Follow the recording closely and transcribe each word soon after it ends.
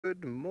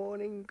good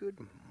morning,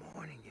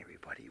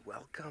 everybody.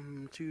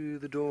 Welcome to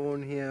the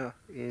dawn here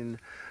in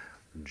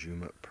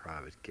Juma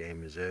Private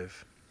Game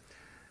Reserve,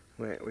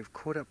 where we've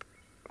caught up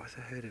with a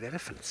herd of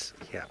elephants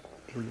here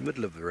in the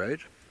middle of the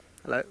road.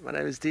 Hello, my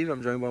name is Steve.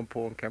 I'm joined by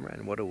Paul on camera,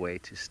 and what a way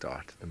to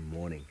start the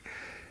morning.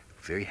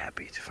 Very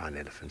happy to find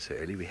elephants so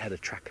early. We had a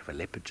track of a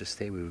leopard just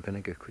there. We were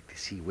going to go quickly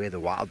see where the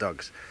wild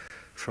dogs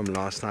from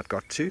last night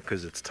got to,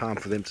 because it's time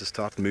for them to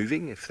start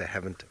moving if they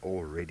haven't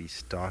already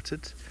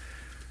started.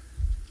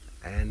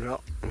 And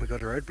well, we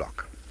got a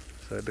roadblock,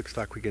 so it looks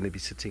like we're going to be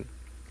sitting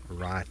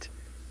right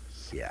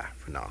here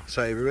for now.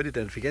 So everybody,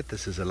 don't forget,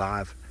 this is a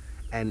live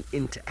and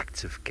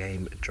interactive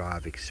game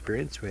drive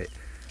experience where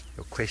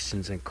your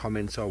questions and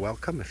comments are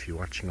welcome. If you're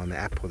watching on the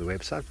app or the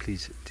website,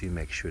 please do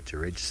make sure to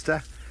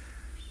register.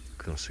 You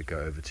can also go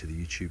over to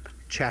the YouTube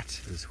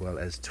chat as well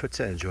as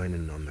Twitter and join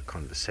in on the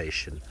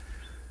conversation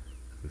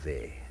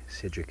there.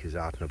 Cedric is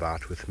out and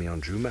about with me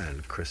on Juma,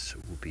 and Chris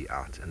will be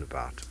out and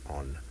about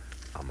on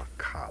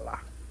Amakala.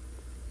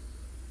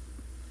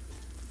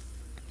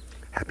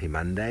 Happy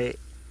Monday.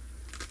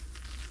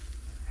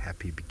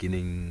 Happy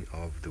beginning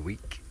of the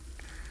week.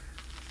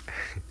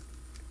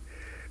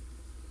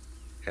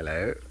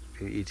 Hello.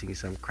 You're eating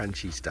some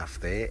crunchy stuff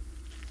there.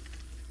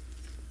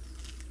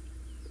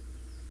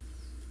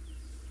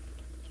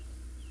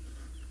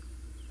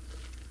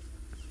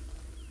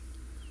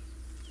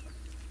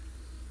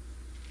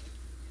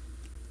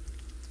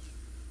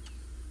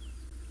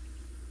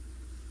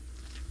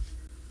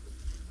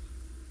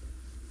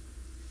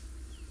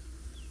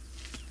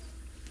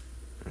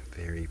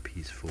 Very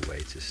peaceful way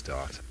to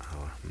start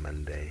our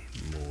Monday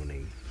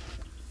morning.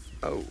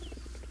 Oh,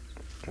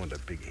 what a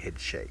big head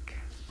shake.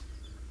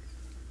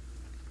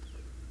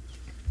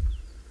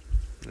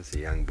 That's a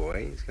young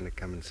boy. He's going to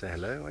come and say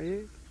hello, are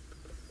you?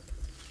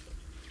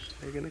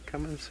 Are you going to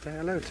come and say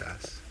hello to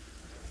us?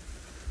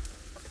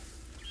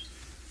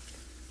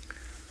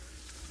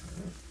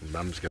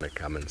 Mum's going to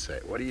come and say,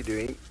 what are you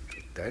doing?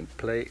 Don't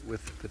play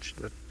with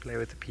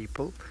the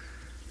people.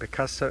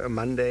 Picasso, a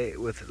Monday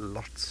with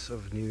lots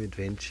of new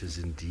adventures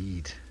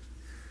indeed.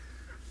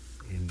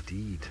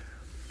 Indeed.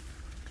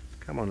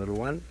 Come on, little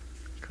one.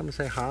 Come and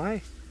say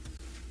hi.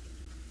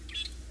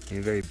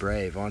 You're very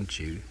brave, aren't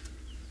you?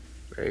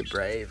 Very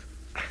brave.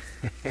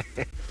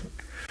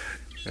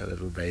 Our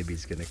little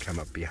baby's going to come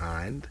up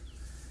behind.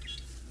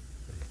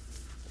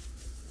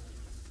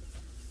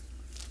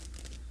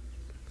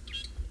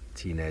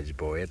 Teenage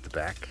boy at the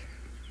back,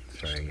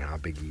 showing how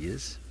big he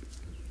is.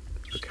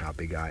 Look how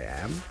big I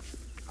am.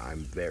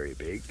 I'm very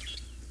big.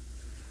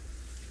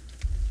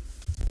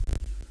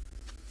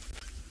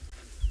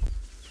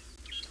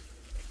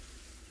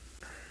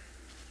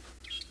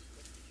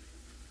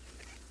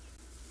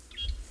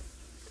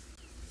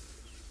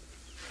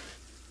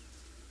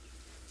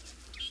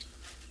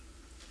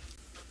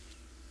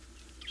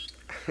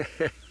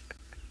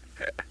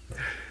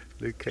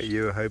 Look,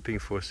 you were hoping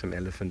for some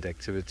elephant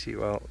activity.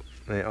 Well,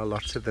 there are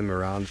lots of them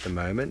around at the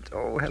moment.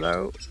 Oh,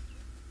 hello.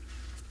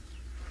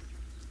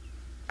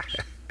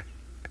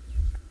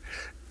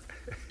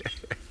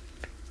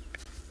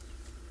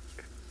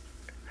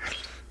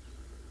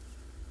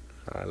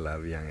 I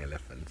love young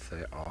elephants.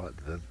 They are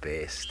the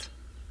best.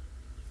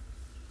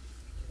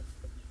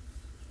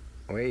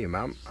 Where are you,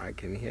 Mum? I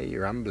can hear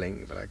you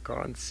rumbling, but I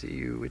can't see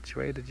you. Which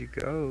way did you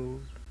go?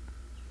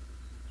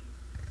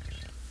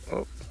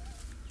 Oh,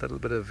 a little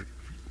bit of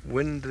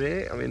wind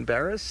there. I'm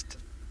embarrassed.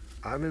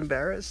 I'm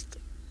embarrassed.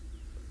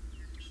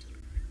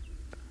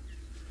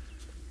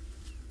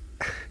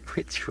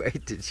 Which way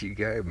did you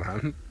go,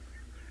 Mum?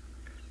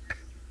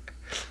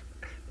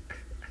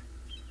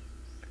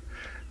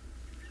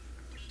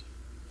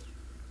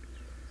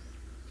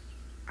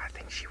 I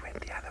think she went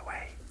the other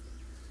way.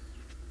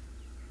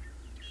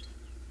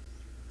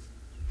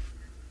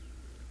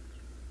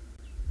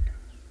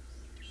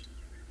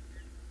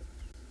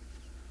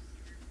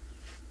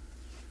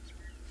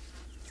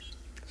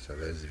 So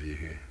those of you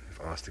who have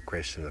asked the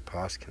question in the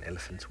past, can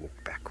elephants walk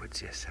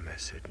backwards? Yes, they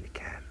most certainly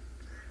can.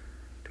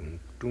 Dun,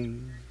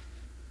 dun.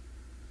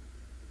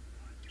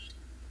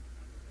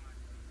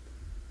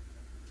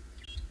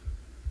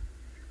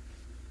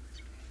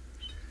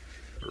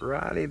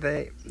 Really,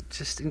 they're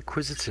just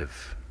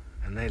inquisitive,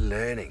 and they're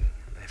learning,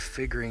 they're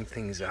figuring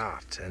things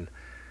out, and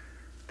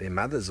their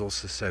mother's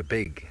also so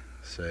big,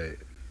 so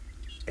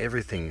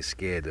everything's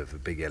scared of a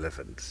big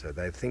elephant, so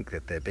they think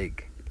that they're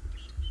big,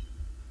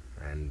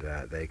 and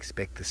they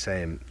expect the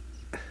same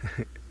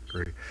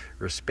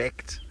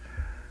respect,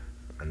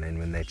 and then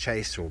when they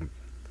chase or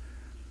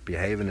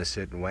behave in a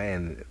certain way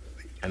and the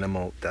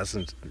animal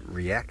doesn't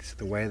react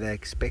the way they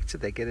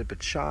expected, they get a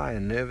bit shy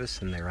and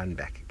nervous and they run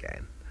back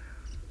again.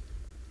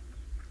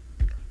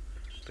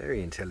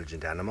 Very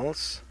intelligent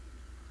animals.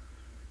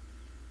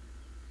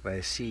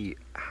 They see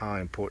how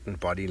important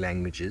body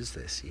language is.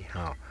 They see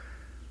how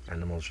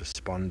animals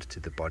respond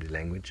to the body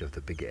language of the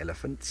bigger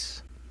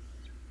elephants.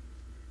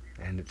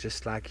 And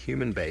just like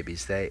human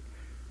babies, they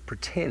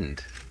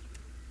pretend,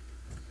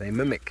 they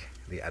mimic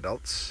the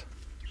adults.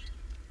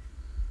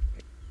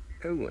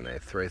 Oh, and they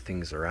throw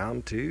things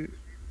around too.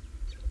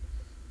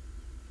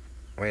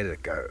 Where did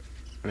it go?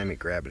 Let me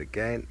grab it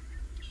again.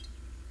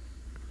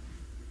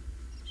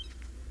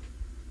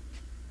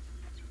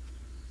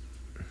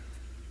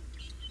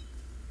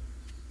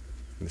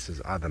 This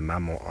is either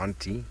mum or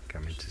auntie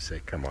coming to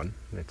say, come on,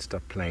 let's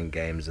stop playing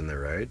games in the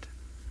road.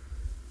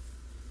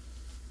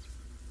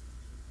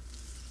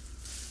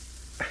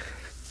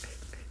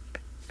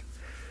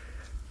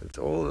 It's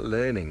all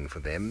learning for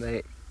them.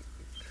 They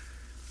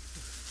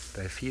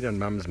feed on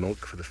mum's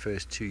milk for the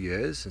first 2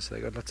 years, and so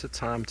they got lots of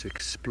time to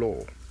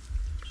explore,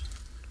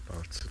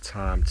 lots of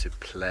time to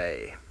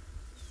play.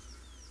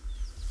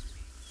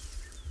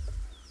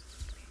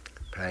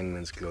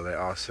 Penguins, Gil, they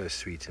are so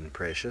sweet and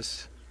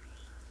precious.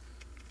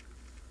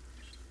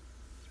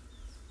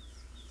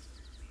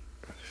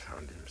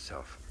 Found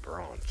himself a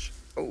branch.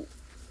 Oh,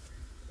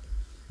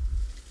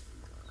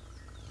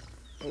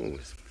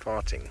 it's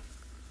farting.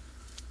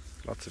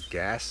 Lots of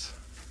gas.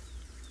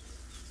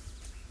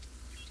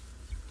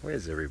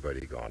 Where's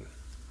everybody gone?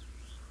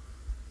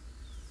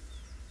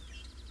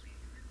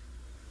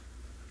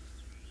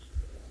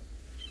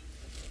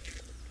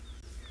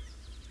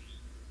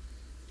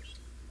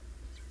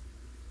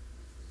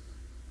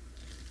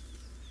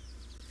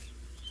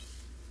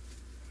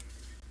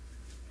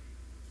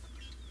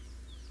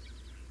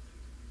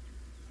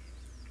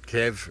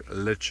 Kev,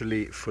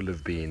 literally full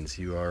of beans.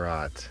 You are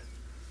right.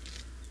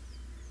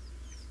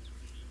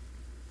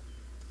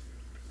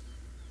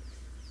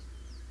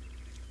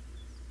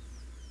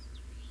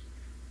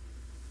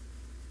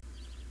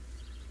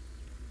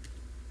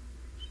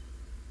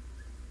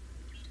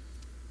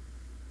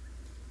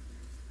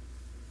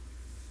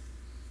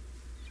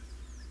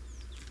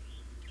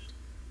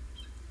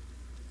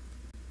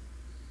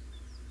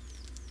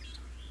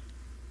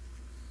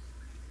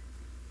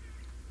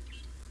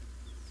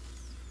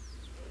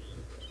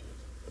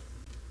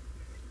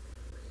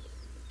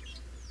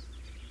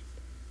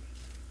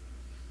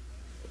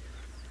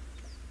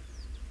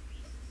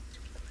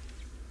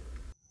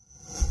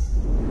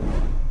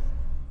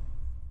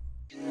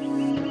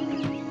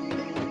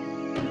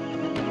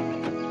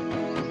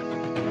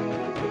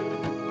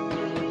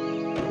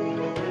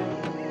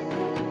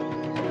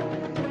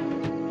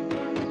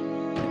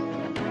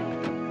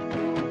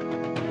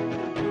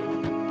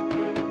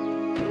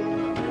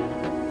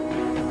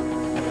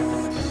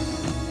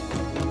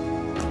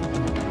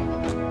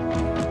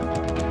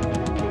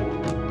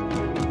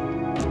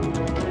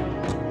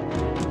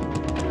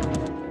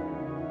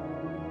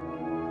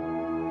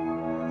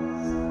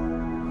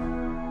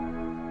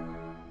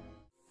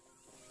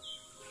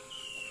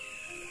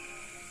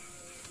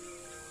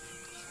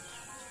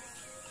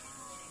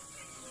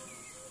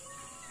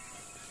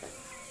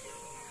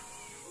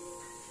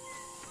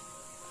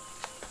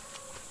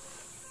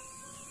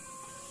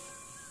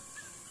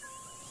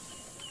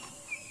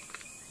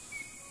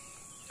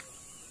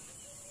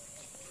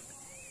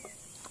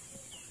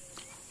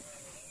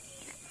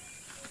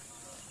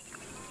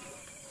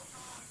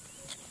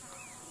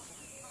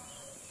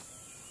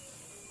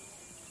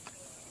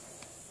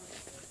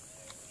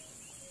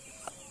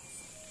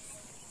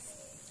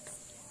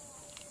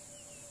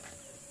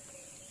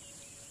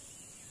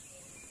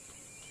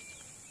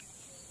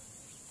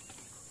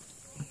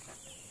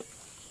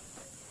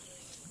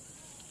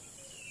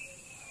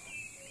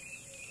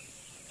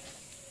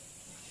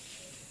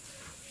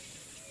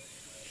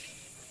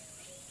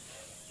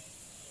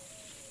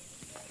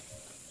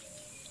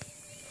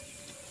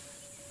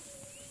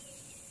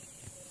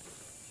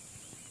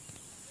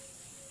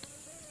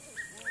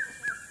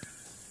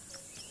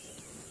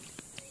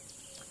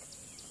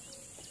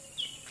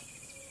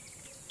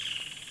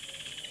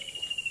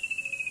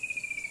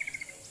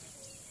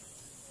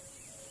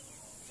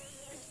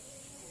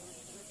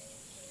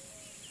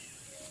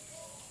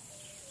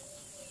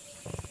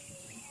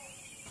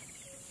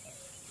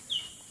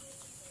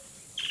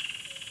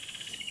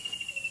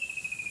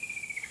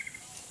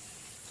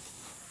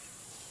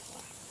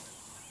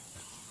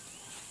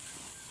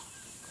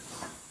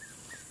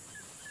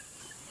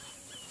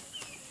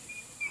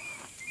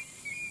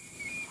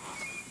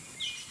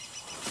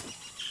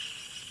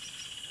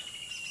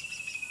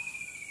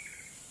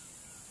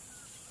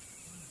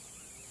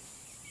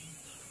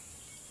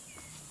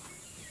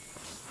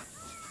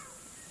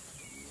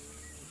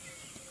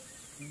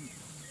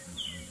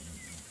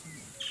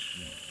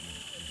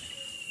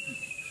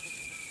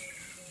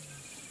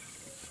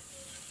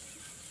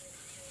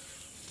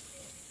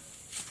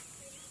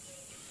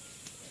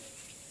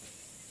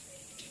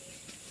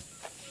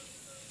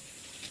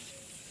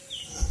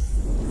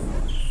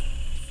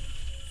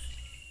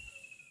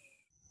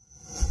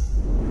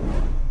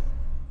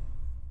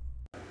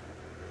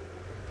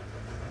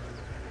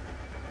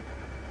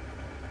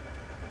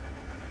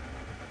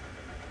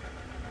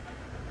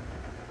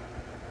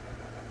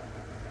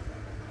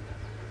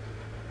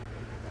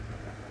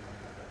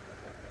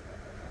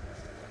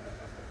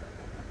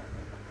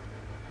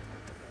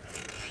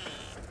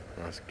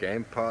 Nice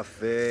game path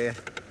there.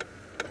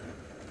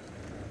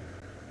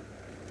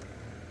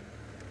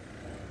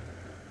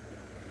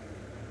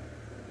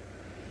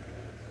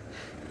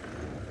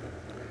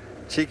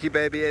 Cheeky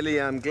baby Ellie,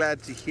 I'm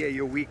glad to hear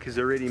your week is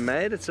already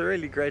made. It's a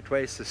really great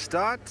way to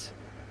start.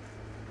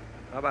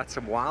 How about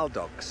some wild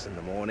dogs in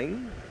the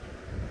morning?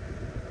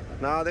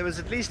 Now, there was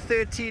at least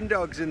 13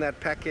 dogs in that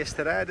pack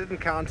yesterday. I didn't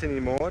count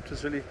anymore. It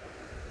was really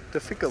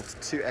difficult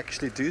to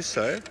actually do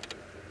so.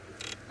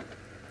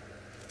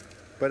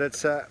 But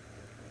it's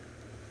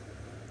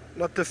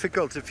not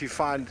difficult if you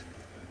find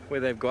where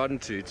they've gotten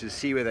to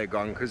see where they've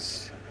gone,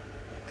 because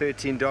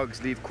 13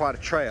 dogs leave quite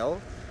a trail.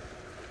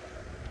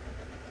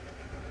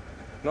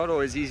 Not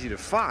always easy to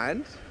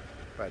find,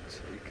 but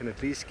you can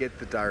at least get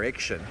the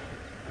direction.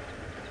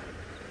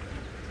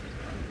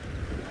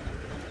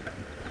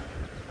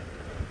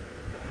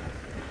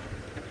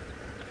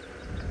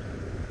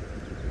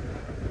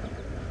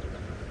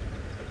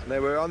 They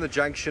were on the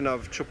junction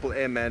of Triple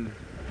M and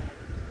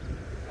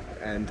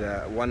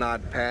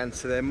One-Eyed Pan,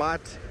 so they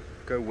might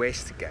go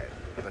west again,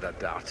 but I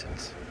doubt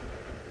it.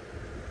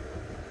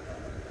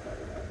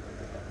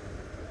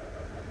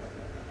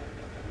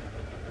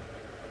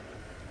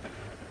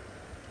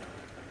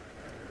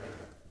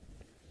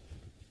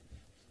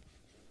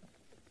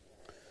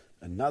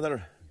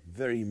 Another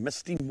very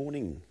misty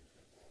morning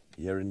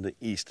here in the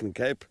Eastern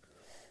Cape,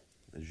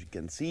 as you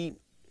can see,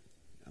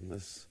 and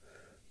this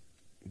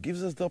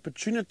gives us the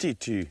opportunity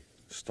to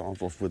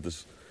start off with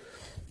this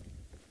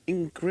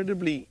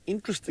incredibly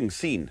interesting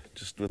scene,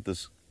 just with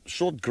this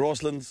short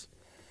grasslands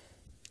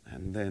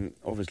and then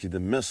obviously the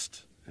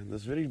mist and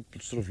this very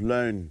sort of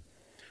lone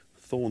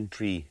thorn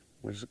tree,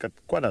 which has got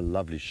quite a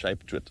lovely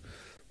shape to it,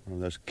 one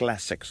of those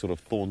classic sort of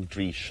thorn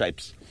tree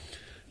shapes.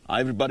 Hi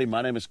everybody,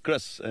 my name is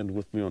Chris, and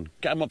with me on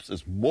Camops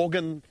is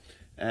Morgan,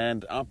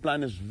 and our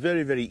plan is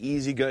very, very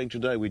easy going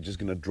today. We're just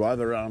going to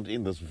drive around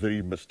in this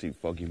very misty,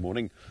 foggy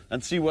morning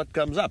and see what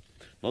comes up.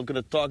 Not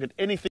going to target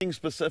anything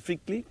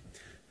specifically.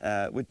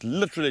 We're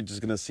literally just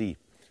going to see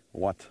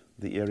what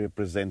the area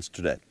presents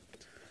today.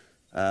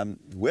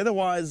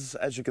 Weather-wise,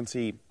 as you can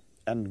see,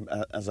 and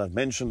as I've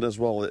mentioned as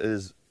well,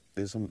 there's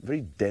some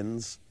very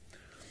dense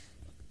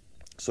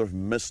sort of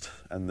mist,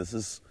 and this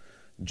is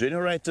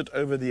generated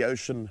over the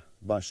ocean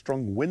by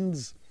strong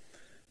winds,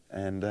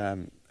 and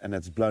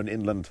it's blown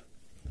inland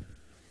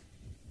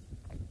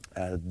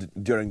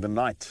during the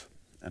night,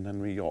 and then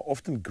we are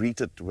often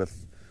greeted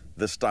with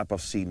this type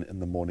of scene in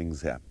the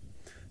mornings here.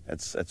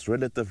 It's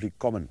relatively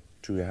common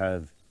to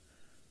have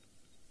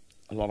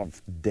a lot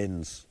of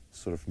dense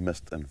sort of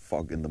mist and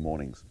fog in the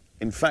mornings.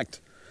 In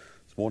fact,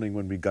 this morning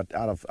when we got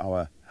out of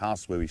our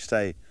house where we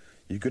stay,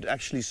 you could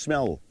actually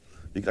smell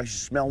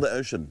the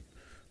ocean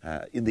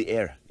in the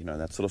air, you know,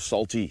 that sort of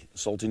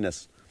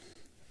saltiness.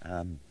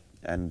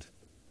 And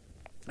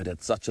it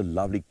had such a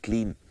lovely,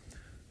 clean,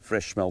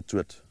 fresh smell to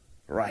it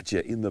right here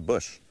in the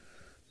bush.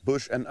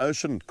 Bush and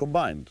ocean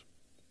combined.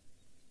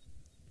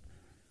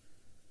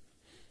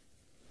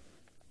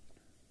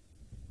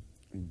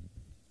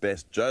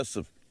 Best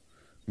Joseph,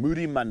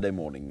 moody Monday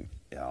morning.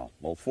 Yeah,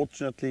 well,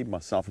 fortunately,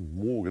 myself and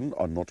Morgan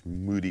are not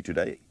moody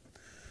today.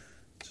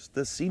 Just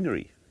the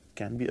scenery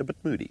can be a bit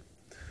moody.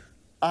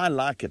 I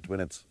like it when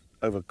it's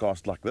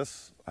overcast like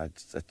this.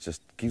 It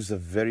just gives a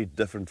very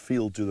different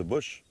feel to the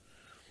bush.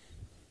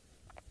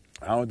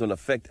 How it will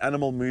affect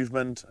animal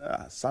movement.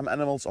 Some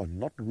animals are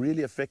not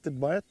really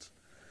affected by it,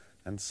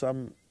 and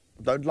some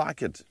don't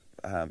like it.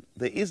 There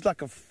is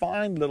like a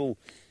fine little,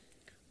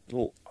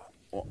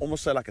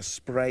 almost say like a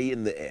spray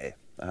in the air.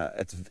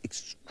 It's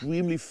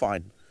extremely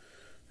fine.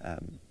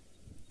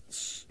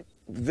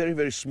 Very,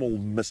 very small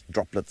mist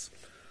droplets.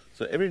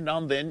 So every now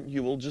and then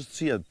you will just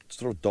see a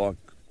sort of dark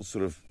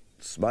sort of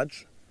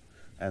smudge,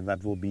 and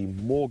that will be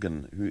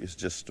Morgan, who is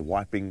just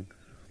wiping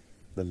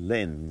the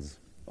lens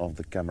of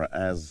the camera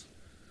as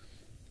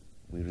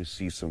we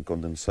receive some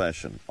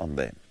condensation on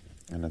there.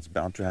 And it's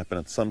bound to happen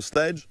at some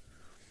stage.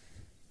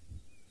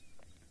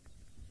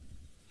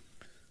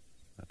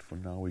 But for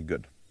now we're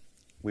good.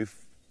 We've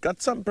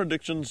got some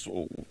predictions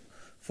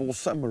for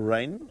some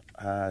rain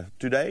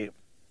today.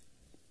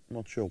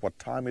 Not sure what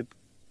time it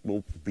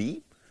will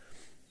be.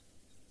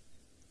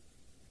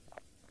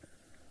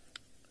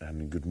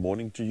 And good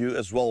morning to you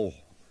as well,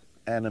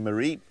 Anna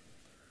Marie.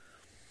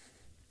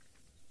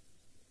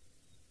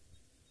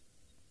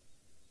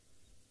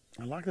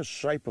 I like the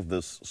shape of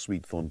this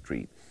sweet thorn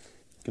tree.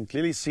 You can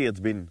clearly see it's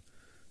been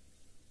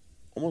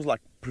almost like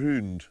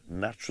pruned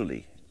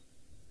naturally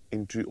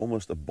into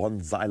almost a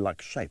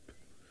bonsai-like shape.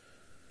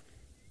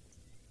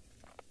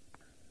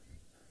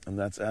 And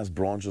that's as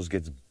branches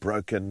get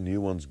broken, new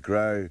ones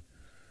grow.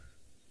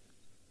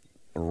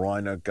 A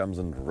rhino comes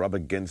and rub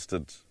against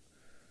it.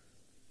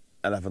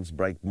 Elephants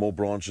break more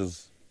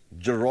branches.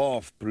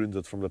 Giraffe prunes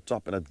it from the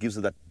top, and it gives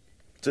it that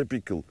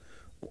typical,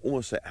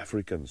 almost a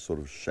African sort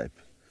of shape.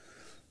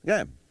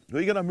 Yeah,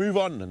 we're going to move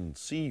on and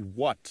see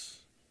what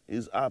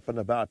is up and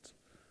about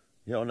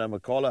here on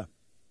Amakhala.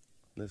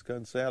 Let's go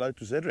and say hello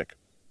to Cedric.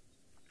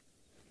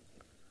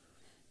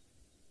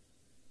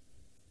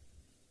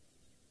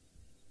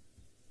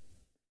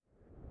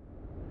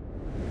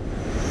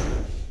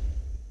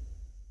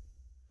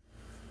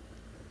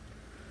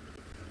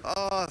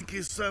 Oh, Thank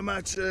you so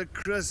much,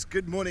 Chris.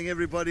 Good morning,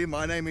 everybody.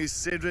 My name is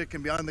Cedric,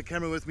 and behind the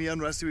camera with me and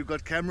Rusty, we've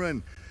got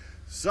Cameron.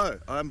 So,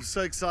 I'm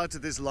so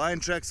excited. There's lion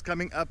tracks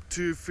coming up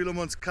to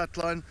Philemon's cut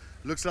line.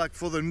 Looks like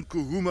for the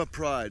Nkuhuma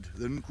Pride.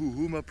 The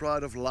Nkuhuma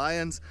Pride of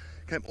lions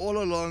came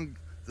all along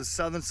the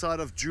southern side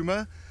of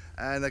Djuma,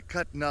 and they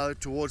cut now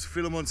towards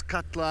Philemon's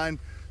cut line,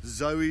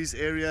 Zoe's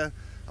area.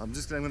 I'm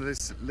just going to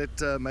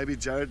let maybe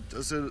Jared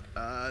also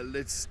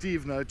let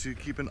Steve know to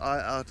keep an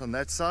eye out on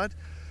that side.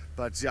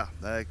 But yeah,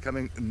 they're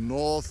coming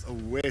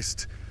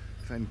northwest.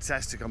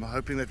 Fantastic. I'm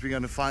hoping that we're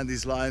going to find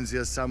these lions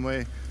here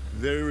somewhere.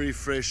 Very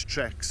fresh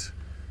tracks.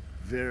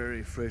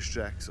 Very fresh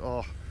tracks.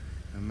 Oh,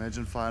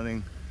 imagine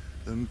finding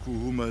the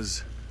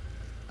Nkuhumas.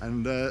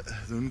 And the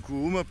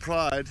Nkuhuma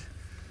Pride,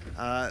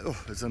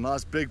 it's a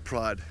nice big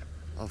pride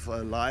of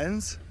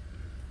lions.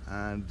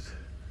 And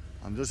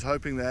I'm just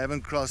hoping they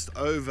haven't crossed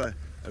over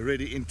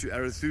already into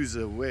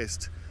Arathusa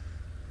West.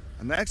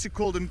 And they actually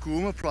called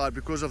Nkuhuma Pride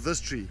because of this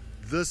tree.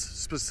 This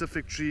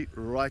specific tree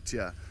right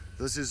here.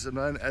 This is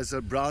known as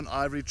a brown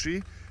ivory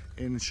tree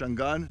in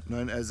Shangaan,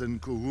 known as a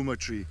Nkuhuma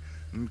tree.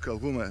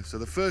 Nkuhuma. So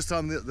the first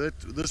time that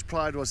this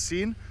pride was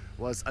seen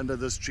was under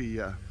this tree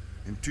here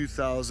in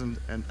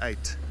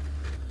 2008.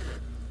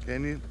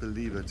 Can you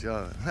believe it?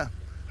 Yeah.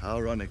 How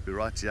ironic, we're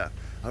right here.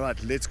 All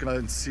right, let's go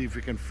and see if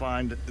we can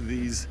find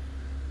these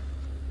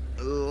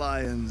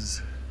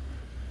lions.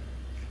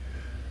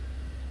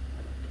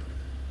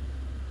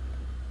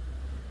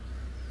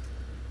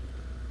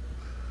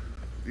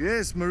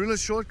 Yes, Marilla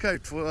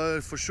Shortcake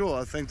for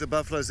sure. I think the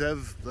buffaloes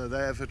have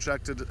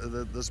attracted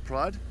this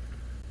pride,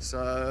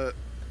 so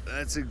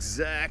that's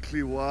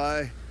exactly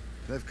why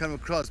they've come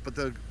across. But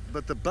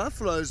the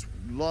buffaloes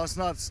last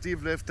night,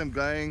 Steve left them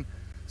going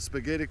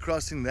spaghetti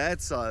crossing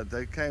that side.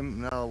 They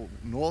came now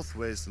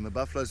northwest, and the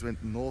buffaloes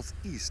went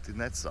northeast in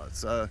that side.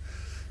 So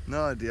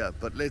no idea.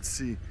 But let's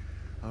see.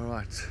 All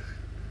right,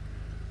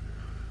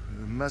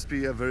 it must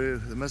be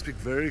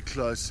very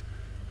close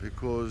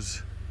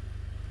because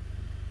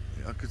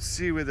I could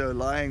see where they were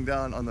lying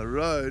down on the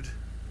road,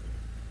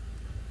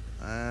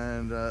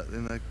 and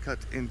then they cut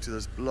into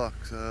this block.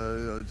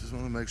 So I just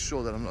want to make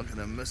sure that I'm not going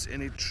to miss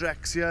any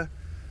tracks here.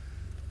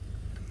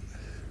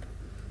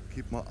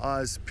 Keep my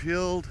eyes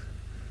peeled.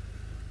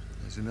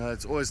 As you know,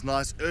 it's always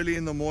nice early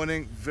in the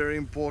morning, very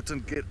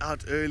important, get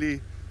out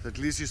early. At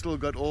least you still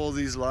got all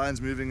these lions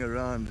moving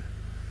around.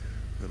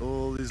 Got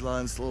all these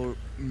lions still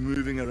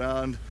moving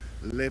around,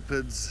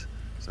 leopards.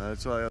 So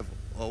that's why I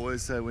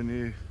always say when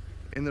you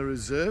in the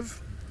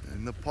reserve,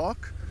 in the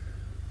park,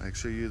 make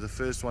sure you're the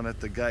first one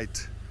at the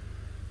gate,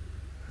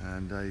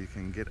 and you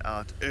can get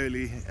out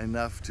early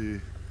enough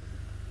to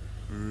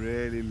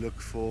really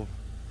look for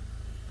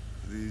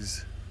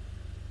these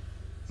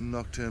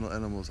nocturnal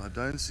animals. I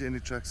don't see any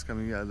tracks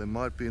coming here. They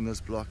might be in this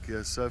block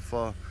here. So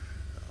far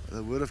they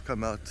would have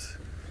come out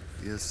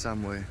here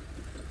somewhere.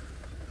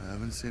 I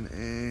haven't seen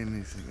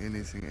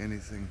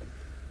anything.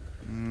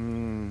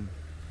 I'm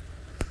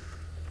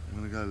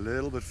gonna go a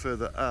little bit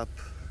further up.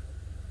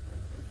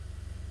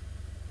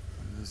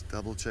 Just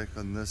double check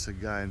on this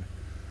again,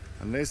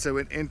 unless they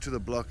went into the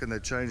block and they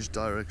changed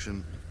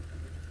direction.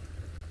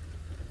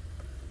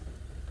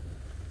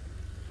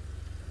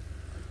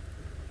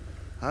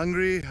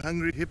 Hungry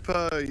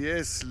hippo.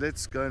 Yes,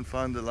 let's go and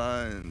find the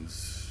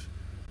lions.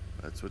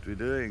 That's what we're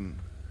doing.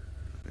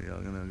 We are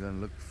gonna go and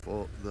look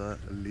for the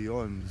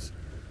lions.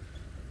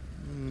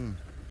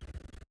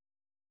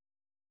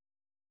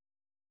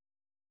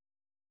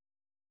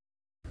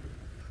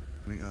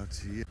 Coming out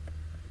here.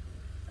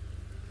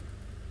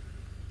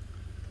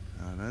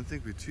 I don't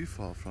think we're too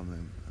far from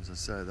them. As I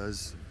say,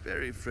 those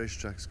very fresh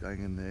tracks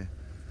going in there.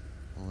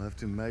 I'll have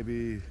to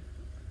maybe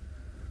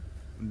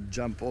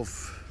jump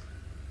off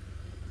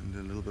and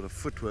do a little bit of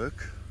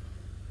footwork.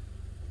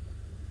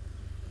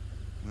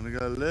 I'm going to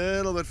go a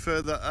little bit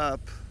further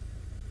up.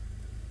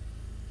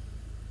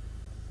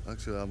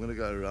 Actually, I'm going to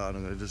go around.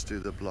 I'm going to just do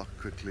the block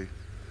quickly.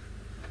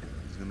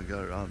 I'm just going to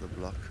go around the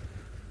block.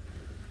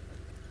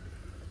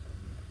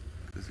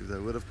 Because if they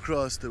would have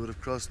crossed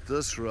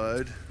this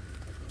road.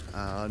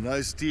 I know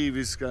Steve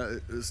is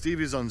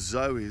on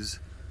Zoe's,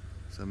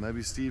 so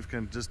maybe Steve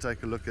can just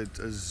take a look at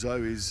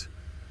Zoe's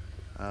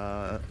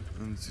and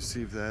to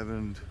see if they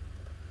haven't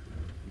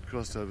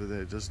crossed over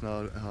there. Just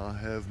now I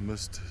have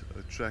missed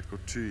a track or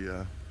two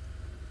here,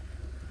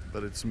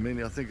 but it's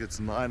many. I think it's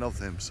 9 of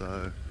them,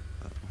 so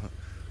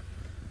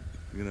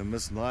you're gonna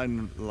miss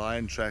 9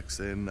 lion tracks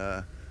then.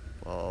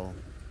 Well.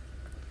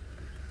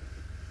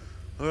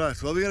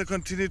 Alright, well, we're going to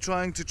continue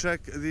trying to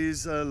track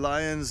these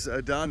lions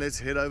down. Let's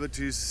head over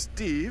to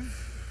Steve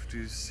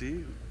to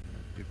see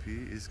if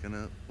he is going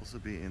to also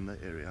be in the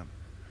area.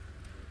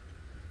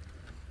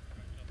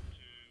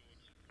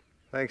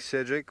 Thanks,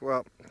 Cedric.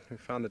 Well, we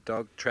found the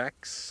dog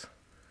tracks.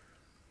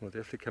 We'll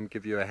definitely come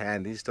give you a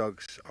hand. These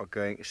dogs are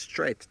going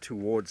straight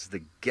towards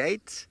the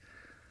gate.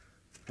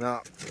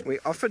 Now, we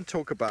often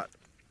talk about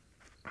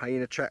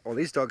hyena track. Well,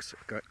 these dogs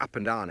go up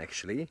and down,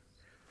 actually.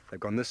 They've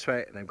gone this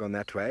way and they've gone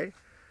that way.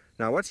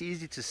 Now, what's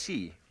easy to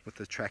see with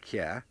the track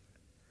here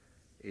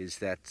is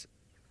that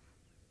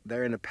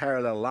they're in a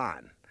parallel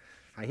line.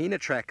 Hyena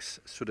tracks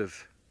sort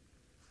of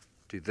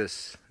do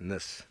this and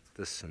this,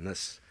 this and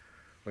this,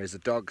 whereas the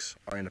dogs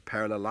are in a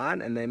parallel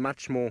line and they're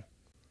much more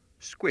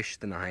squished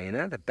than a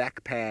hyena. The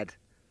back pad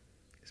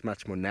is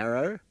much more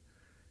narrow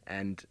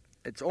and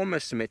it's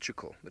almost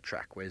symmetrical, the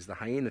track, whereas the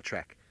hyena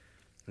track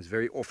is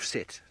very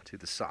offset to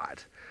the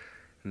side.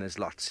 And there's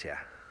lots here,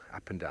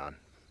 up and down.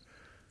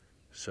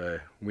 So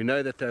we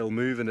know that they'll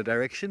move in a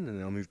direction and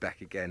they'll move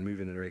back again, move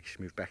in a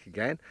direction, move back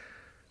again.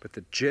 But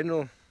the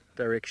general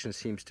direction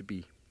seems to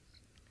be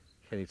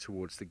heading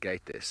towards the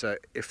gate there. So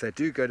if they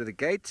do go to the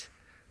gate,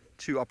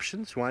 two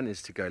options. One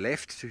is to go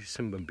left to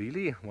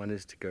Simbambili, one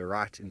is to go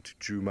right into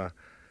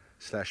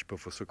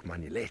Djuma/Bufosuk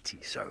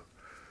Manileti. So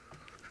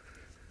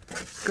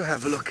let's go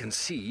have a look and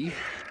see.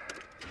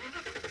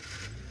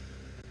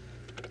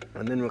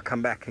 And then we'll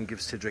come back and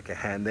give Cedric a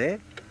hand there.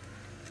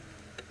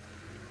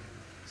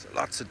 So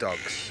lots of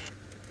dogs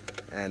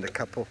and a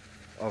couple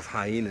of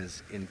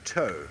hyenas in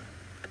tow.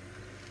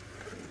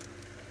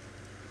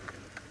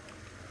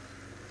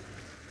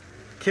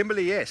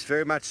 Kimberley, yes,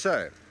 very much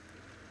so.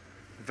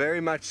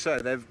 Very much so.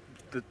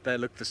 They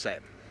look the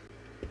same.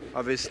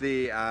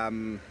 Obviously, a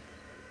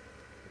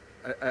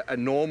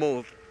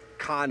normal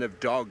kind of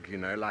dog, you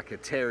know, like a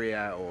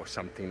terrier or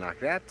something like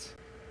that.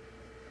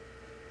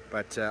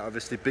 But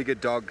obviously bigger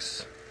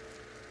dogs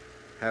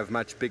have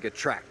much bigger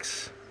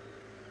tracks.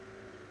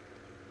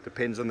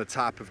 Depends on the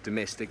type of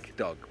domestic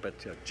dog, but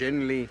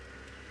generally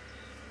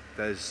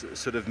those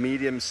sort of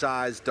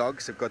medium-sized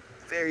dogs have got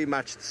very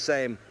much the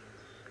same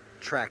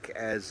track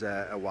as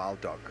a wild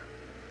dog.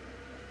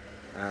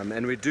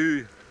 And we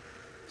do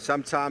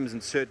sometimes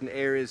in certain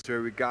areas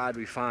where we guide,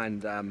 we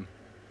find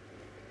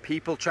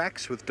people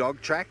tracks with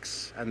dog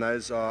tracks, and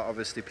those are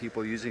obviously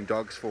people using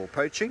dogs for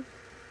poaching.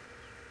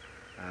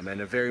 And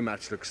it very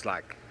much looks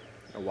like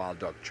a wild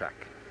dog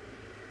track.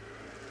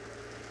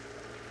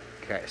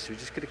 Okay, so we're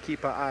just going to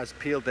keep our eyes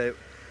peeled there.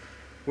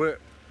 We're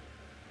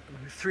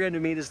 300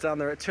 meters down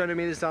the road, 200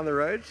 meters down the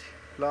road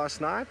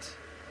last night.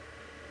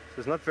 So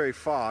it's not very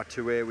far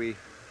to where we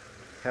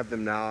have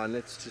them now, and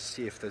let's just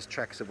see if those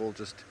tracks have all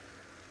just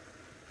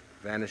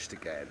vanished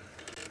again.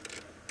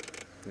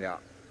 Yeah,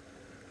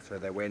 so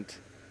they went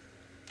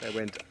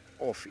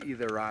off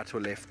either right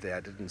or left there.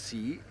 I didn't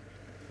see.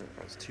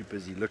 I was too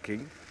busy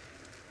looking.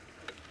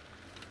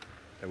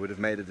 They would have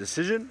made a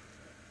decision.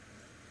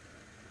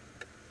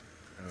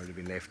 It would have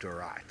been left or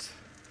right.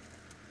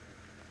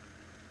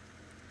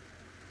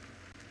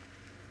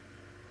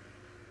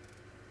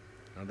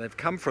 Now they've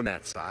come from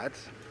that side.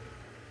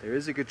 There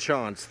is a good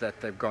chance that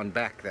they've gone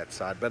back that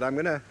side, but I'm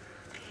going to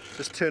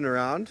just turn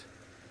around.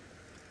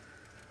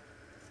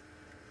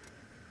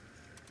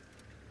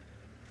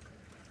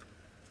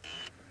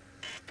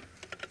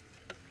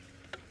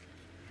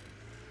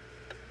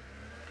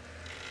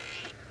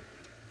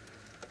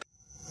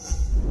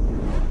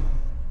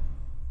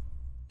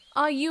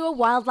 Are you a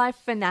wildlife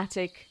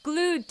fanatic,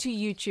 glued to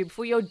YouTube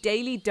for your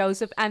daily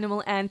dose of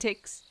animal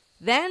antics?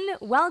 Then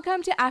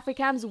welcome to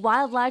Africam's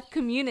wildlife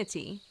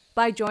community.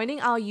 By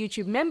joining our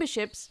YouTube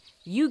memberships,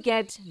 you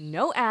get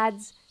no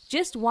ads,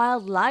 just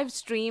wild live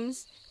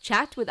streams,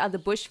 chat with other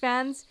bush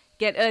fans,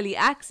 get early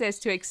access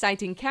to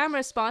exciting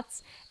camera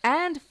spots,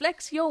 and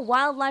flex your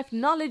wildlife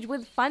knowledge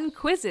with fun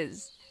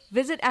quizzes.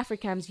 Visit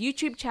Africam's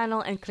YouTube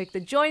channel and click the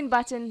join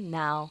button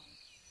now.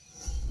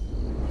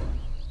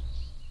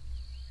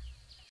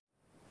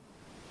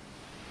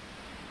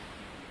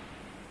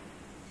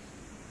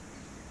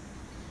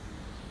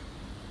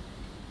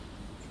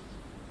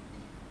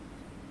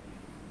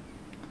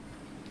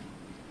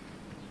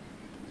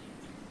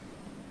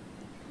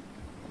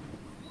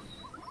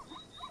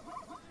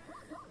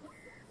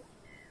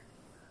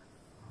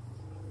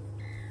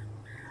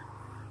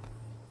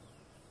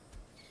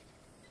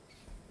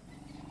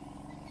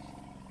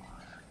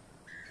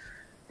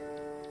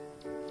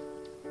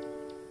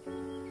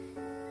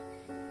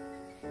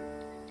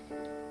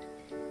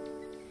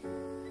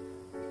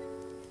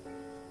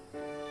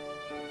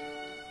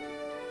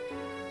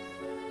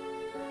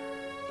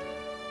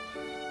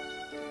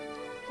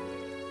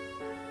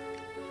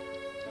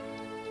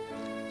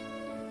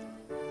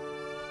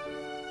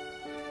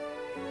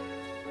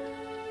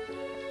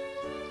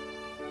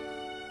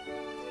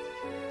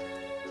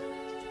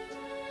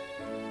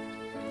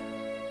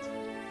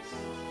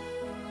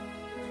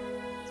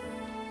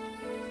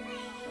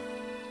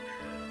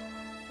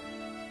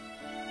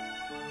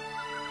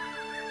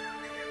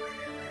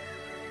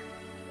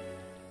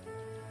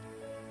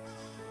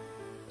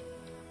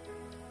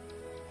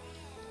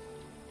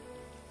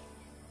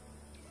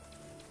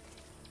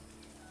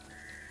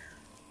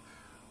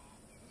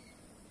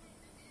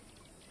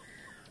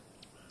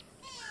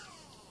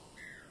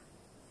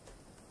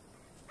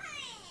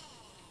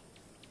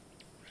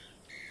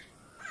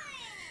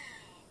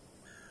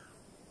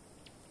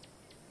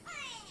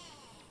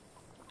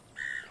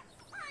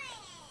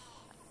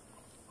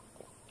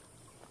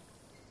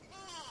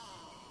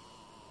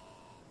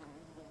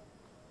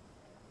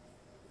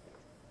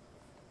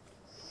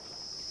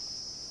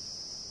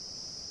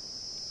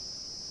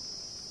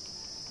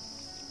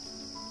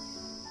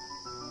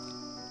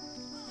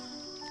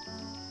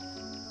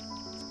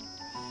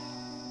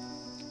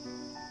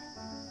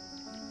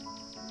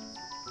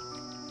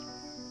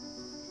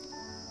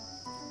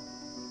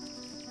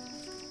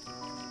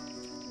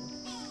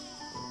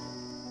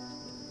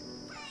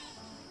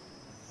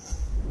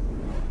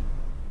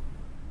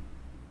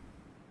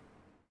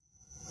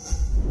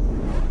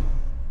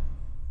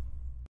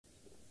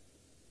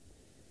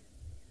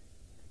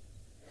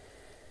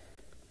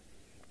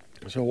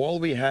 So while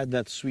we had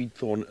that sweet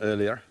thorn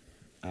earlier,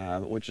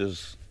 which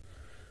is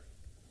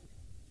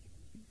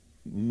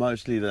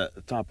mostly the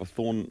type of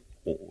thorn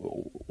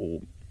or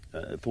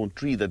thorn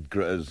tree that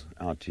grows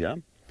out here,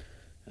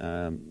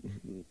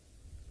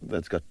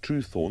 that's got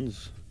true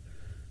thorns.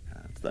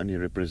 It's the only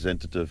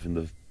representative in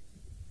the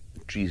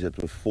trees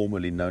that were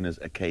formerly known as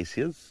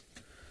acacias.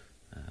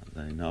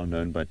 They're now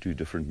known by two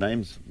different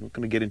names. I'm not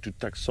going to get into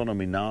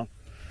taxonomy now.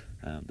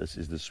 This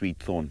is the sweet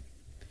thorn.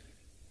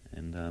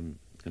 And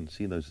you can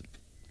see those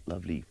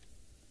lovely,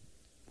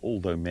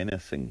 although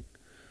menacing,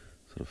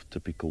 sort of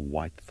typical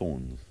white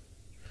thorns.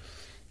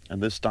 And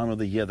this time of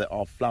the year they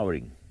are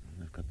flowering.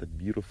 They've got the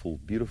beautiful,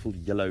 beautiful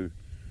yellow,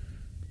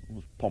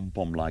 almost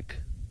pom-pom-like,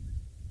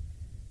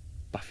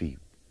 puffy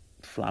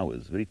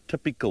flowers. Very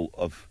typical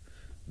of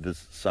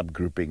this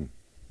subgrouping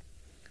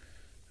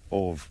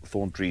of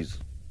thorn trees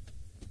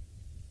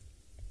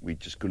we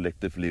just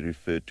collectively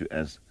refer to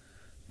as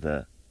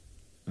the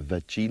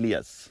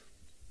Vachelias,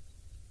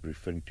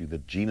 referring to the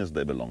genus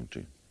they belong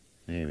to.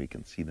 There we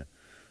can see the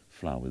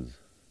flowers.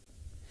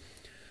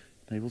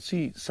 Now you will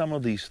see some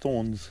of these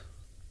thorns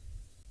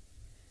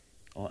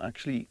are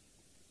actually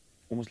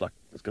almost like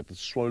it's got a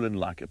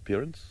swollen-like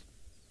appearance.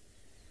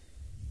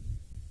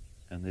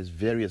 And there's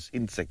various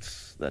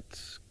insects that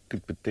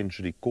could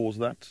potentially cause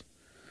that.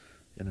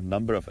 In a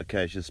number of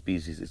acacia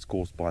species, it's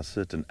caused by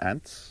certain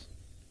ants.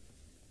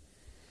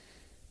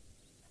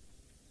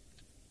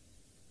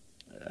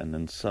 And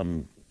in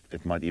some,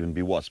 it might even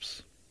be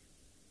wasps.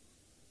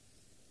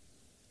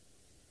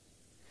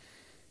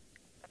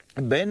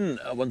 And Ben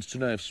wants to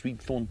know if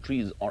sweet thorn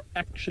trees are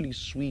actually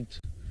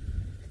sweet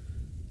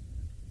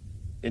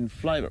in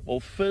flavor. Well,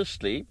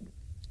 firstly,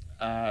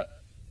 their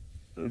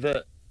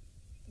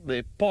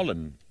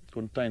pollen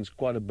contains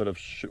quite a bit of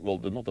sugar. Well,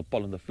 not the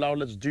pollen, the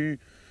flowerlets do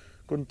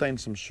contain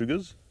some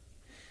sugars.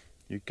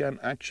 You can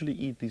actually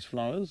eat these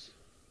flowers,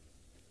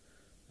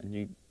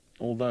 and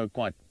although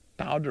quite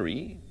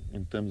powdery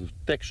in terms of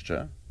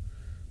texture,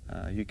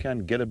 you can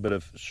get a bit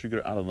of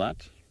sugar out of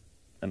that,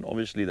 and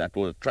obviously that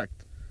will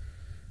attract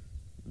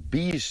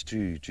bees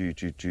to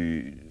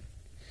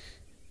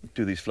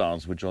these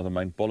flowers, which are the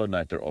main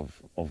pollinator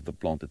of the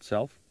plant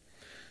itself.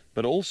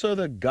 But also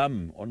the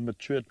gum on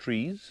mature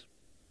trees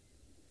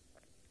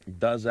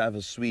does have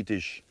a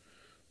sweetish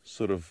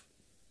sort of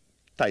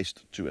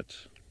taste to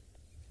it.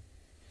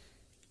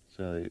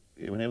 So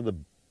whenever the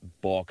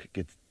bark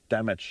gets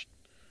damaged,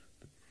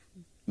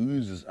 it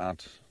oozes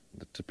out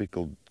the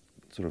typical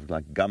sort of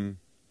like gum,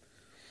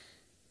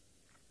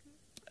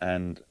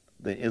 and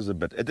there is a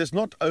bit. It is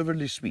not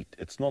overly sweet.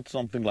 It's not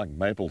something like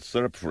maple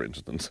syrup, for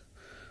instance,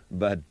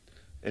 but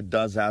it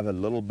does have a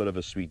little bit of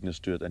a sweetness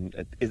to it, and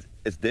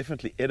it's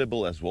definitely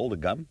edible as well, the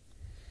gum.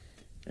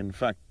 In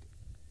fact,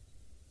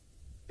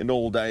 in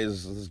old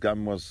days, this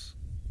gum was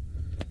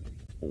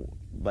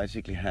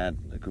basically had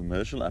a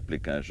commercial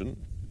application,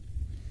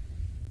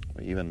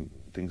 or even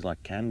things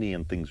like candy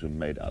and things were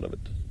made out of it.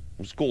 It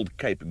was called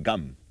Cape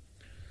gum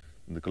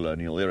in the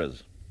colonial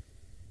eras.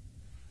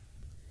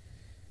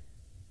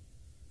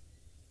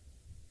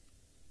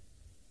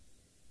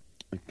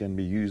 It can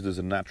be used as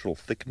a natural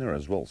thickener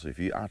as well. So if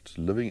you're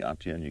living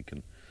out here and you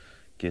can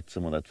get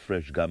some of that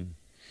fresh gum,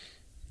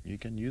 you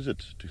can use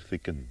it to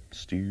thicken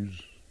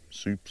stews,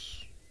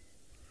 soups,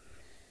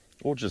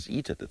 or just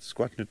eat it. It's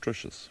quite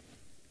nutritious.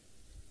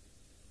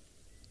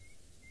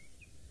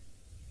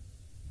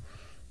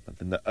 But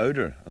then the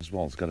odor as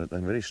well, it's got a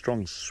very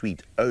strong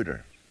sweet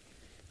odor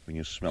when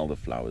you smell the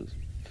flowers.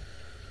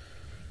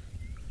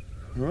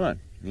 All right,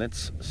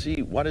 let's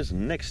see what is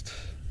next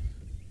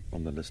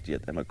on the list here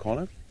at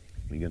Emakala.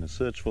 We're going to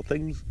search for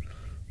things.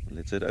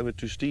 Let's head over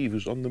to Steve,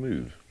 who's on the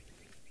move.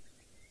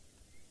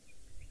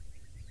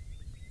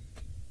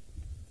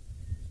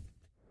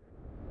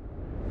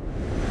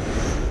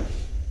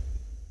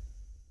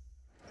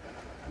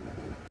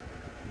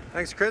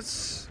 Thanks,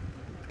 Chris.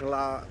 Well,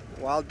 our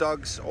wild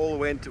dogs all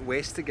went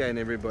west again,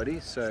 everybody,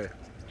 so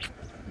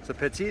it's a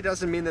pity. It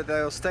doesn't mean that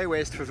they'll stay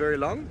west for very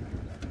long.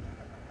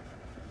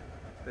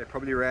 They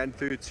probably ran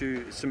through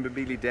to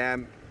Simbabili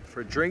Dam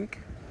for a drink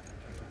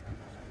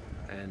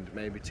and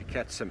maybe to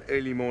catch some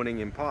early morning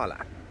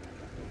impala.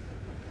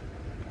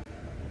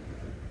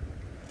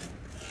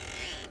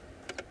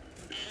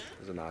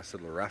 There's a nice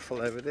little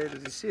ruffle over there.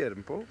 Did you see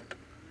it, Paul?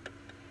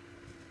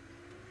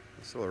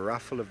 This little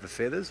ruffle of the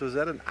feathers. Was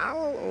that an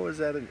owl or was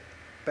that a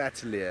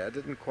battalier? I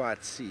didn't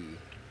quite see.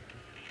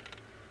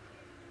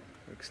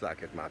 Looks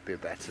like it might be a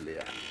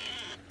battalier.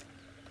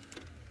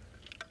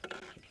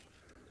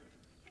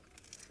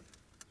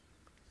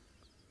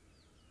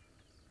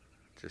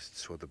 Just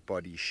saw the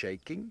body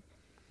shaking.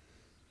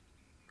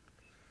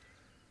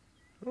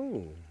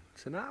 Oh,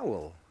 it's an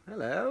owl.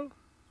 Hello.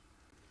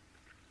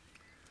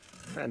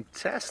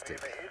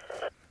 Fantastic.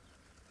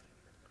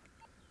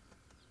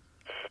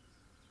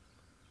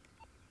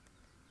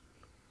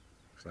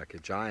 Looks like a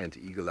giant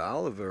eagle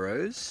owl of a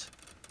rose.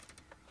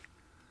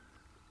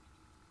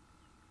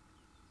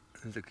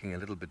 It's looking a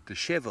little bit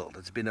disheveled.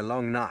 It's been a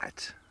long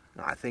night,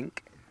 I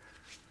think.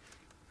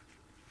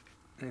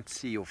 Let's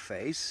see your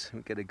face.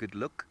 We'll get a good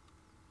look.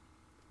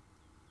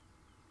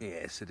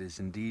 Yes, it is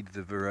indeed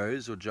the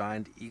Verreaux's or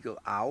giant eagle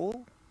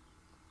owl.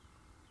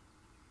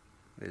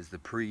 There's the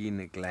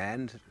preen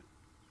gland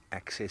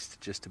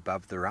accessed just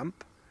above the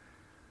rump.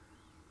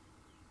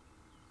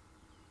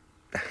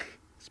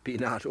 It's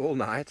been out all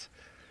night.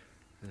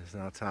 It's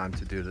now time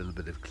to do a little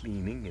bit of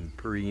cleaning and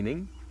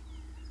preening.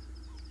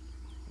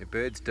 The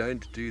birds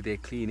don't do their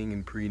cleaning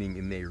and preening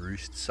in their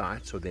roost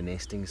sites or their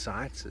nesting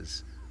sites,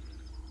 as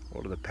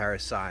all of the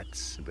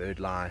parasites, bird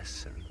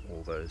lice and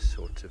all those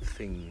sorts of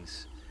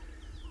things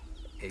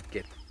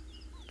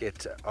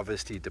get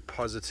obviously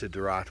deposited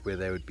right where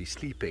they would be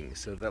sleeping.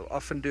 So they'll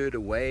often do it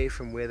away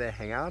from where they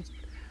hang out.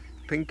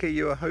 Pinker,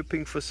 you were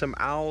hoping for some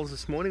owls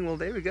this morning. Well,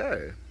 there we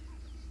go.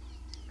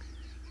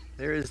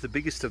 There is the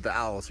biggest of the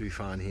owls we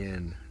found here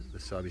in the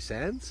Sabi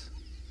Sands.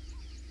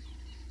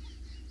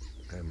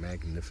 A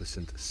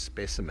magnificent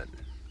specimen.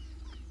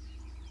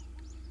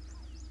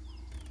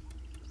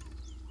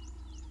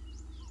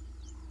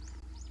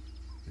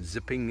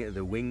 Zipping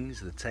the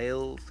wings, the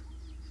tails,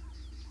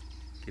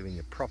 giving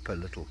a proper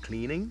little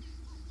cleaning.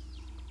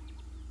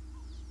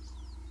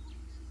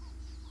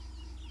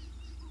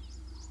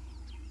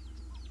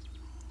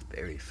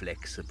 Very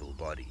flexible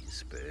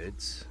bodies,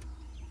 birds.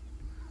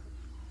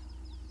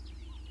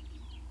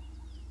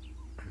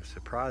 I'm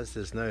surprised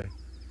there's no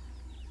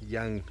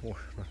young, or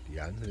not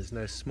young, there's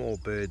no small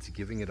birds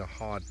giving it a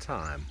hard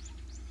time.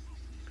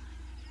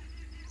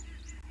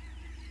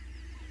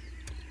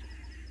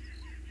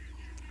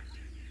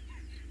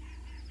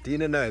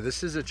 Dina, no,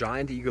 this is a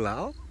giant eagle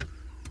owl.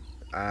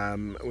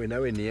 We're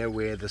nowhere near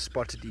where the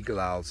spotted eagle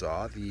owls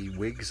are. The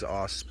wigs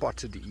are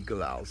spotted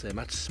eagle owls. They're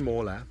much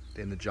smaller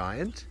than the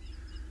giant.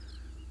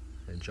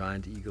 The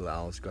giant eagle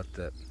owl's got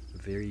the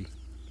very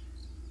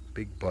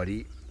big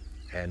body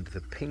and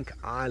the pink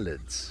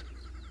eyelids,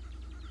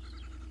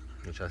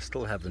 which I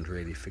still haven't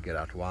really figured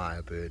out why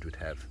a bird would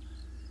have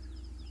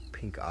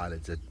pink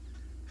eyelids.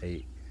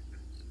 A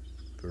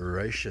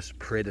ferocious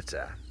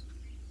predator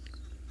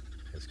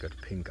has got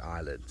pink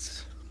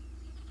eyelids.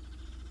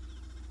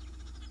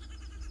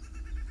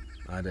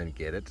 I don't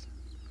get it.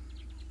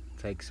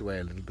 Takes away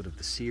a little bit of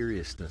the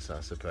seriousness, I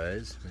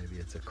suppose.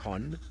 Maybe it's a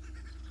con.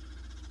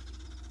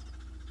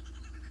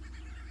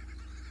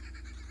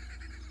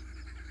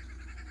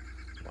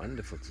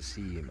 Wonderful to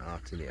see him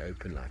out in the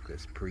open like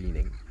this,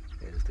 preening.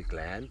 There's the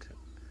gland,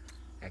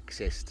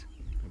 accessed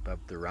above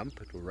the rump.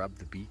 It will rub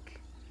the beak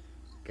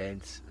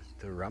against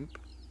the rump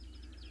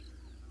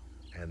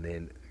and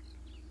then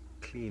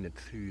clean it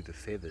through the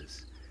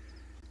feathers.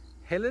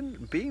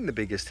 Helen, being the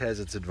biggest, has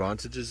its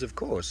advantages, of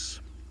course.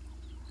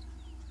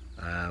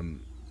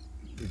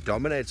 It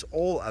dominates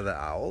all other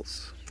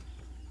owls.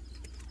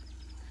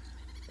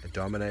 It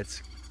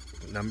dominates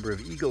a number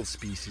of eagle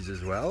species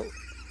as well.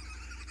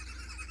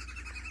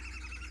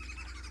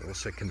 It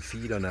also can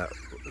feed on a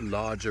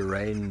larger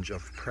range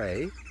of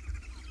prey.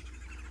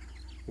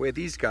 Where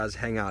these guys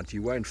hang out,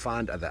 you won't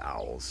find other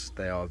owls.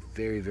 They are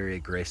very, very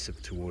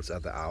aggressive towards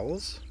other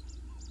owls.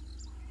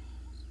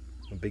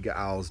 The bigger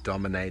owls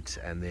dominate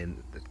and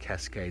then it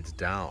cascades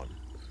down.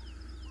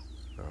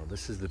 Oh,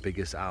 this is the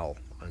biggest owl,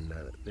 and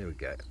there we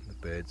go. The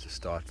birds are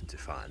starting to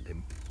find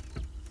him.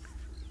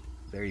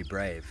 Very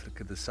brave. Look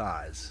at the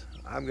size.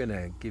 I'm going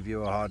to give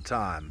you a hard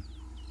time.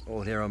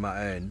 All here on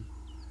my own.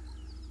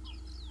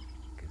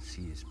 You can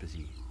see he's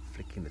busy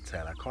flicking the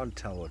tail. I can't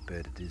tell what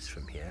bird it is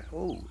from here.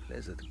 Oh,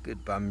 there's a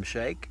good bum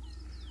shake.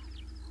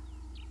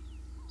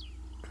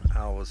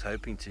 I was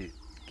hoping to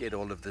get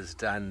all of this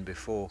done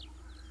before.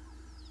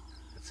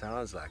 It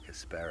sounds like a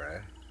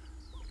sparrow.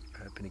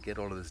 Hoping to get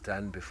all of this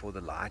done before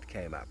the light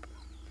came up.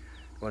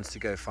 He wants to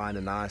go find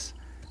a nice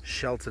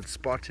sheltered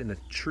spot in a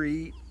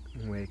tree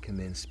where he can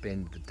then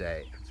spend the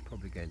day. It's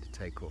probably going to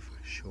take off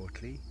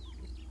shortly.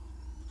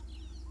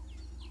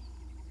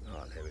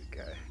 Oh, there we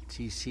go.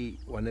 TC,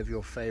 one of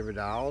your favorite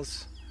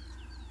owls.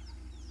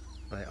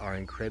 They are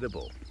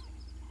incredible.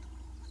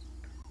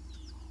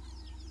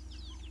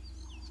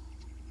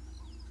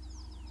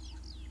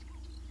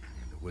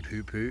 And the wood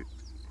hoopoo.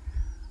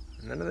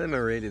 None of them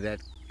are really that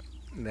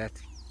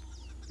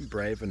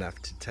brave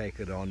enough to take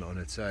it on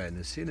its own.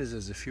 As soon as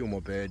there's a few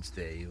more birds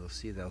there, you'll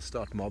see they'll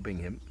start mobbing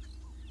him.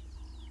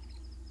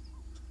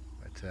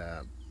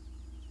 But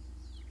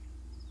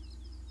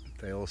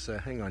they also,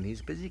 hang on,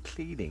 he's busy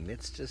cleaning.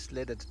 Let's just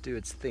let it do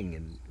its thing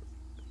and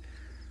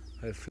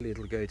hopefully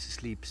it'll go to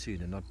sleep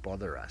soon and not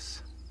bother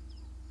us.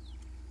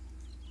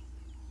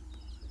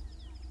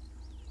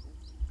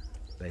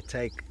 They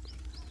take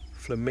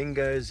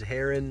flamingos,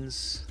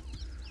 herons,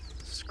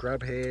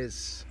 scrub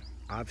hares.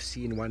 I've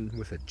seen one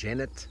with a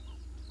genet.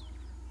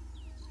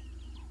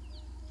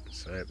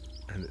 So,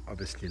 and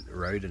obviously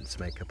rodents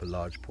make up a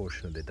large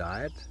portion of their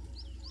diet.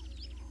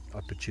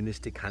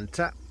 Opportunistic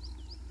hunter.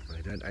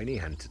 They don't only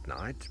hunt at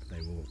night. They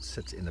will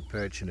sit in a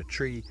perch in a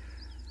tree,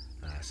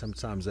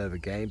 sometimes over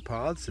game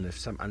paths, and if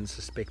some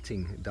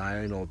unsuspecting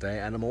diurnal day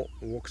animal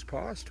walks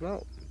past,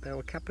 well, they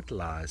will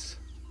capitalize.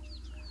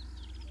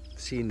 I've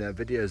seen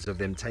videos of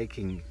them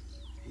taking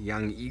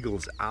young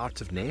eagles out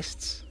of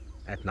nests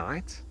at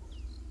night.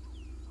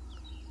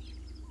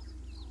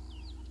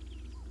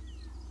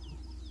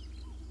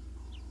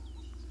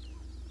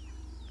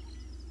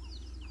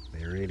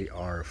 They really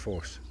are a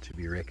force to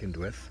be reckoned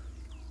with.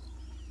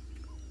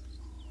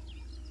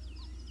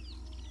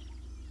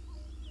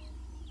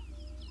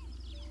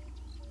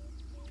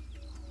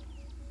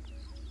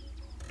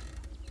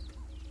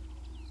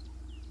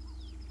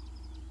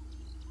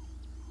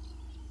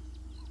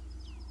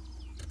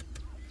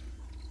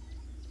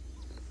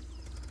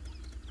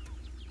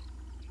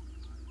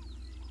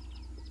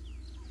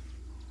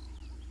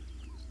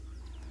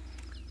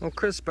 Well,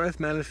 Chris,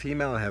 both male and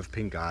female have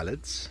pink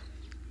eyelids.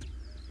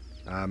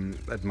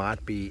 It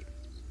might be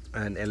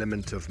an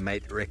element of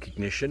mate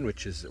recognition,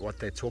 which is what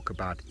they talk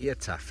about. Ear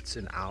tufts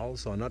in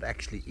owls are not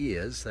actually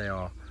ears; they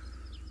are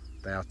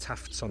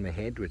tufts on the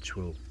head, which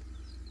will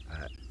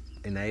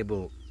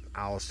enable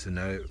owls to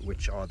know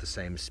which are the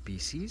same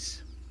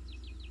species.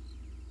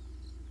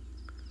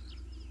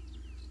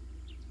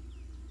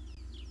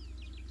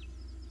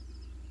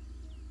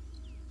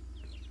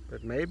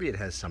 But maybe it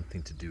has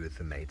something to do with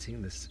the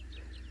mating.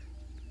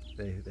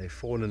 They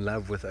fall in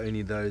love with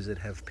only those that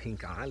have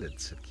pink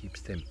eyelids. It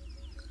keeps them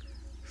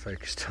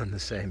focused on the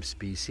same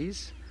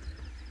species.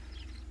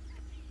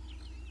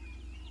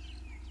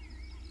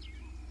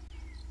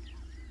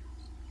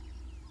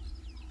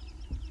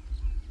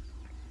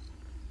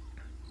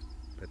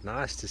 But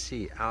nice to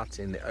see out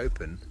in the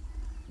open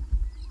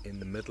in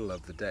the middle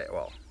of the day.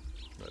 Well,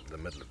 not the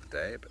middle of the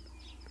day, but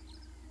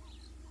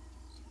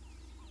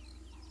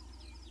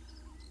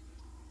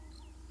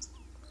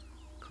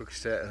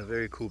a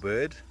very cool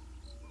bird.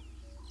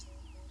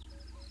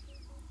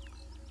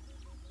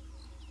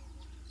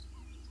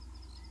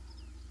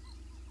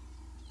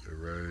 The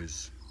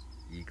rose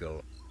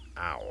eagle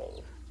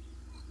owl,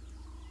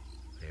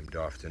 named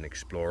after an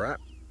explorer,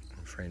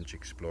 a French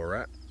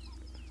explorer.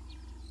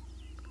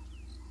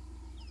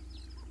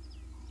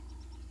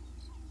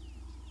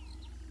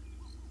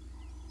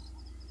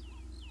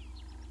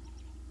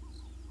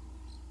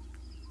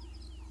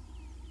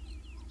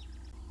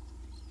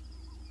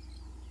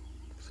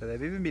 So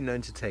they've even been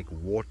known to take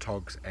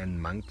warthogs and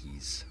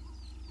monkeys.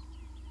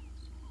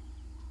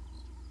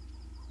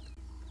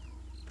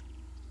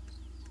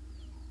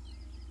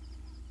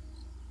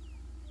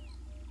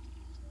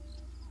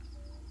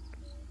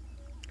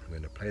 I'm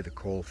going to play the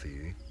call for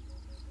you.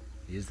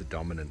 He is the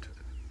dominant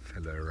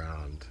fellow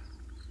around,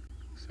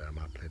 so I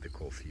might play the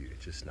call for you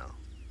just now.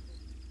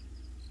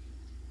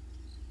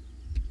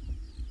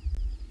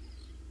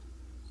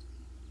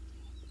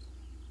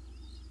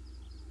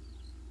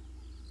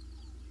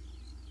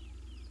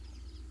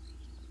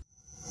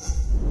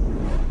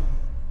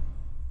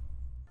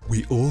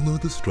 We all know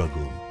the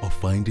struggle of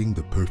finding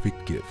the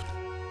perfect gift.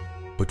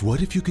 But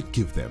what if you could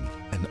give them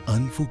an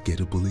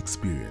unforgettable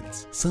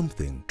experience?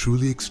 Something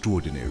truly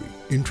extraordinary.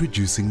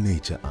 Introducing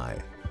Nature Eye.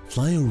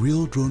 Fly a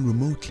real drone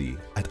remotely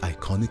at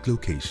iconic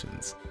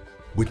locations,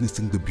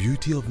 witnessing the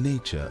beauty of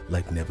nature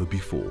like never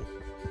before.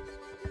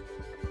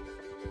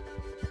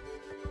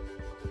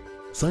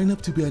 Sign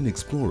up to be an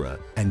explorer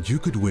and you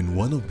could win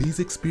one of these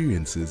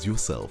experiences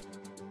yourself.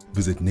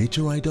 Visit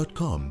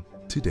natureeye.com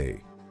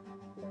today.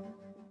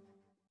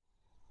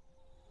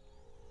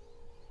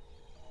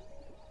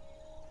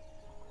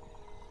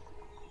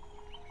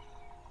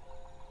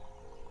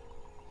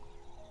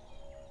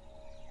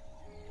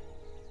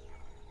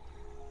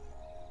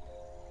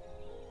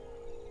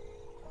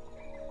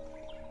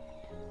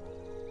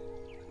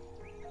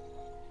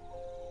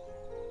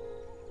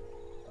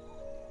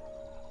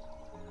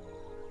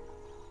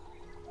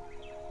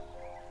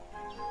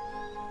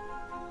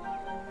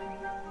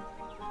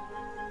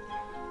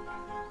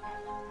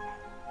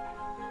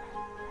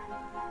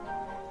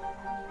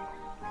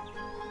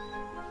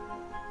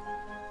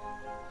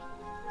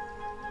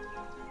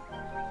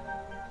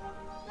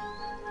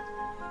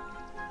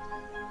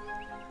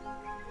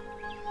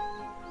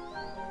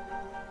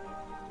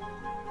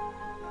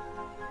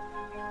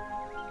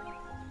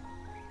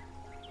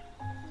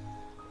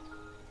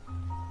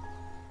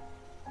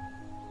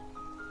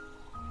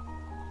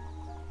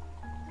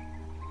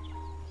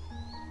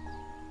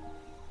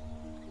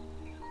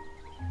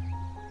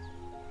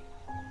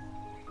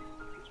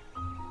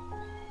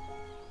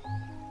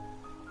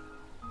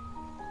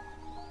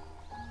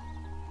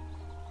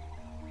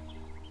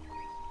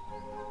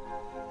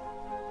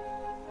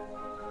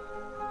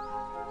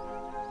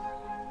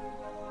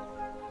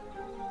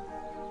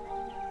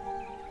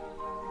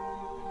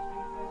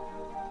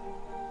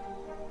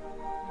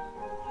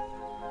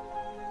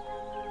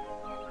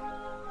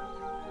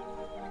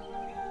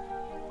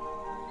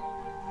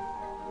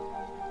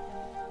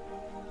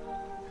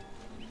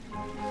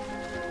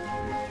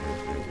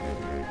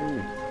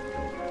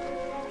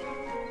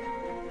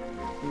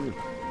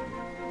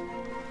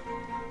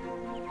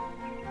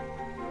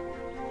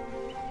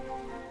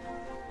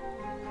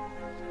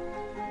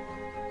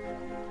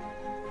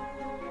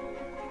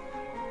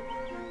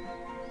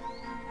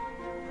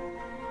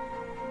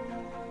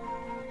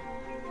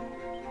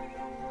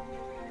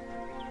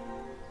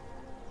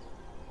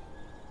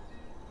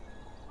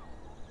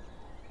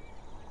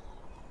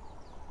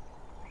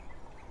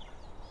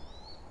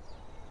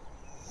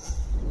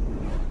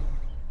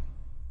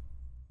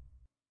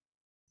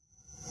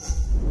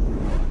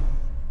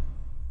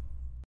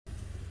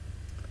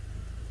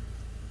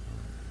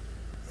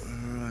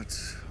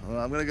 Well,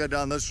 I'm going to go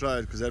down this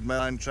road because that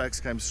main tracks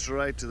came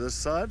straight to this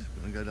side.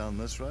 I'm going to go down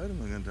this road and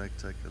we're going to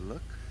take a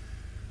look.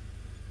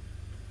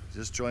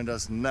 Just joined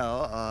us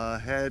now.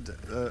 I had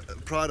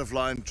Pride of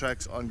Lion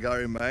tracks on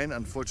Gary Main.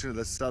 Unfortunately,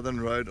 the southern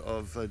road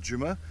of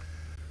Djuma.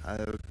 I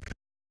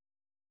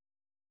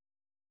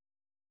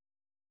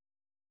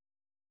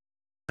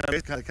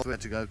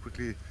had to go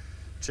quickly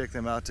check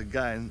them out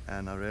again,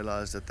 and I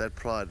realized that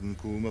Pride,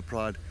 Nkuhuma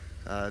Pride,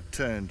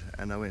 turned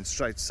and I went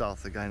straight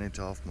south again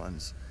into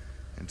Hoffman's,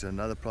 into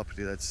another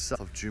property that's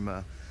south of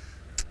Djuma.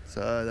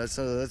 So that's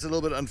a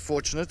little bit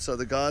unfortunate. So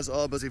the guys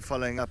are busy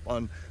following up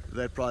on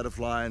that Pride of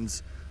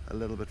Lions a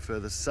little bit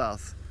further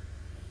south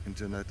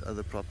into that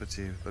other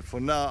property. But for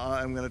now,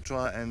 I am going to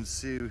try and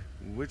see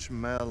which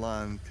male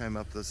lion came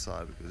up this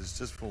side, because it's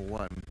just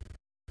one,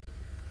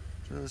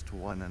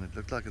 and it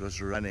looked like it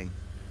was running.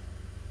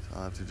 So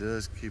I have to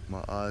just keep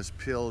my eyes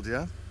peeled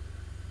here.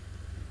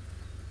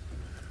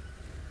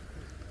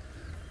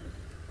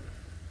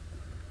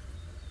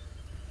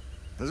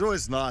 It's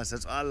always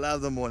nice. I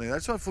love the morning.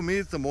 That's why for me,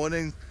 the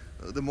morning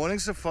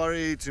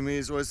safari to me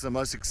is always the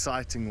most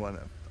exciting one.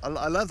 I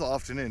love the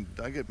afternoon,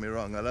 don't get me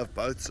wrong. I love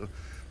both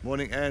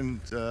morning and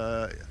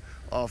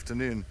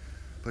afternoon.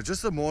 But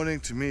just the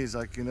morning to me is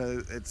like, you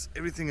know,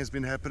 everything has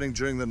been happening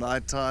during the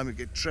night time. You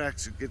get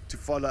tracks, you get to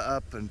follow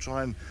up and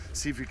try and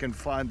see if you can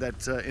find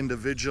that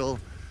individual.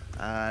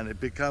 And it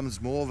becomes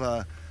more of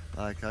a,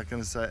 like, how can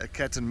I say, a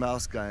cat and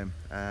mouse game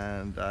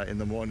and in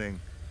the morning.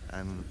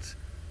 And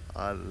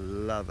I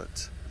love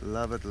it.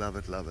 Love it, love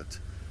it, love it.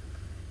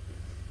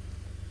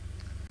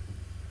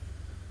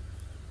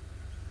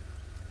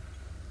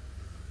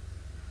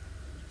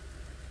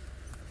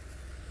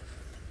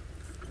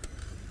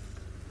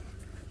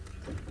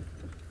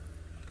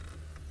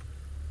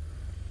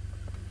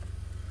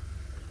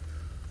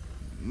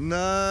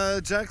 No,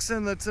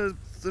 Jackson, the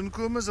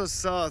Nkuhumas are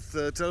south.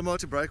 The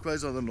Telemati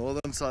breakaways are the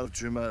northern side of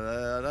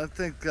Djuma. I don't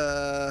think,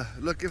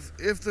 look,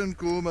 if the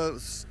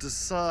Nkuhumas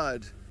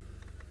decide,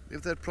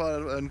 if that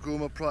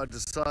Nkuhuma Pride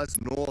decides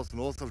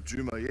north of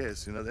Djuma,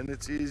 yes, you know, then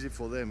it's easy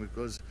for them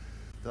because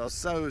they are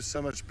so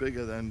much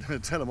bigger than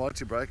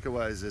Telemati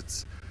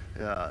breakaways.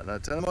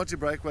 Telemati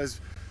breakaways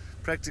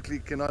practically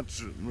cannot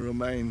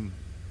remain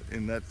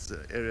in that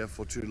area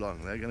for too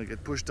long. They're going to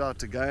get pushed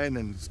out again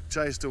and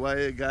chased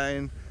away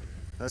again.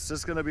 That's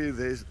just going to be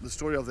the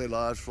story of their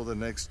lives for the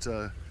next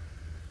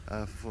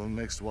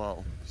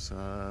while.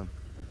 So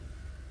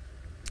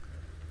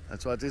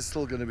that's why it is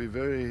still going to be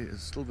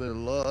still be a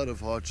lot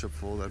of hardship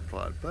for that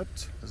pride. But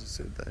as I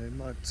said, they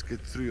might get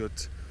through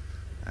it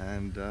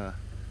and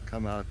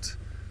come out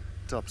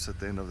tops at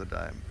the end of the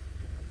day.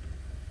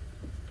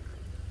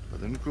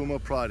 But the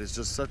Nkuhuma Pride is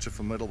just such a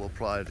formidable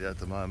pride at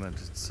the moment.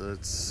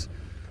 It's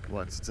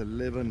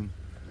 11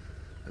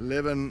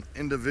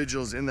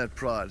 individuals in that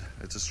pride.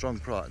 It's a strong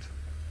pride.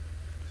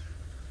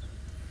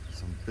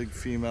 Some big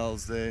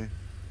females there.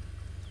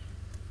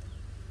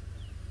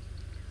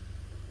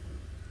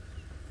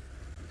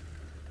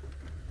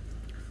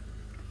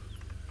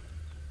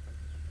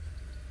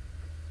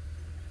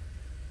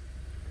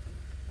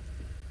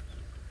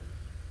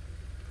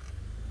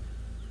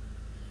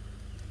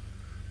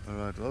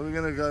 Alright, well, we're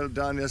going to go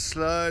down here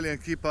slowly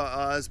and keep our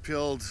eyes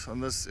peeled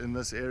on in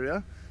this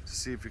area to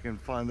see if we can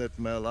find that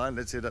male lion.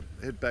 Let's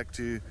head back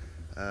to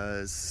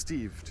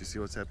Steve to see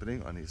what's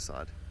happening on his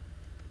side.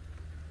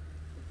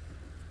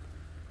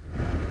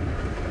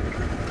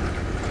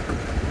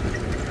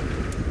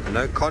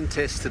 No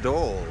contest at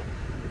all.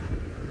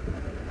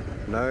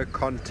 No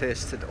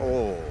contest at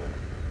all.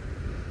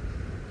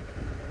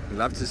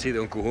 Love to see the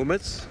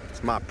Nkuhumas.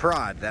 It's my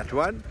pride, that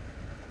one.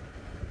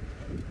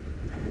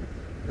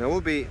 Now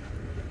we'll be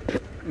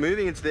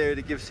moving into the area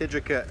to give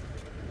Cedric a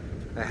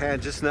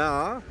hand just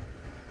now.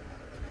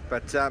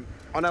 But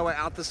on our way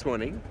out this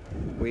morning,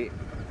 we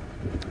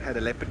had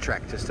a leopard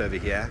track just over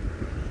here.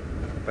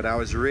 But I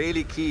was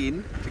really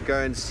keen to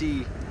go and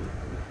see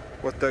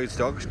what those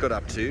dogs got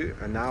up to,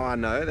 and now I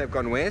know they've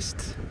gone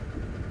west.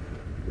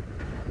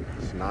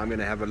 So now I'm going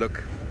to have a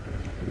look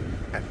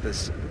at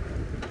this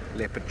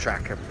leopard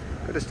track. I'm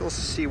going to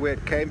also see where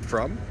it came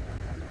from.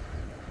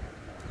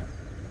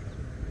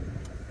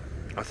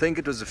 I think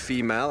it was a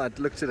female. I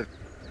looked at it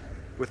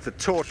with the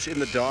torch in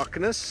the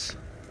darkness,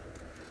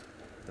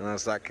 and I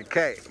was like,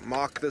 okay,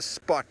 mark this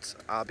spot,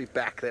 I'll be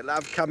back. They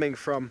love coming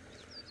from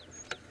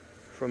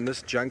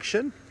this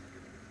junction.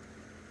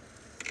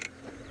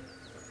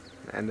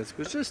 And it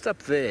was just up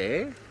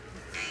there.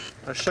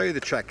 I'll show you the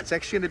track. It's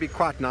actually going to be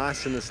quite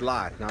nice in this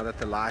light, now that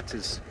the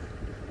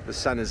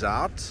sun is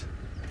out.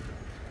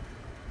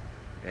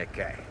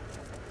 Okay,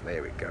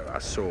 there we go. I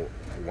saw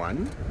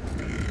one.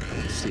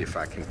 Let's see if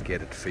I can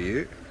get it for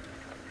you.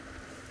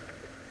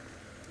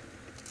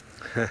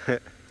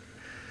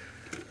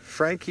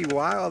 Frankie,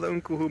 why are the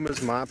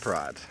Nkuhumas my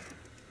pride?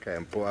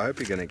 Okay, boy, I hope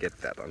you're going to get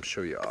that. I'm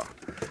sure you are.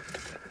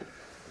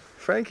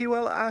 Frankie,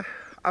 well,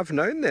 I've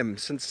known them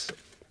since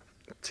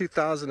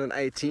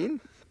 2018,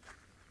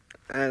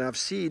 and I've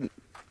seen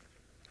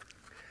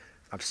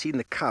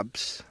the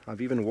cubs.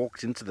 I've even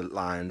walked into the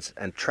lions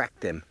and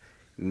tracked them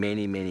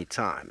many, many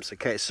times.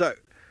 Okay, so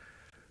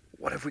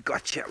what have we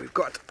got here? We've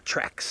got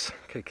tracks.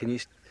 Okay, can you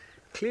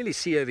clearly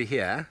see over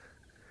here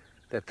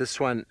that this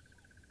one,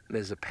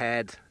 there's a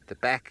pad at the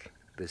back,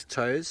 there's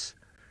toes,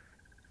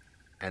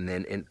 and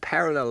then in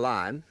parallel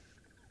line,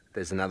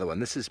 there's another one.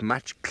 This is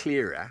much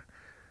clearer.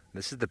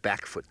 This is the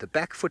back foot. The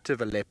back foot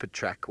of a leopard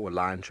track or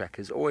lion track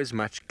is always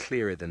much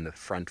clearer than the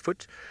front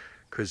foot,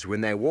 because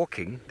when they're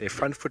walking, their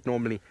front foot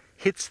normally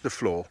hits the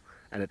floor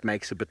and it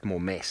makes a bit more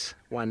mess.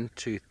 1,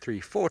 2, 3,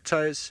 4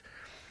 toes.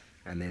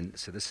 And then,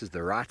 so this is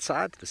the right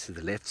side, this is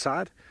the left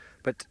side,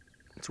 but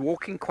it's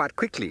walking quite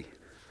quickly.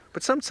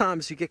 But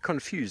sometimes you get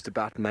confused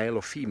about male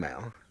or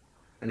female.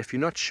 And if you're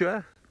not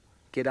sure,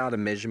 get out a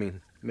measuring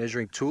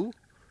tool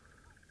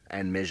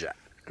and measure.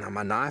 Now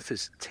my knife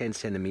is 10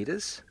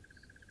 centimeters.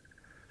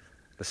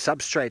 The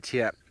substrate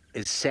here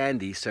is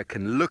sandy, so it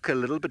can look a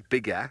little bit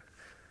bigger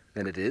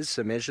than it is.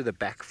 So measure the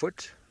back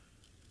foot.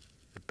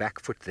 The back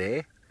foot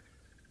there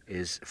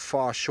is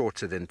far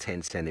shorter than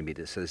 10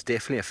 centimeters. So there's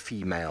definitely a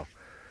female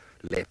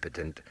leopard,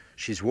 and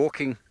she's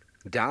walking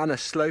down a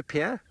slope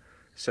here.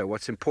 So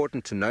what's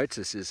important to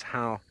notice is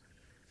how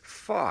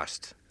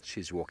fast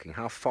she's walking,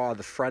 how far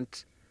the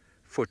front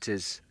foot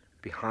is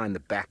behind the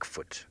back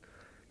foot.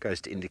 Goes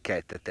to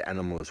indicate that the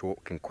animal is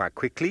walking quite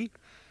quickly,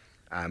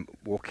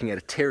 walking at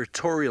a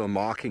territorial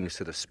marking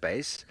sort of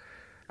space,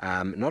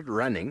 not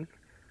running,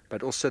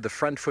 but also the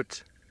front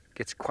foot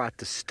gets quite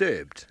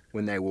disturbed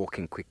when they're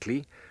walking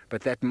quickly,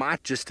 but that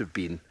might just have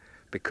been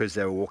because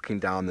they were walking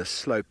down the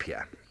slope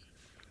here.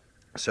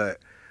 So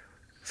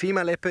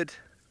female leopard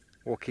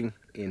walking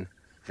in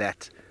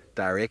that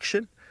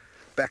direction,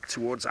 back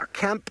towards our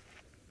camp.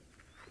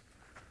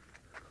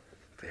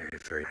 Very,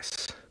 very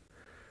nice.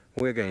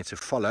 We're going to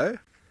follow,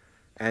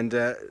 and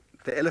the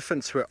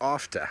elephants were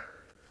after,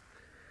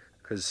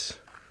 because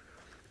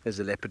there's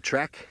a leopard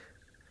track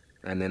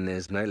and then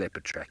there's no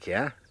leopard track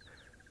here.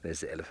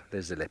 There's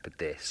the leopard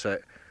there. So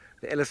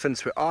the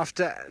elephants were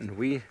after, and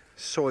we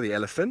saw the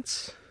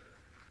elephants.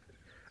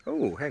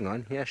 Oh, hang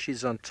on, here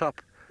she's on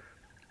top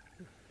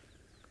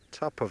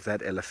of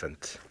that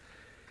elephant.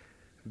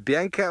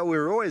 Bianca,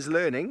 we're always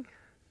learning,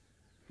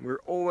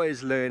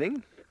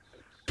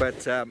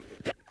 but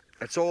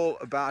it's all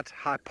about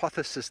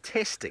hypothesis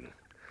testing.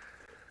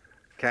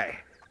 Okay,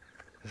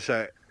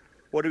 so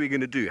what are we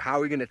going to do? How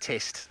are we going to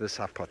test this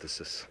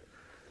hypothesis?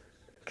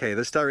 Okay,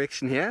 this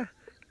direction here,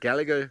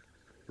 Gallagher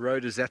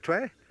Road is that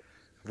way,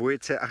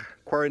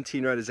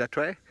 Quarantine Road is that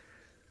way,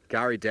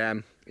 Gowrie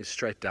Dam is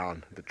straight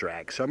down the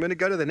drag. So I'm going to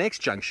go to the next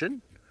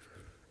junction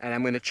and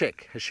I'm going to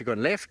check, has she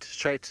gone left,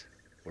 straight,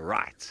 or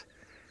right?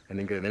 And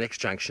then go to the next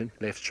junction,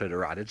 left, straight, or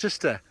right. It's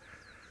just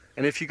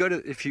and if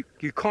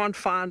you can't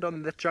find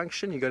on that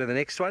junction, you go to the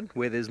next one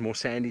where there's more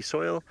sandy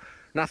soil,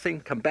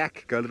 nothing, come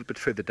back, go a little bit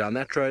further down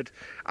that road.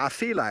 I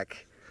feel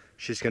like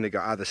she's going to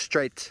go either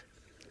straight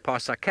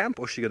past our camp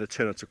or she's going to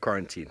turn onto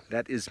Quarantine.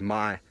 That is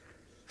my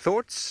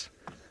thoughts.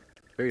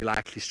 Very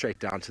likely straight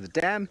down to the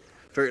dam,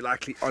 very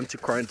likely onto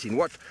Quarantine.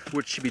 What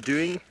would she be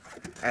doing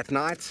at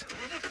night?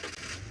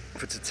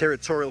 If it's a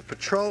territorial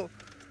patrol,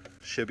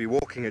 she'll be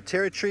walking her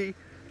territory.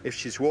 If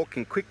she's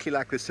walking quickly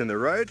like this in the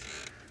road,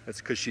 that's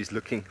because she's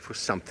looking for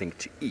something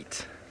to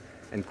eat.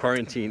 And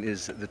Quarantine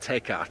is the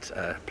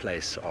takeout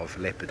place of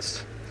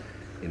leopards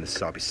in the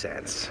Sabi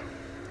Sands.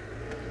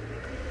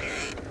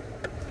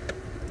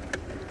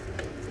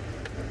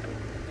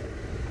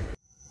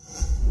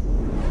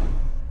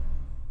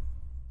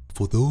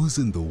 For those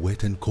in the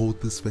wet and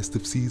cold this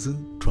festive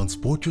season,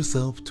 transport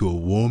yourself to a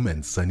warm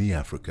and sunny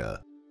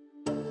Africa.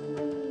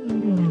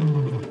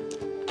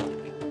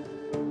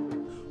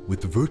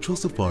 With virtual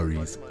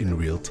safaris in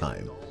real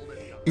time,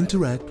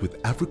 interact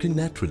with African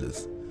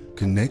naturalists,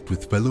 connect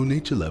with fellow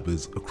nature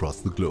lovers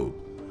across the globe,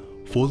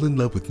 fall in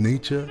love with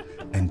nature,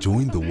 and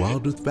join the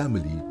WildEarth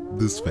family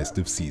this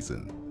festive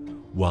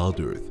season.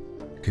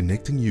 WildEarth,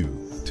 connecting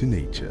you to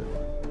nature.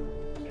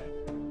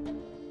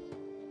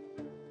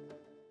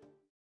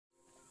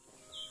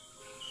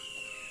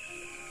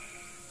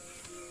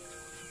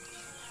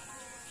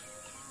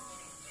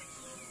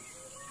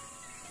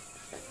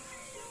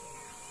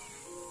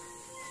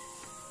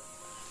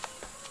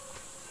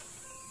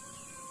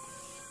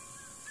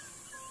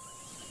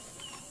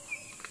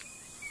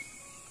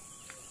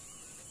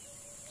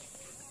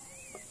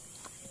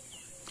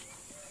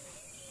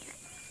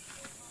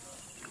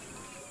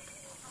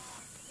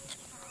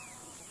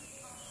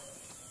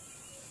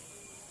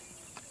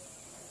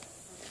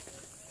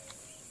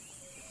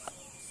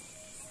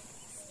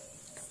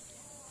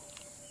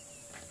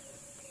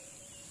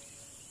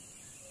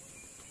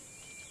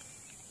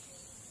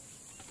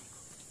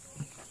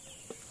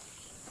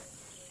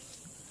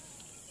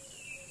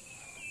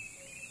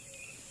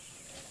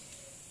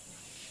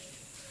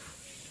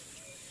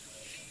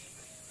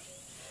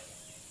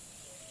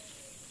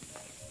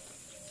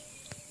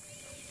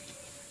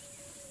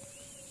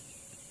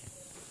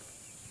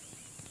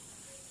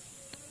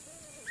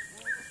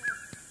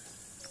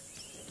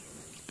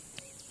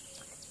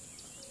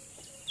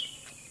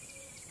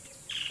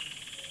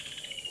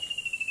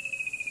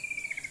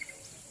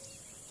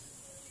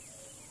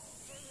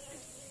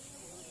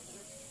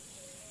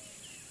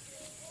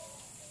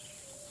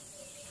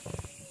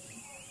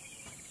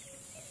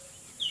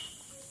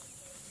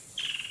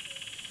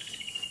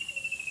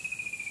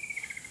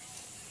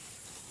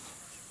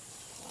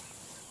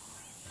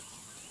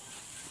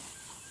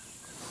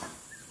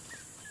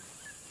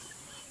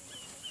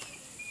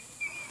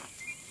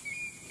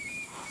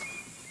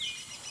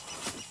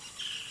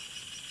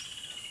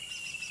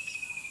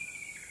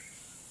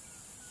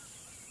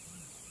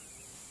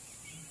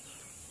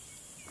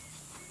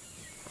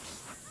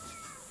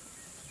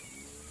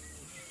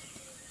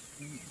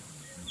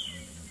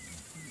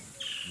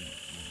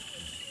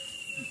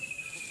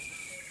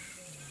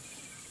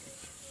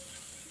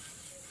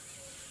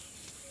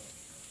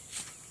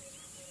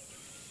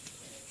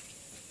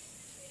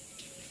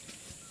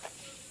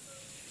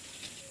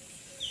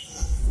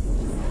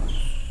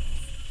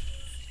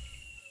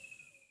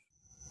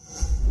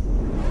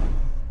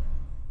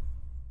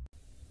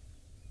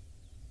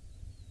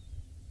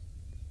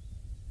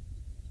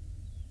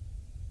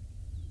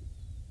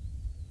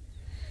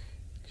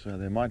 So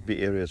there might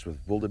be areas with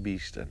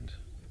wildebeest and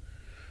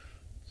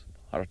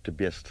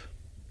hartebeest,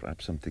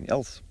 perhaps something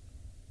else.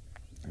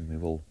 And we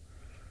will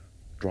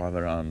drive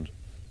around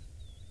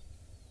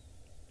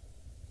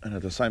and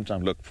at the same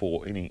time look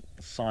for any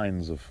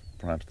signs of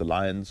perhaps the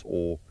lions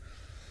or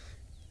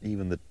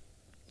even the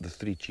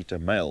 3 cheetah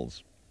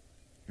males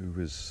who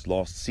was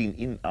last seen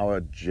in our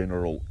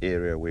general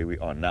area where we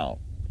are now.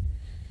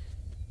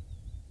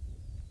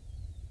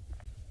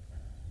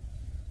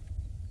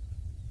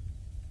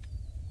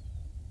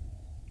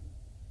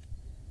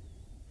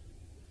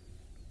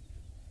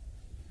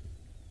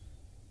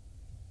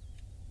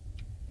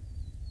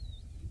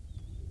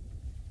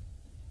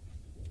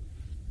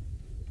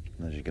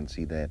 As you can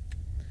see there,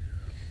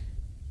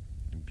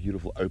 a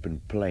beautiful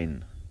open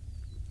plain,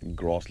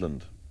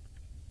 grassland.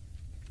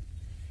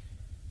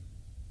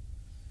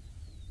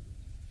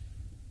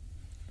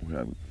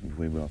 Where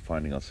we are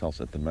finding ourselves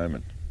at the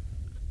moment.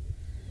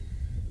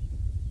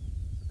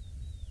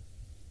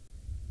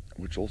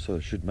 Which also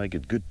should make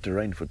it good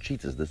terrain for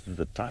cheetahs. This is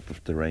the type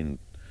of terrain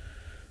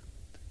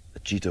a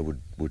cheetah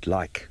would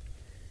like.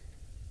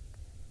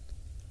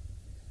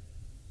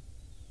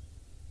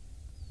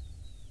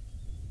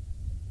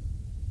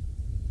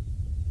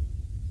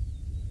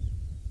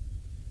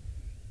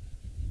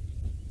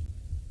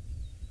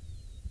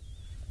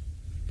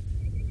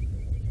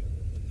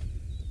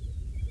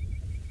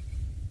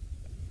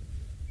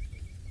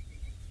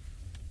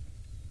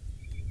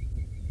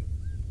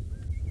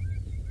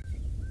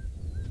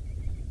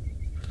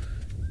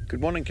 Good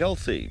morning,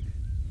 Kelsey.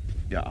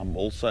 Yeah, I'm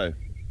also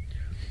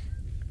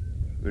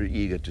very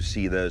eager to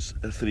see those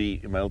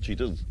 3 male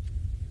cheetahs.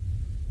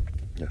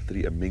 The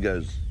 3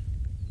 amigos.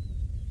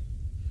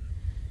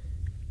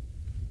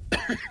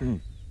 My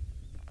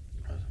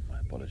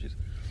apologies.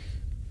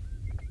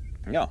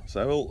 Yeah,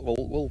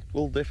 so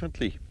we'll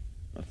definitely,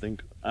 I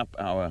think, up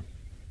our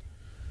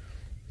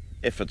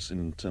efforts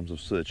in terms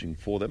of searching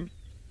for them.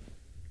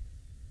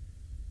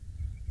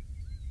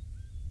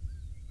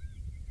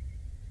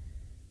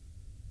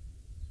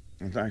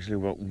 It's actually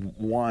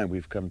why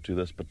we've come to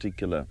this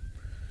particular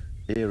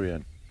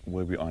area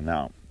where we are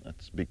now.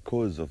 It's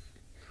because of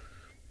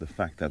the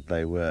fact that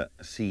they were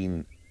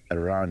seen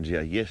around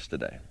here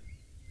yesterday.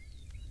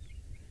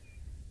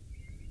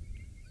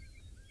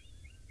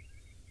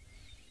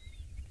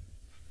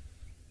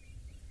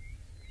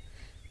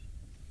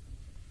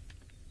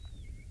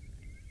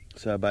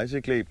 So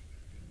basically,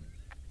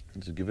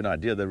 to give an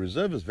idea, the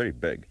reserve is very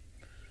big.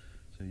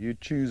 So you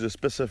choose a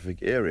specific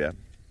area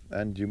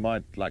and you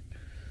might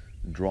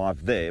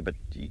drive there, but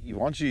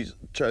once you've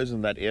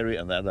chosen that area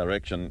and that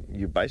direction,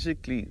 you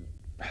basically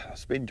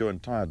spend your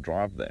entire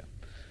drive there.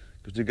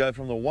 Because you go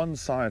from the one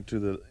side to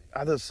the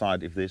other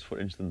side, if there's, for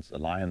instance, a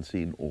lion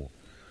scene or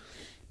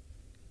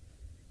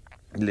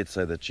let's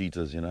say the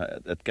cheetahs,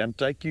 it can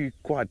take you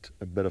quite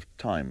a bit of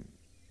time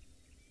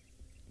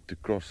to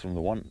cross from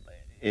the one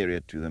area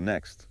to the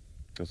next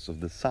because of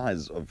the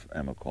size of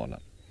Amakhala.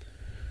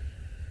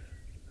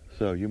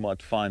 So you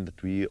might find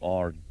that we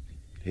are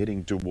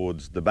heading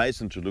towards the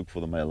basin to look for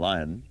the male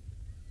lion.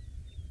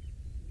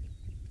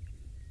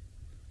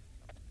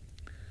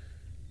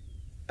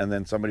 And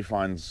then somebody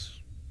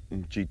finds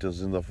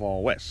cheetahs in the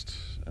far west.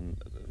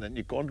 And then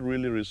you can't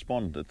really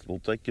respond. It will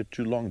take you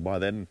too long. By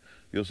then,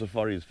 your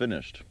safari is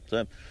finished.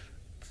 So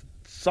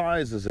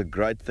size is a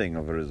great thing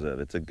of a reserve.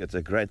 It's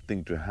a great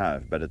thing to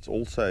have, but it's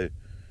also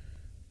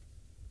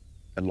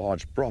a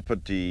large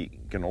property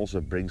can also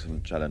bring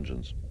some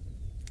challenges.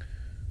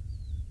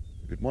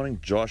 Good morning,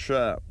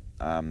 Joshua.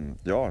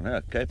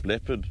 Cape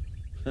Leopard,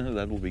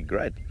 that will be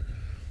great.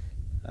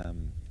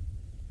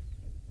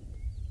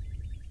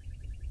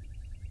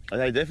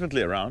 They're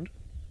definitely around.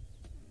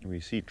 We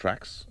see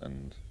tracks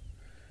and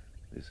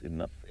there's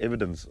enough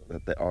evidence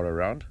that they are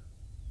around.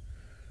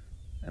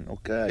 And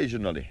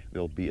occasionally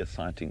there'll be a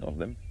sighting of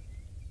them,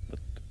 but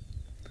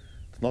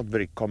it's not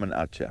very common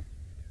out here.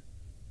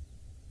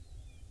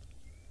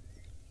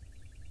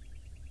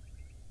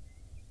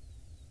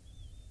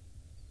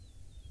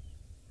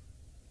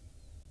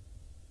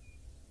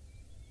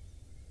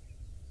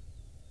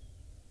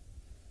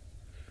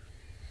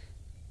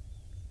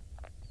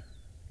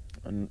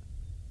 And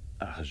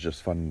it's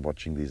just fun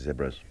watching these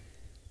zebras.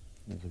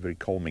 It's very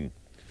calming.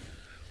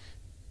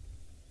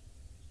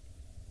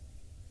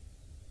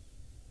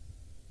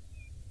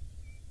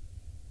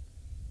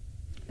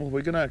 Well,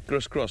 we're going to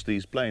crisscross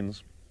these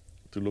plains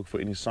to look for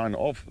any sign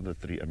of the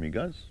 3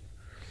 amigos.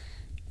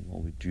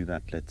 While we do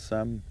that, let's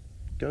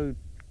go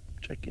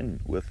check in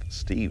with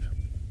Steve.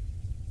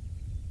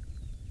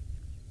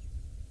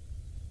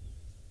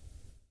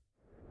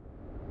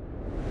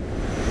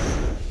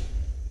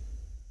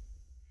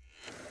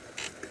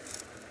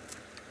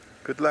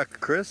 Good luck,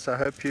 Chris. I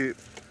hope you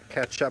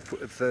catch up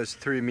with those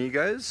 3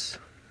 amigos.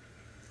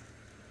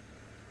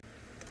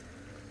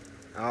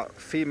 Our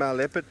female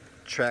leopard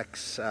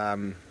tracks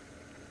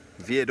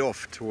veered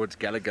off towards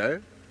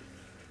Galago,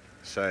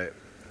 so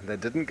they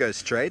didn't go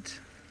straight.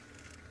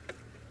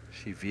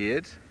 She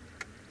veered,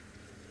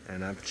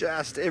 and I've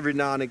just every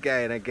now and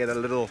again I get a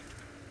little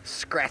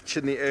scratch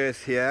in the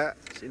earth here,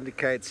 which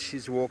indicates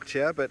she's walked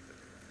here, but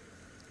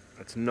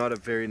it's not a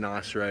very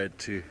nice road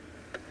to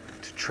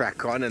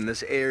track on, and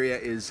this area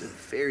is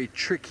very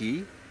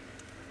tricky.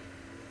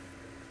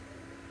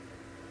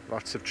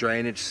 Lots of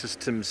drainage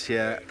systems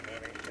here.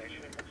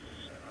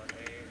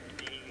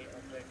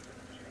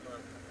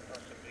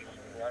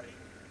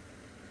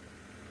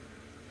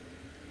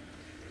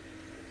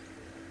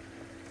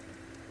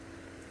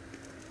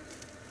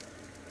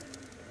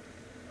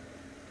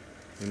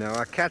 You know,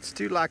 our cats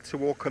do like to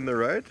walk on the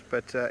road,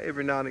 but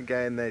every now and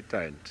again they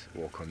don't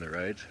walk on the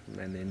road,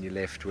 and then you're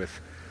left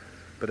with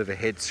a bit of a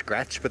head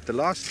scratch. But the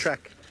last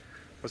track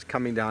was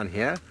coming down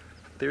here.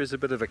 There is a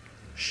bit of a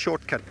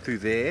shortcut through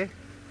there.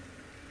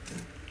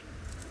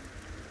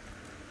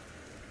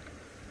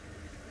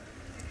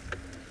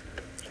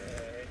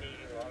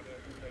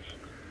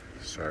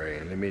 Sorry,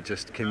 let me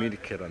just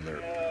communicate on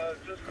the...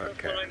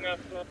 Okay.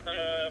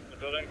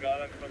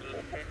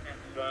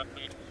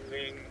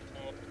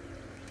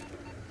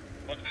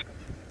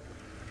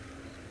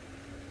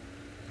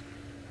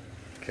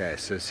 Okay,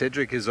 so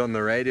Cedric is on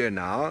the radio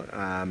now.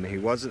 He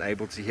wasn't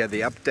able to hear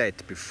the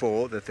update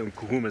before that the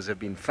nkuhumas have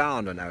been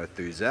found on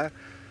Arathusa,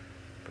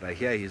 but I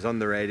hear he's on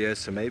the radio,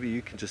 so maybe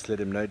you can just let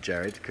him know,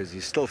 Jared, because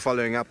he's still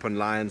following up on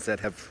lions that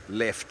have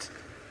left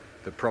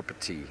the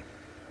property.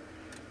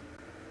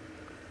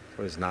 It's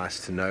always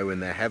nice to know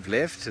when they have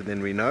left, and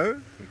then we know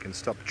we can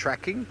stop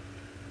tracking.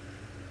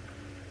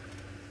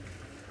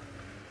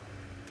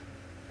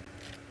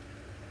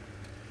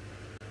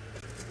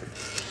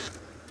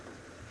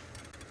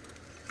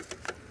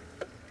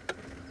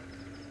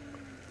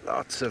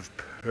 Lots of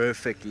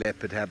perfect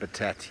leopard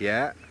habitat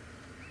here.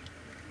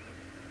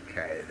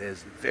 Okay,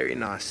 there's very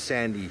nice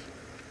sandy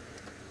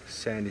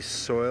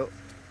soil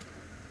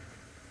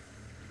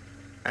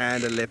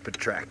and a leopard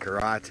track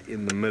right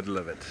in the middle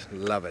of it.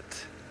 Love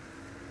it.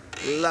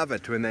 Love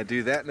it when they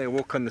do that and they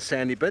walk on the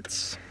sandy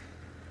bits.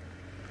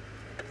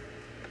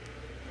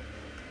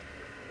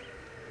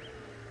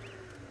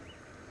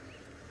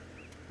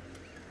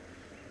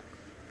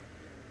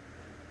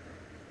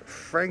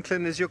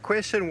 Franklin, is your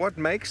question what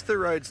makes the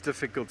roads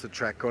difficult to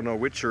track on, or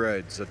which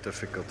roads are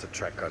difficult to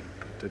track on?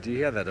 Did you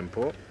hear that,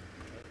 Impor?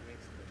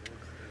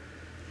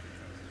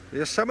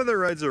 Yeah, some of the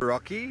roads are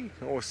rocky,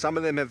 or some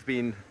of them have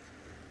been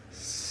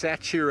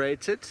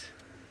saturated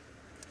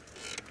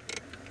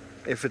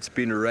if it's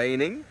been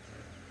raining.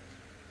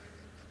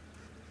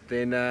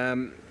 Then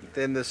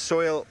the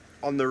soil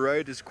on the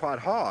road is quite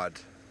hard.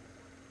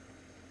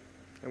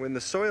 And when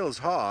the soil's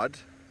hard,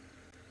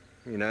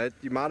 you know,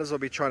 you might as well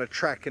be trying to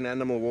track an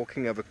animal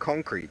walking over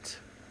concrete.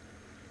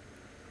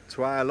 That's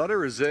why a lot of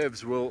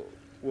reserves will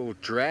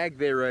drag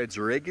their roads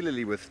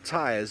regularly with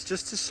tires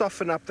just to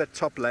soften up that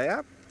top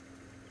layer.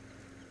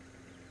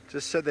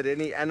 Just so that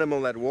any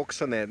animal that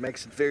walks on there, it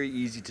makes it very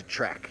easy to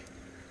track.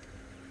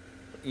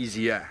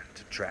 Easier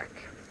to track.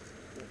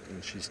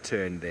 And she's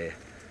turned there.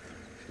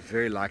 She's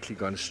very likely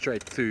gone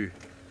straight through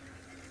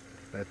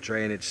that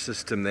drainage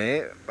system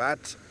there,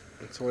 but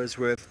it's always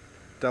worth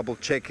double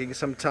checking.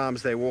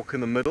 Sometimes they walk in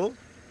the middle.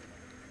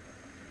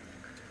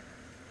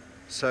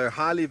 So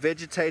highly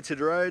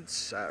vegetated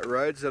roads,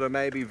 roads that are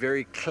maybe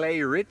very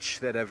clay rich,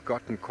 that have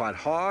gotten quite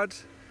hard,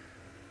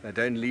 they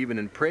don't leave an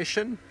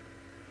impression,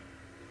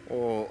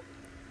 or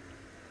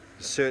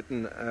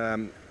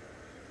certain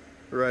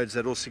roads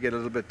that also get a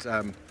little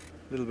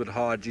bit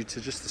hard due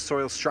to just the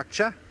soil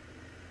structure.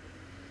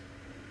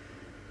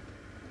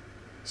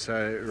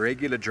 So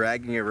regular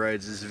dragging of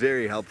roads is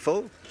very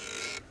helpful.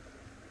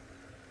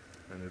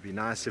 And it would be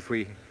nice if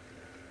we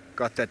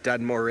got that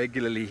done more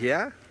regularly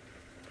here.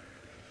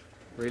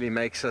 Really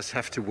makes us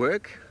have to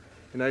work.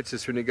 You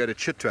notice when you go to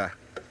Chitwa,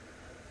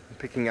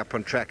 picking up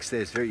on tracks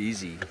there is very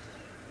easy.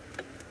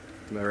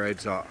 The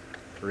roads are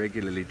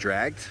regularly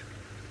dragged.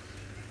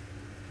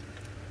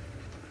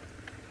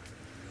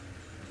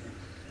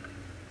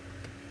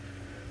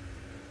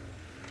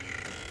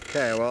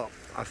 Okay, well,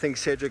 I think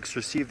Cedric's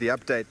received the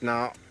update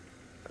now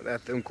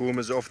that the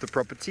nkuhuma's off the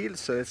property,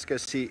 so let's go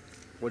see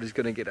what he's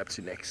going to get up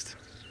to next.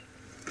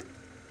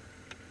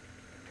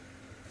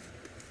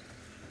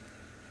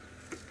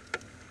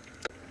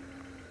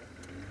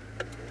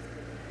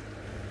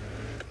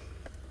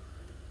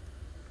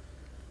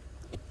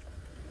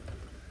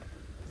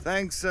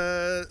 Thanks,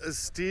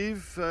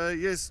 Steve.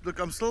 Yes, look,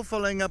 I'm still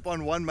following up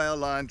on one male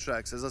lion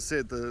tracks. As I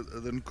said, the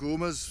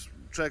nkuhuma's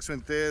tracks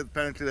went there.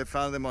 Apparently they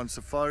found them on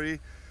safari,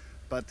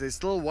 but there's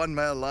still one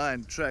male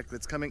lion track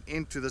that's coming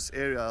into this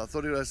area. I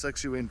thought he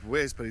actually went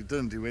west, but he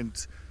didn't. He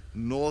went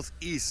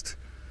northeast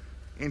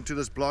into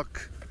this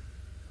block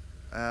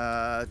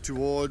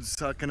towards,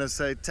 how can I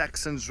say,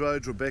 Taxon's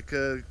Road.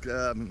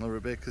 I'm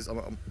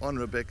on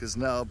Rebecca's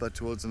now, but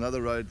towards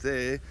another road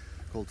there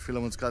called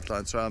Philemon's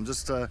Cutline. So I'm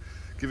just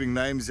giving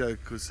names here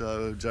because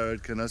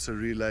Jared can also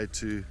relay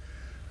to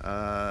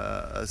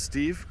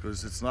Steve,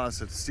 because it's nice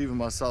that Steve and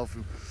myself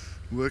are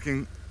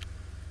working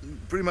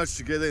pretty much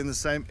together in the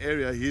same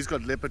area. He's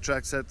got leopard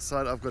tracks that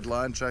side, I've got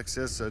lion tracks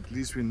here, so at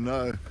least we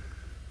know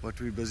what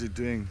we're busy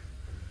doing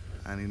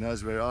and he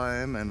knows where I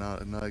am, and I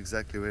know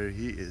exactly where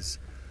he is.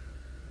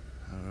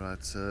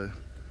 Alright, so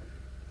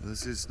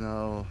this is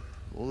now,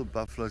 all the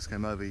buffaloes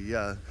came over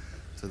here,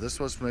 so this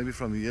was maybe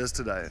from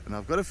yesterday, and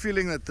I've got a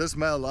feeling that this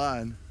male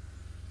lion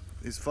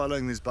is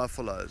following these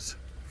buffaloes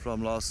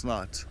from last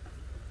night.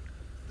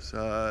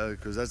 So,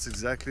 because that's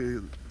exactly,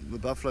 the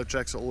buffalo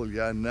tracks are all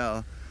here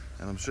now,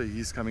 and I'm sure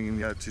he's coming in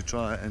here to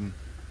try and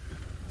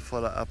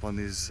follow up on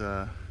these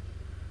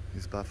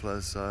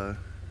buffaloes. So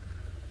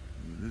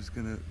I'm just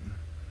gonna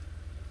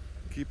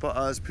keep our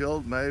eyes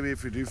peeled. Maybe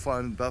if we do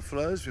find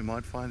buffaloes, we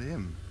might find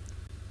him.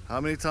 How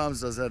many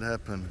times does that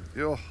happen?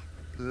 Yo,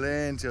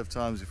 plenty of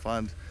times you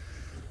find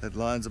that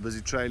lions are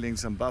busy trailing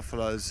some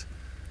buffaloes.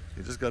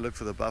 You just go look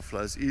for the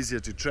buffaloes. Easier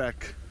to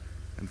track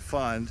and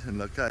find and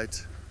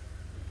locate.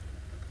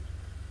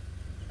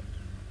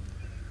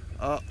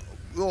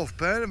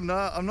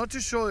 No, I'm not too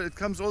sure. It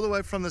comes all the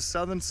way from the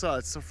southern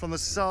side, so from the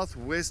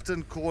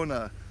southwestern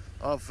corner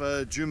of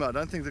Djuma. I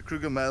don't think the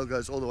Kruger male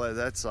goes all the way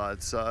that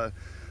side, so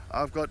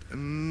I've got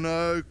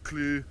no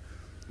clue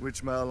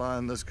which male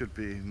lion this could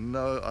be.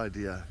 No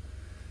idea.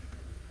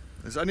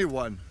 There's only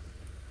one.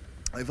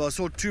 If I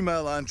saw two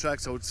male lion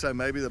tracks, I would say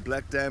maybe the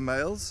black dam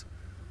males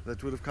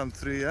that would have come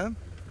through here,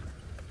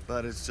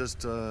 but it's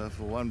just for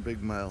one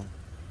big male.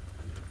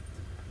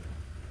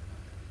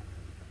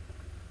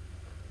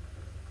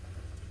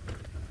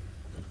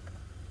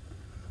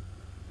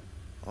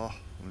 Oh,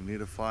 we need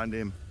to find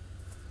him.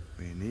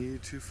 We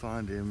need to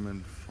find him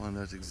and find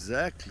out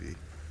exactly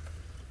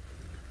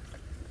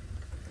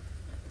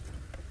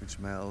which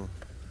male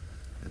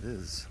it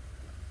is.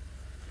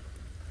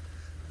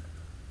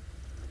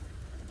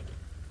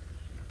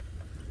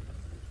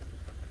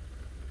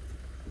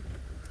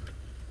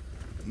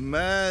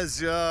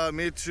 Maz, yeah,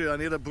 me too. I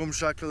need a boom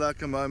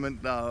shakalaka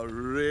moment now.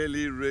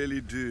 Really,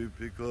 really do,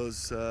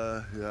 because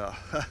yeah.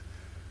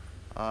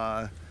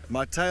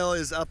 My tail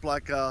is up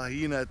like a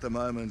hyena at the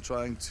moment,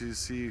 trying to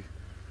see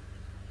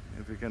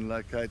if we can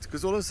locate.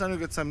 Because all of a sudden we've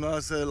got some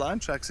nice line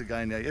tracks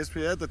again here. Yes,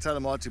 we had the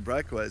Talamati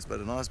breakaways, but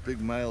a nice big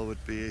male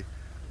would be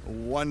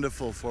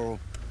wonderful for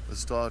the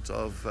start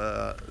of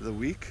the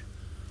week.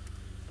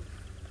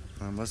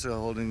 I'm also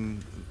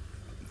holding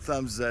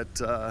thumbs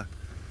that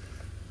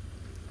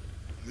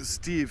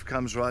Steve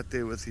comes right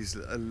there with his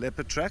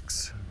leopard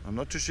tracks. I'm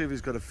not too sure if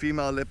he's got a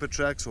female leopard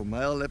tracks or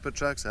male leopard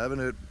tracks. I haven't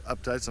heard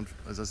updates on,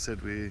 as I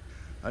said,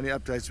 only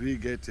updates we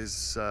get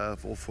is,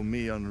 or for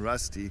me on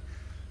Rusty,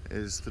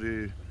 is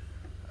through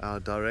our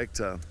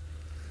director.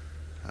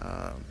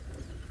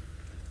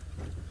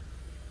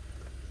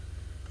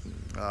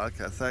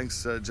 Okay,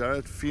 thanks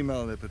Jared.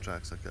 Female leopard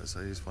tracks. Okay,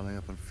 so he's following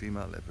up on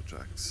female leopard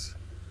tracks.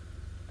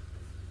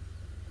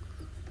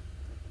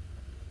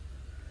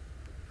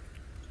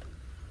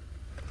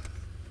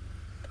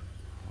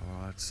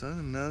 Alright, so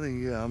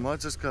nothing here. I might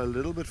just go a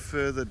little bit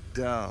further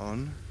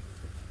down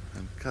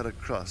and cut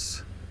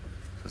across.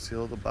 So see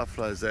all the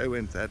buffaloes, they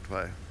went that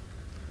way.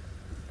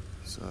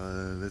 So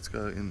let's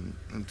go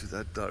into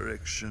that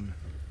direction.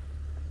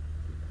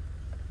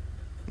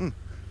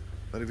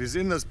 But if he's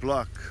in this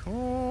block,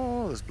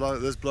 oh,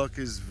 this block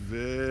is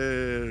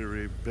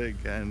very big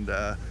and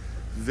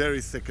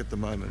very thick at the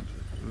moment.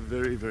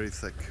 Very, very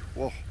thick.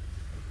 Whoa.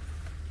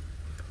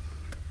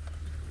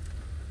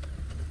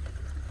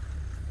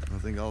 I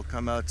think I'll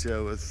come out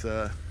here with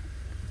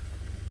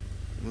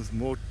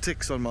more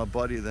ticks on my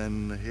body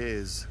than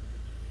hairs.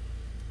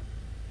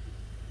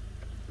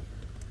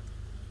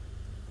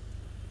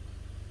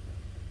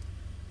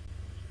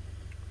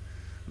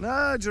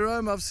 No,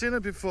 Jerome, I've seen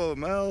it before.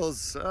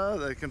 Males,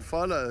 they can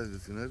follow.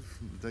 You know,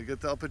 they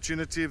get the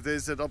opportunity. If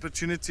there's that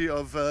opportunity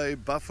of a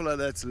buffalo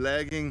that's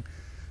lagging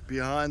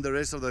behind the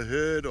rest of the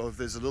herd, or if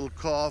there's a little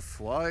calf,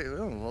 why?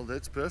 Oh, well,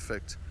 that's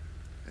perfect.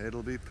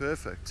 It'll be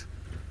perfect.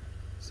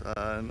 So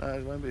no,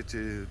 it won't be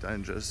too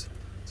dangerous.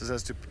 Just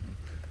has to,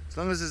 as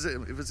long as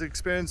if it's an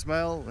experienced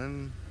male,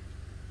 then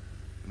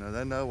you know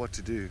they know what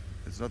to do.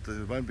 It's not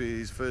that it won't be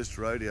his first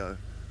rodeo.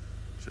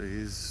 So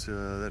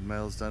that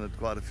male's done it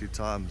quite a few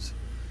times.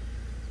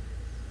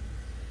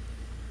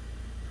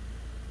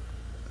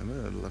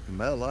 And like a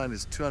male lion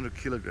is 200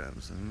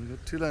 kilograms, and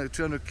you've got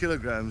 200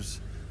 kilograms.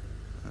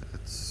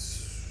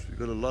 You've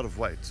got a lot of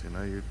weight. You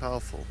know, you're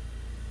powerful.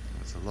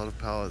 There's a lot of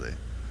power there.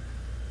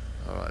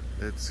 All right,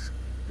 let's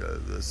go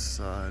this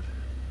side.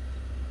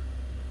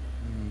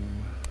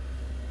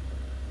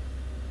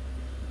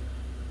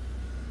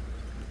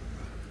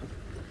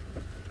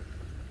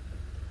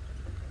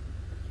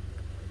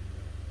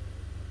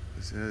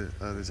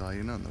 There's a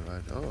hyena on the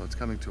road. Oh, it's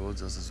coming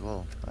towards us as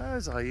well.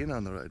 There's a hyena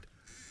on the road.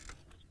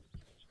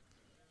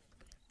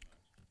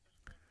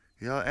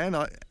 Yeah, and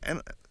a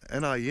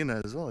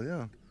hyena as well,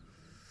 yeah.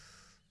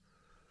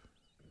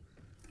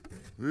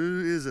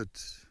 Who is it?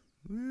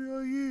 Who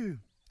are you?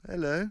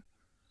 Hello.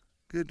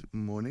 Good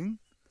morning.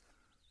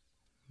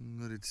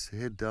 Got its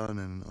head down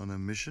and on a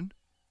mission.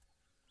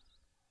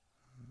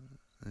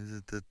 Is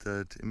it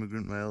that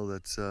immigrant male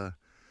that's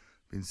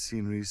been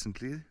seen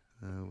recently?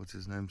 What's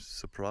his name?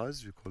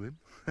 Surprise, you call him?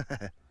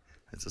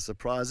 It's a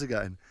surprise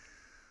again.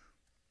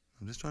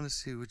 I'm just trying to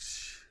see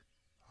which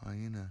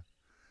Hyena.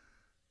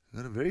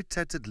 Got a very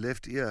tattered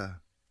left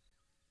ear.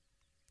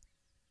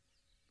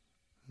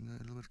 A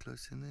little bit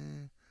close in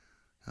there.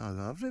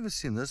 Oh, I've never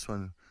seen this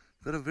one.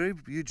 Got a very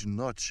huge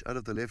notch out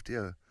of the left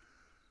ear.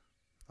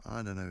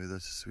 I don't know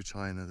which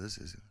hyena this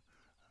is.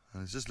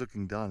 And it's just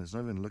looking down. It's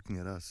not even looking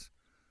at us.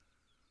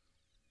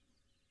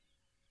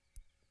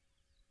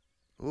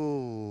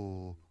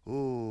 Oh,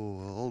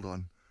 hold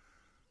on.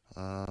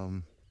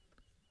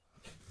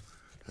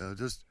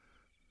 Just.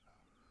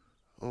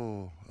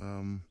 All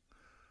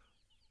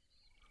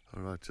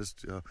right,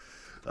 just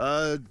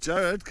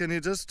Jared, can you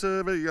just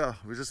yeah,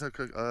 we just have,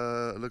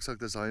 looks like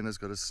this hyena's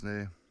got a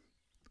snare.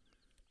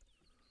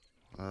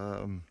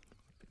 All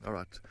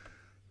right.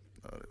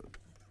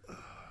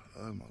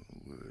 Oh my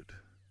word!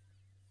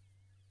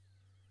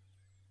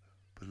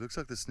 But it looks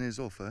like the snare's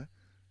off, eh?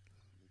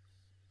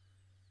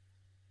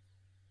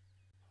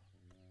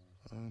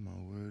 Oh my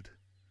word!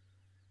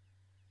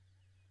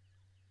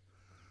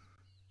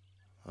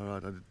 All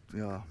right,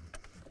 yeah.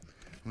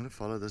 I'm gonna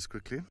follow this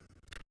quickly.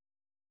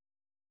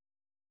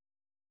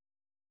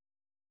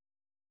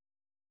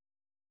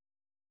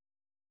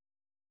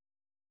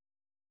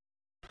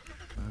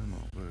 Oh my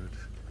word.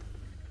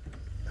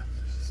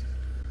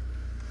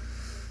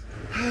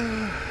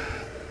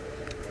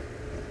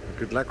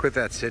 Good luck with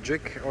that,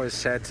 Cedric. Always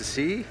sad to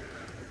see.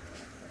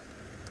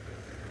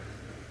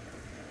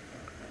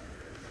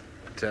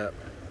 But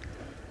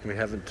we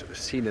haven't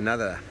seen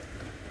another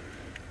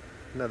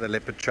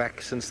leopard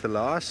track since the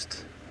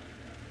last.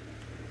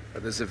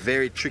 But there's a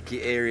very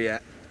tricky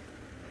area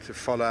to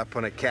follow up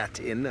on a cat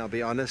in, I'll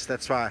be honest.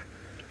 That's why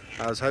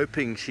I was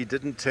hoping she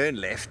didn't turn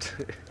left,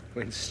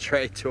 went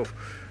straight or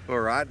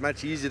right.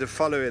 Much easier to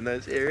follow in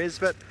those areas.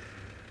 But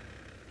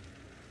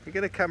we're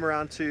going to come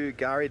around to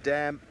Gowrie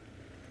Dam,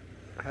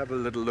 have a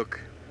little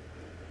look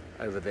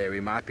over there. We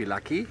might be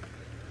lucky.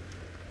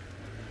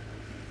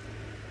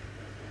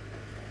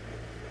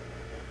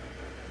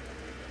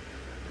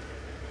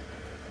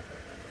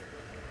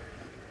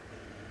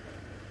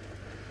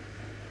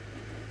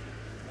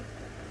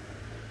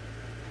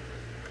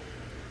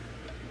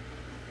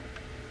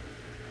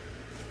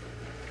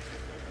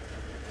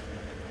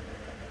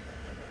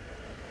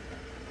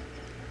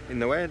 In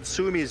the way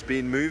Nsumi's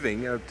been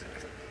moving, I'd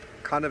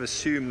kind of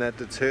assume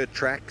that it's her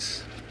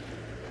tracks.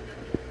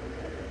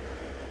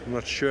 I'm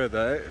not sure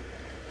though.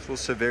 It's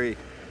also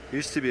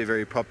used to be a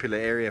very popular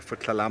area for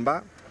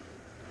Tlalamba.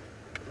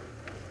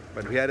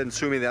 But we had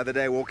Nsumi the other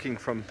day walking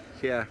from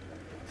here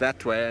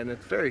that way, and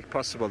it's very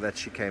possible that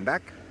she came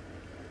back.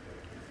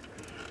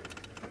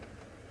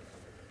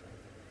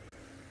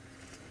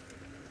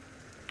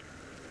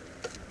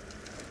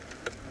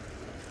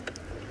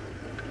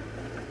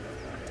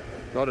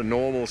 Not a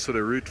normal sort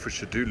of route for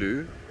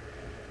Shadulu.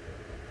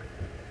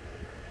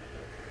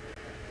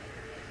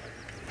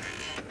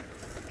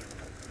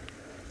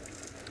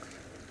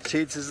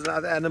 Chances and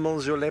other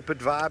animals, your leopard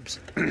vibes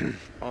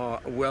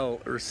are well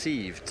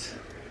received.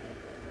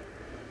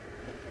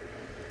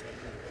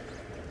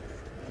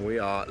 We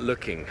are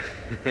looking.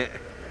 Let's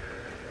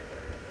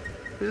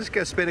just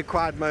go spend a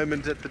quiet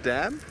moment at the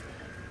dam.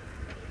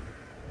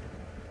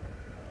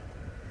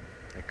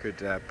 It could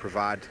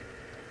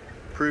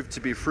prove to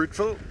be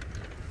fruitful.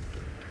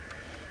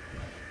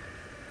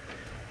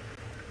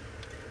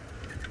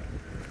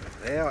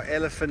 There are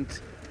elephant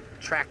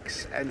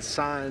tracks and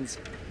signs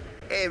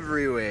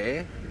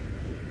everywhere.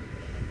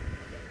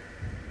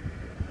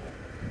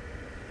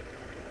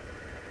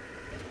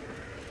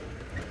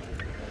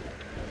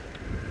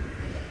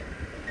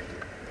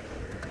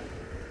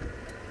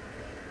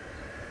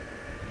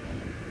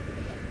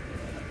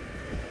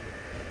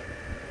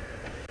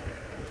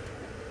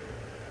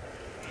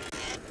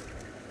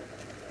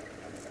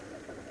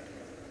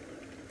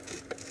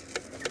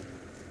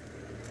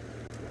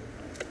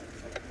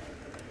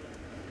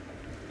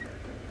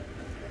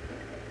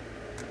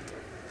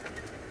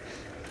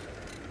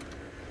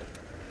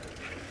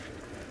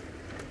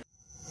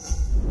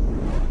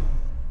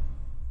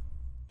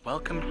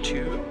 Welcome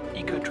to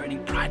Eco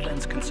Training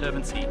Pridelands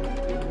Conservancy.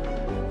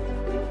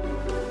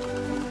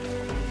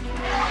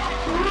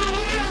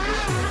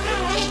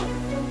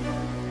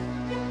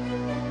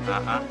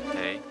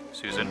 Hey,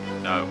 Susan,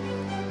 no.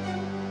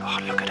 Oh,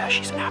 look at her,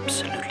 she's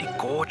absolutely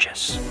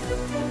gorgeous.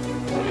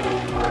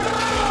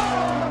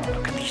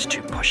 Look at these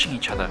two pushing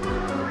each other.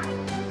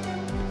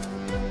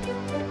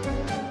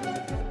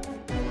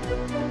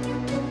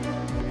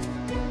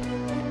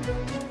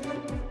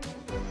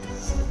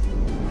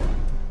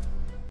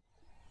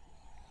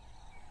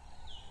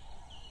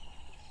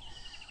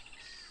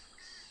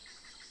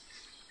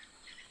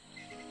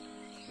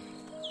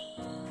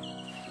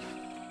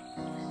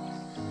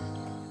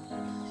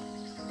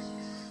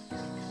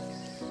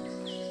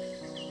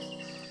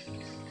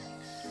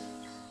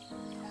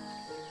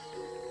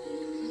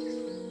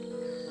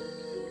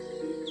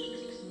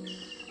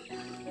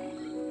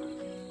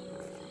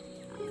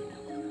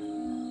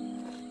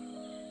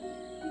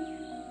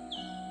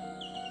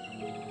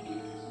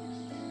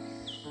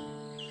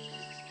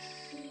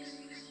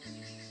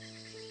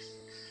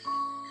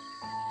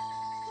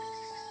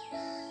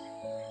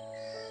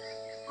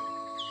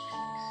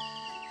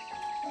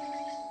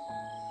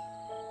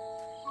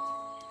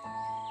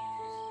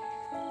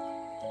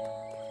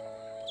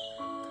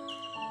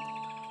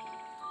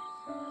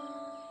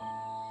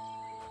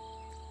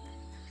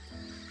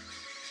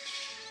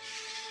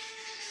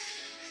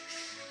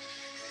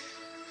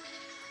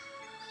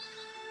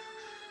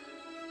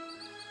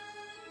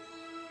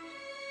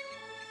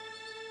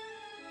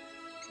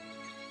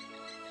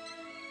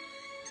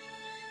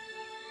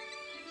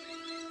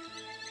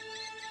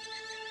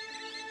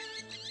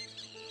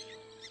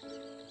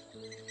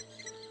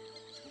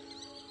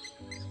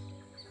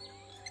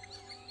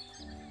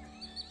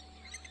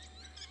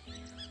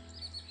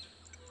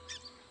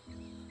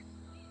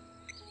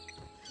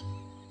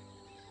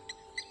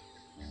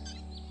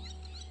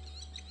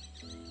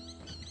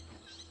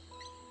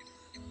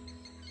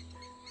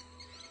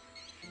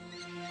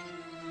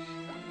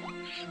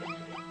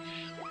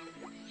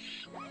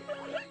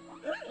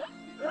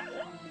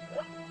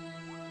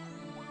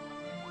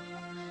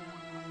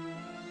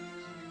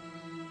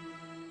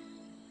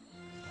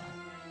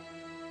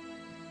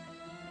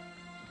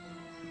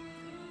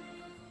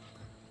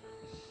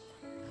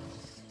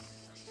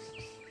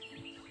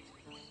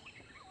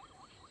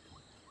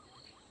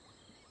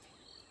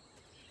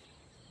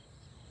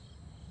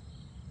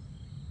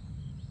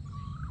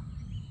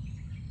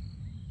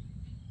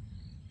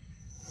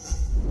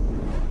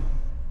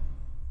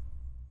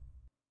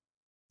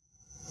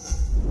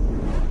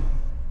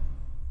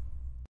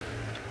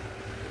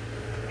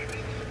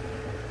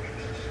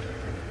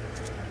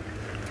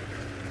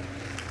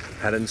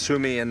 Had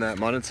Nsumi and the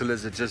monitor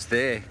lizard just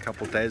there a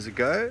couple of days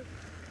ago.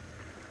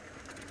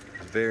 It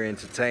was very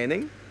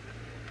entertaining.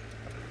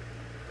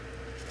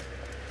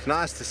 It's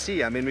nice to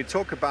see. I mean, we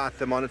talk about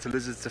the monitor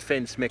lizard's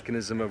defense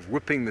mechanism of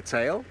whipping the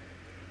tail.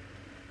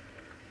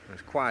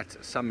 It's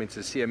quite something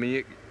to see. I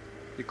mean,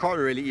 you can't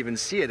really even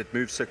see it. It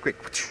moves so quick.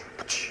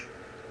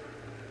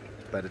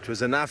 But it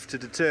was enough to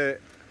deter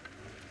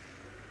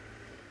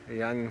a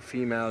young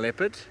female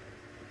leopard.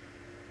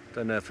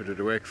 Don't know if it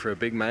would work for a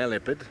big male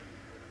leopard.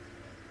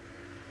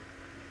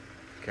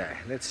 Okay,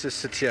 let's just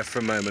sit here for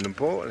a moment and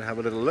Paul and have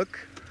a little look,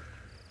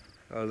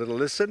 a little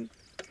listen.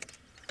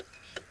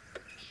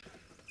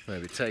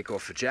 Maybe take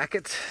off the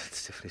jacket.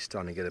 It's definitely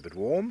starting to get a bit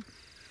warm.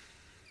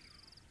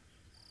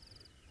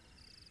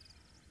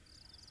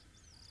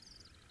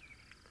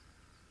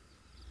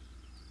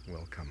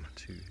 Welcome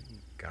to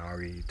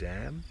Gowrie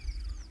Dam.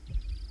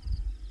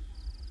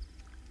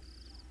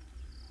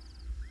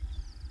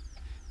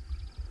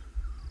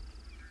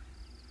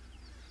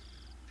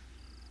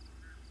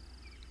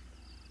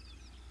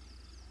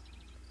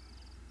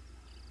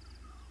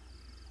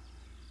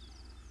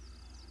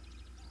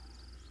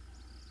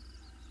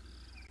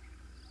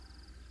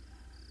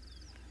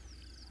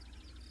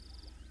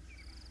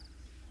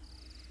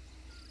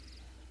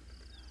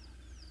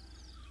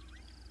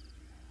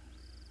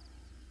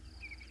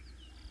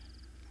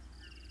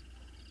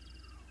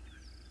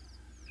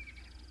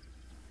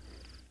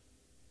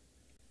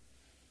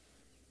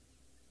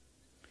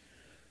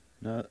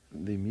 Now,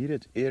 the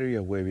immediate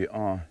area where we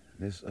are,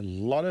 there's a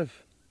lot of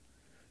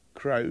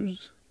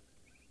crows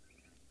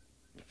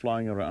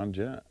flying around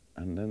here,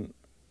 and then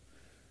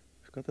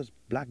we've got this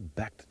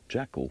black-backed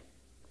jackal.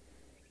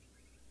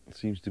 It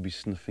seems to be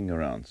sniffing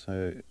around,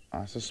 so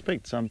I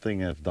suspect something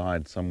has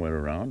died somewhere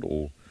around,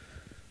 or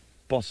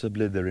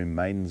possibly the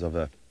remains of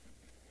a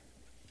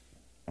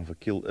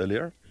kill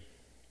earlier.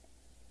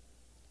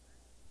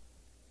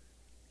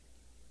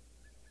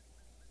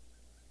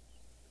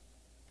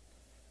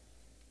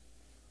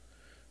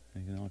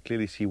 You can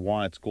clearly see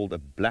why it's called a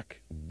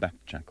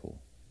black-backed jackal.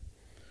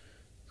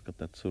 It's got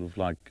that sort of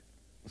like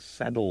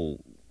saddle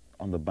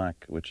on the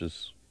back, which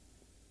is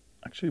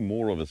actually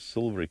more of a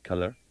silvery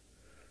color.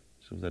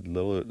 So that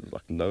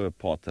lower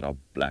part that are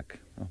black.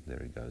 Oh, there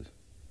he goes.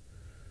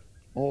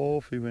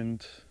 Off he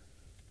went.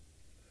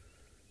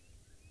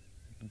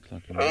 Looks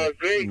like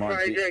great,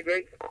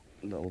 great.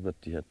 A little bit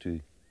here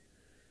to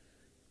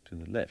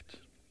the left.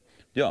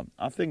 Yeah,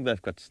 I think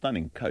they've got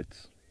stunning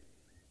coats.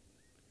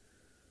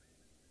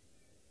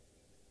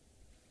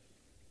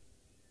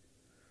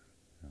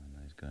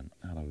 Going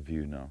out of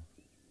view now.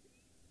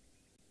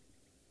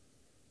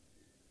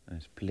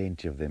 There's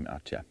plenty of them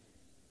out here.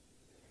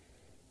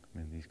 I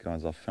mean, these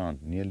guys are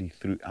found nearly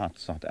throughout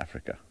South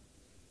Africa.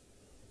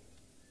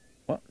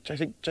 What?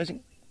 Chasing,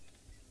 chasing.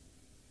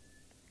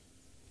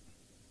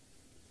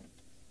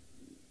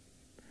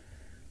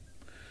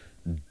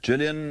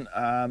 Gillian,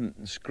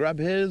 scrub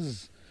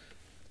hairs.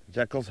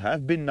 Jackals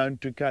have been known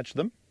to catch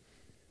them.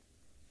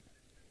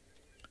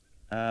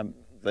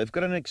 They've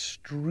got an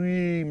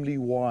extremely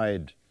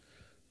wide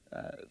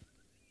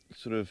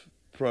sort of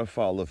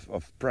profile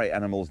of prey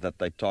animals that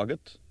they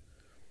target.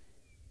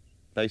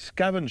 They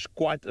scavenge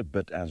quite a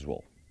bit as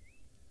well.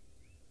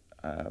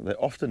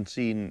 They're often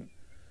seen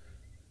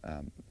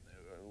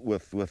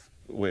with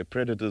where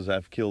predators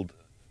have killed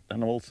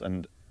animals,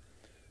 and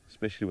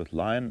especially with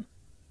lion.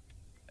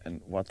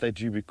 And what they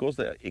do, because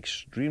they're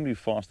extremely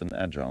fast and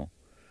agile,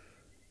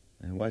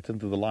 they wait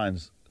until the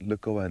lions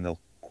look away and they'll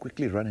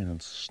quickly run in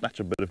and snatch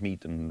a bit of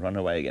meat and run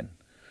away again.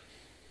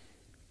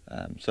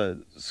 So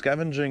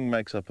scavenging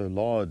makes up a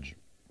large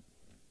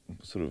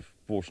sort of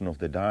portion of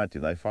their diet.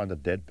 If they find a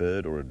dead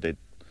bird or a dead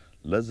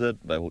lizard,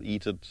 they will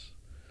eat it.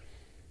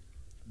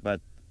 But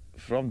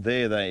from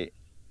there, they,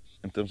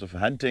 in terms of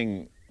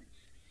hunting,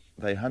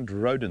 they hunt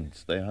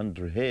rodents, they hunt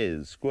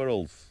hares,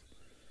 squirrels.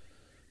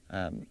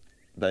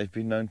 They've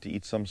been known to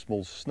eat some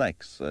small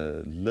snakes,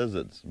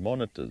 lizards,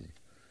 monitors.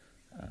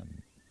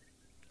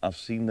 I've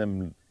seen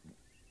them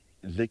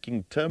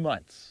licking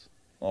termites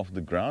off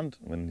the ground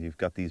when you've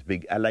got these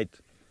big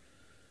alate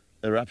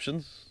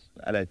eruptions.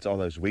 Alates are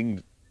those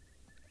winged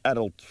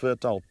adult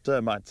fertile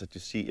termites that you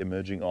see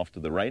emerging after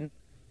the rain.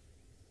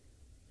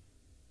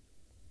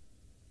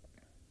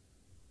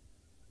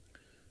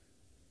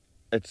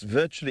 It's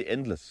virtually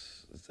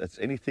endless. It's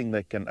anything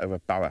they can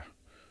overpower,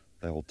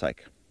 they will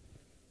take.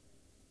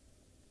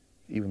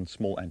 Even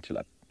small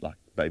antelope, like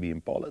baby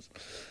impalas.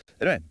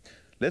 Anyway,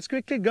 let's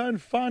quickly go and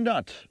find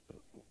out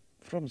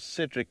from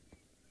Cedric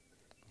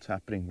what's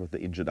happening with the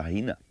injured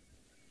hyena.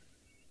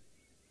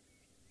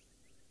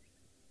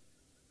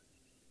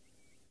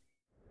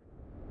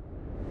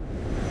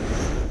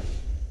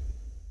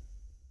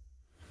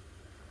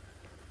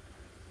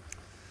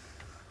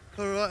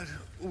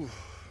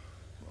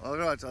 All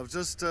right, I've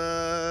just,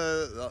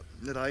 that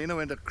hyena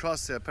went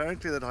across there.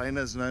 Apparently that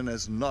hyena is known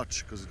as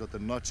Notch, because it's got the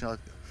notch out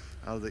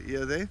of the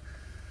ear there.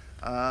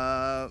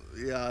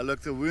 Yeah,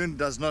 look, the wound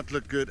does not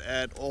look good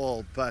at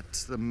all, but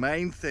the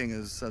main thing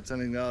is, I'm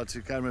telling now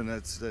to Cameron,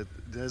 that it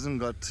hasn't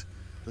got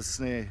the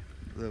snare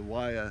the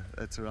wire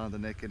that's around the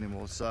neck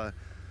anymore. So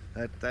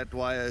that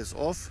wire is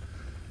off,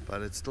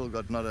 but it's still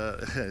got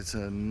it's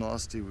a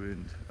nasty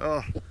wound.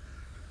 Oh,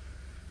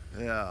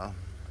 yeah.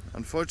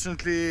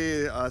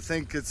 Unfortunately, I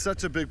think it's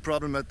such a big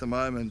problem at the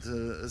moment.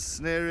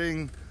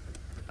 Snaring,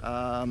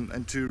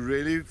 and to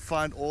really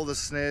find all the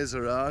snares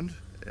around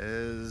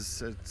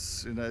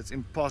it's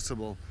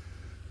impossible.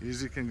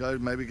 Usually you can go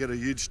maybe get a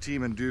huge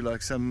team and do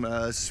like some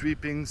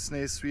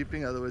snare sweeping.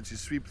 In other words, you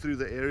sweep through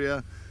the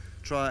area,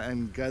 try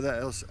and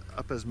gather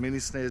up as many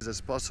snares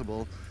as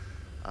possible.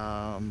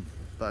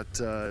 But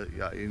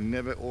yeah, you're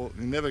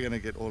never going to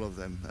get all of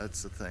them.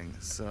 That's the thing.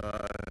 So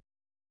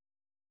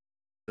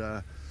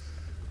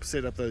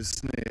set up those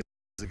snares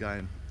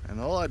again. And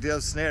the whole idea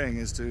of snaring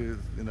is to,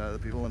 the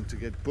people want to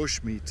get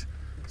bush meat.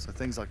 So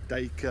things like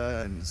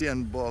duiker and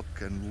steenbok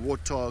and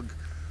warthog,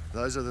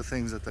 those are the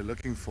things that they're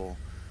looking for.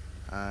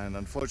 And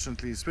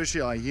unfortunately,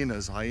 especially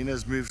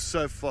hyenas move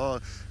so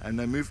far and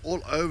they move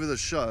all over the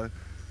show,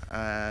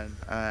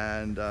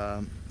 and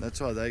that's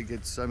why they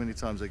get so many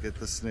times they get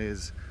the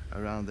snares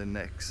around their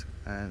necks,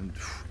 and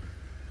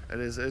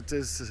it's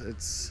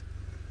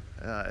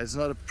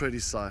not a pretty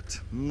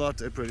sight.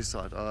 Not a pretty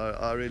sight.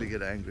 I really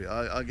get angry.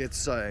 I get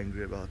so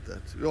angry about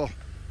that. Oh,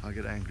 I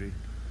get angry.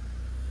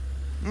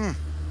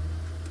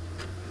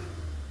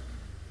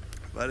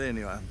 But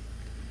anyway,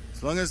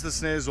 as long as the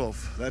snare's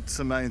off, that's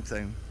the main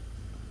thing.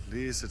 At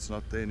least it's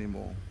not there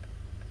anymore.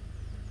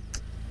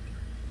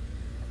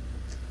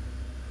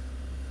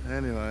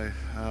 Anyway,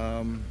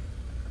 I'm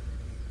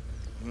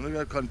going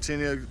to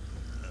continue.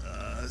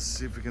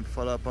 See if we can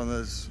follow up on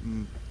this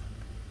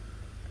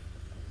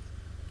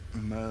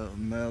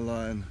mail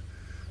line.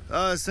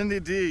 Cindy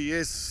D,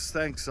 yes,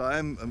 thanks.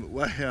 I'm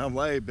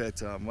way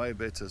better.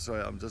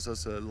 Sorry, I'm just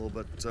also a little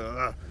bit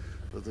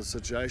with the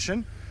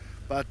situation.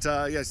 But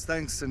yes,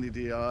 thanks, Cindy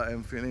D. I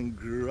am feeling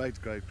great.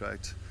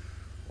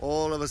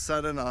 All of a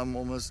sudden, I'm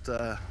almost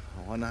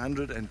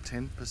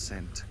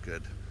 110%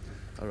 good.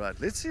 All right,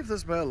 let's see if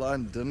this mail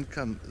line didn't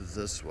come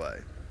this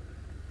way.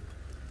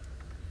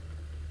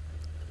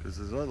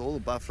 Because all the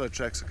buffalo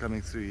tracks are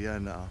coming through here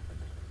now.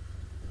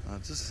 I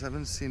just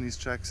haven't seen these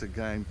tracks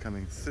again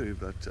coming through,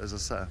 but as I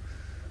say,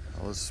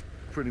 I was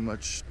pretty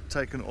much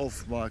taken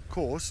off my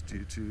course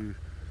due to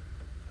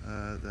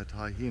that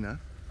hyena.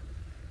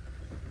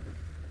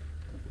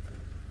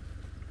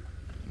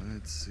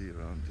 Let's see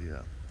around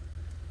here.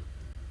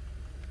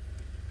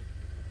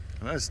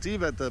 I know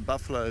Steve had the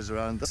buffaloes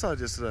around this side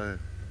yesterday.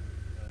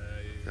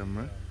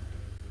 Camera.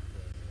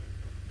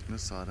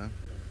 This side, huh?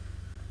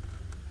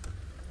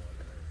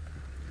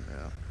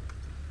 Yeah.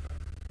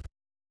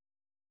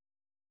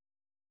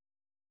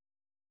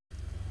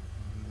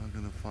 I'm not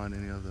going to find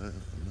any other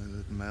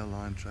mail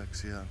line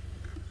tracks here.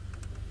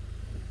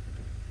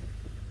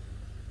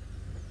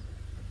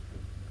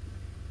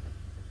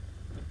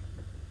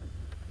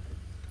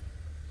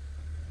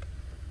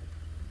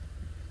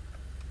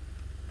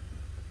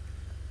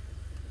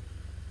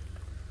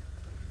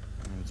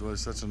 It's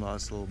always such a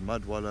nice little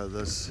mud wallow,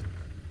 this.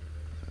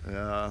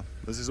 Yeah,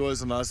 this is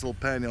always a nice little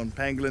pan on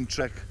pangolin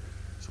track.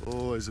 It's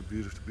always a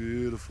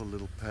beautiful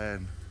little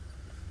pan.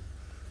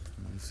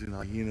 I've seen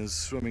hyenas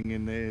swimming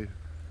in there,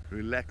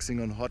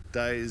 relaxing on hot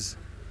days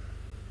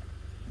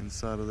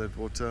inside of that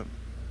water.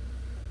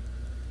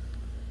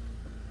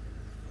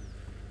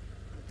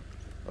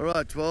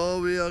 Alright, well,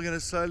 we are going to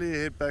slowly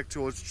head back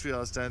towards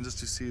Treehouse Stand just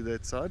to see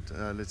that side.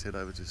 Let's head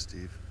over to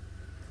Steve.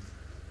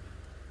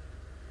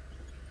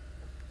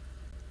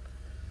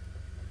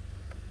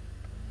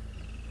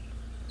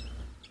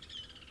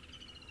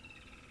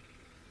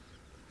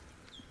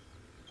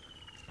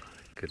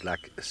 Good luck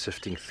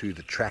sifting through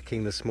the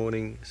tracking this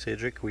morning,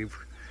 Cedric. We've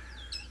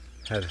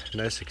had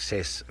no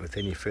success with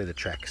any further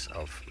tracks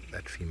of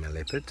that female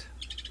leopard.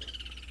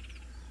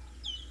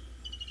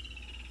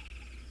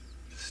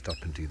 Stop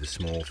and do the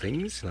small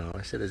things. Now,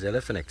 I said there's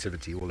elephant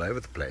activity all over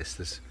the place.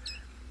 This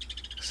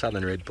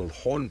southern red-billed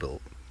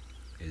hornbill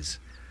is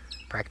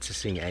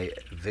practicing a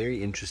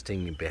very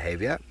interesting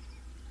behavior.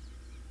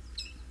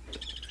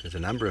 There's a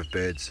number of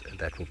birds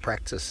that will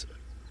practice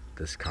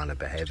this kind of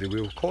behavior.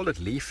 We will call it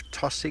leaf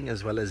tossing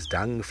as well as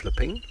dung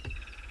flipping.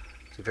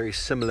 It's a very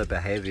similar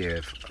behavior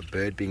of a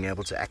bird being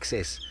able to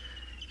access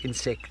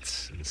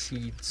insects and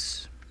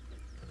seeds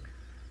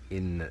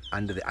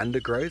under the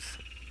undergrowth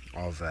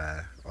of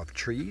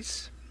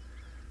trees,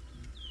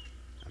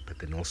 but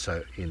then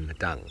also in the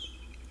dung.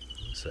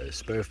 So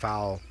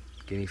spurfowl,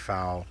 guinea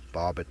fowl,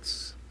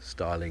 barbets,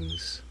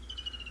 starlings,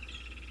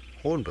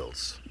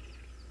 hornbills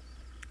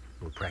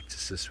will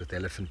practice this with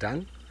elephant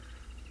dung.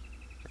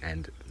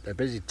 And they're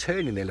busy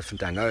turning the elephant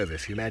dung over.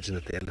 If you imagine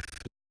that the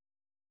elephant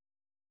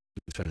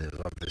is on the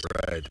obvious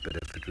road, but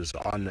if it was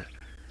on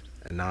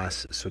a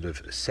nice sort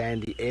of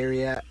sandy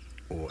area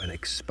or an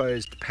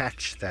exposed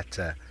patch that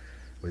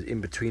was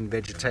in between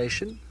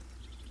vegetation,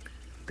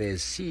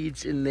 there's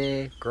seeds in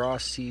there,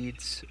 grass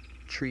seeds,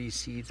 tree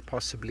seeds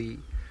possibly.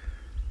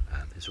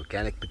 There's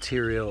organic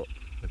material.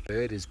 The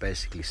bird is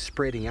basically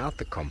spreading out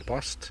the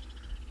compost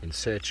in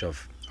search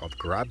of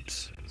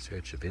grubs, in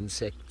search of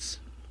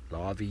insects.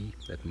 larvae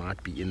that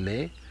might be in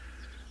there.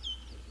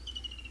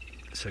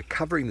 So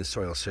covering the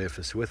soil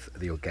surface with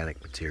the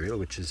organic material,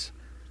 which is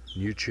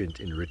nutrient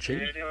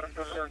enriching.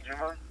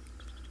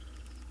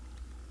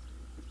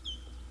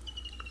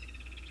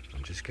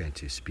 I'm just going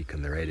to speak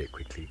on the radio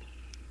quickly.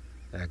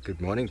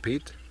 Good morning,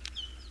 Pete.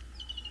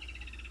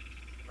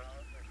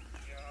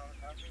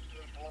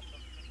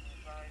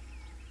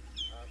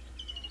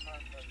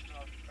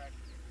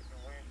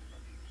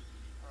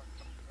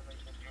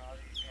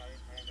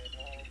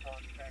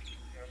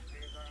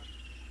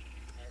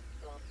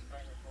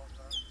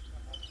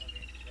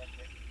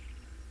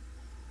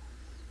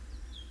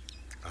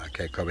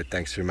 Okay, Corbett,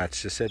 thanks very much.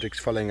 Cedric's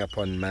following up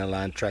on mail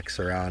line tracks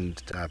around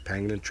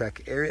Pangolin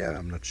Track area.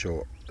 I'm not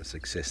sure the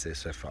success there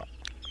so far.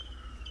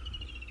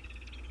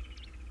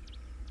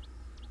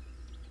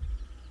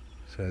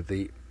 So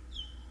the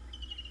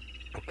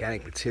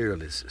organic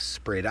material is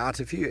spread out.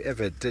 If you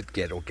ever did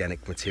get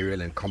organic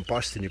material and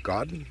compost in your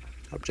garden,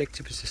 the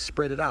objective is to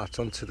spread it out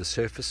onto the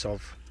surface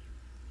of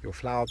your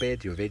flower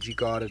bed, your veggie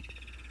garden.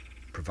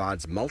 It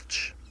provides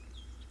mulch,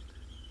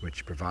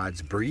 which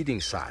provides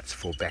breeding sites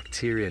for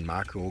bacteria and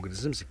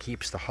microorganisms. It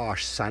keeps the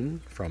harsh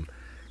sun from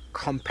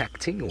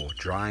compacting or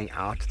drying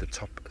out the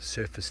top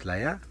surface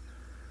layer.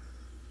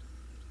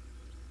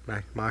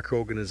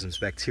 Microorganisms,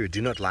 bacteria,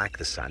 do not like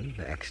the sun.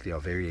 They actually are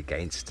very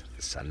against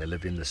the sun. They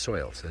live in the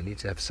soil, so they need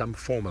to have some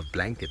form of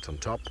blanket on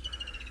top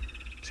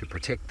to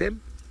protect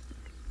them.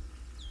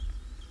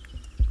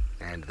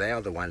 And they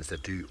are the ones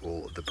that do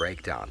all the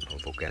breakdown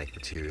of organic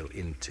material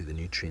into the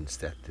nutrients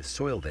that the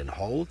soil then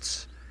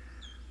holds,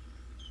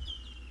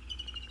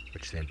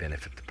 which then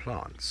benefit the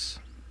plants.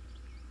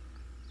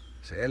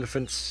 So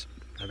elephants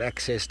have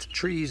access to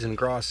trees and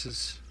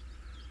grasses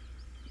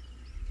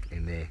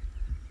in their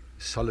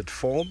solid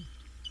form,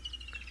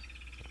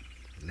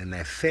 and then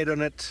they've fed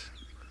on it,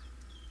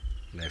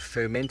 and they've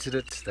fermented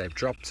it, they've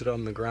dropped it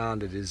on the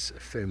ground. It is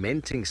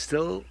fermenting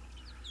still.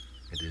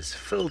 It is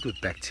filled with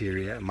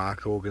bacteria,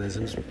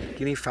 microorganisms.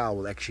 Guinea fowl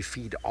will actually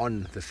feed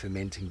on the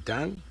fermenting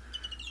dung.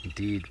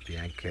 Indeed,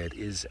 Bianca, it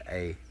is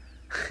a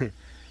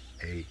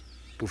a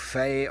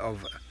buffet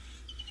of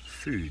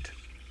food,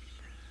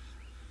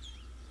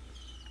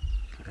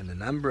 and a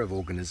number of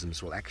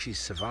organisms will actually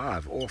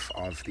survive off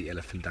of the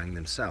elephant dung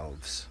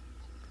themselves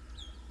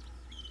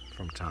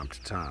from time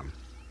to time.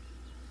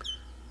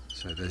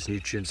 So those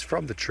nutrients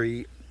from the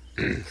tree,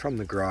 from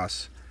the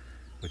grass,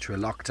 which were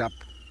locked up,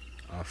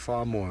 are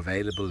far more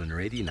available and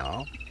ready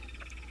now.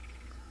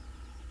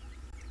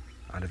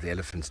 Out of the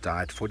elephant's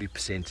diet,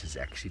 40% is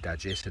actually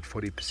digested,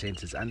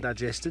 40% is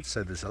undigested,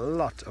 so there's a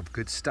lot of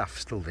good stuff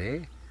still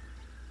there.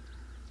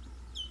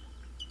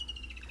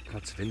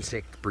 Lots of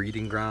insect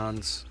breeding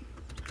grounds.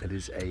 It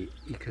is a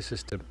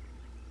ecosystem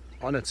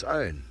on its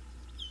own.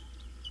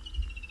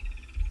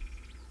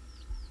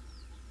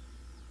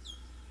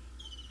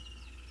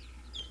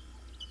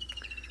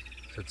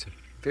 So it's a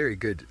very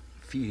good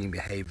feeding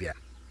behavior.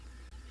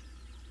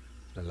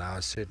 It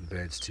allows certain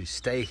birds to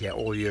stay here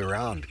all year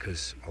round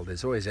because, well,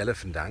 there's always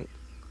elephant dung.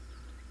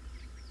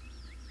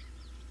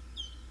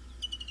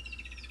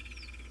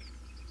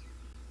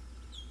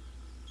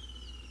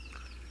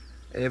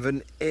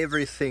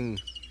 Everything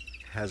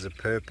has a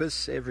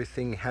purpose,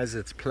 everything has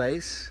its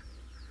place.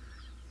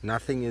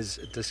 Nothing is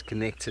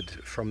disconnected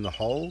from the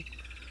whole.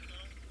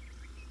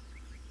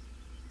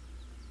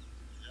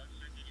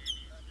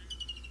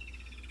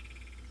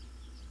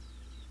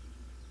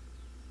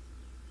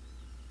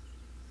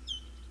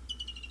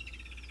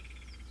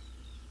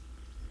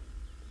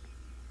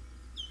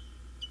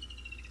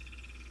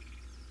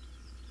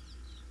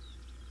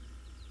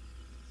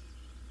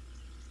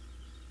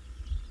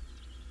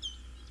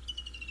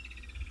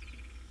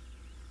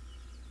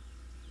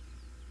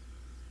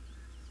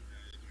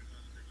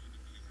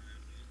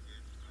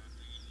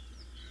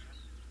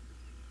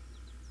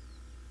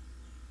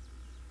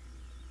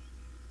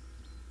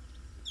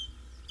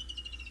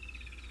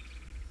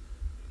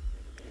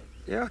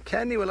 Yeah,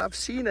 Candy, well, I've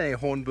seen a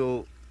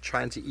hornbill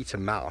trying to eat a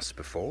mouse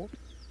before.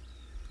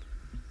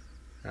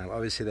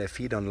 Obviously they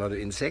feed on a lot of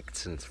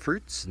insects and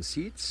fruits and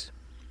seeds,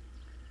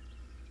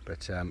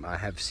 but I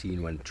have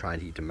seen one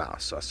trying to eat a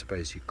mouse, so I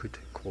suppose you could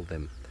call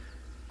them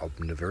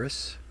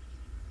omnivorous.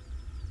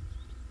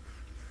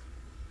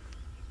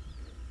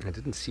 I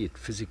didn't see it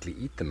physically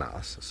eat the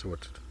mouse. I saw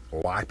it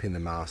wiping the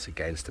mouse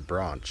against a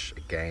branch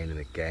again and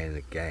again and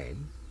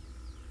again.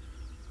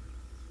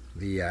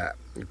 The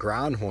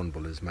ground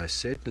hornbill is most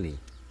certainly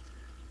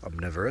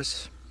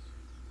omnivorous.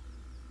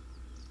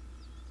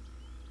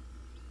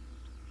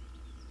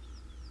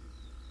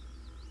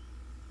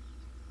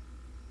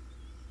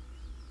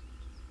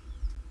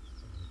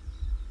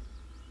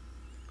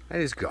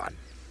 And he's gone.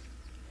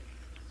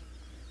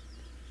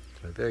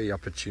 So very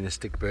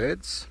opportunistic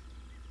birds.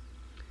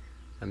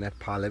 And that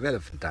pile of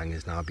elephant dung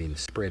has now been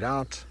spread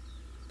out,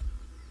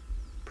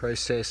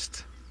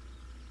 processed,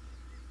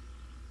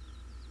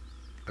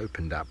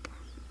 opened up.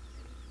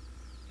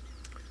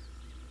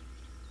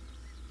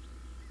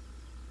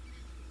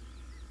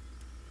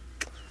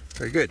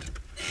 Very good.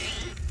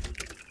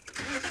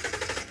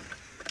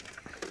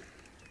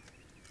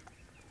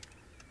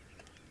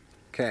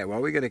 Okay,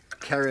 well, we're going to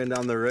carry on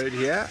down the road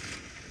here.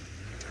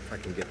 If I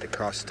can get the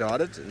car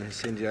started, and then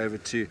send you over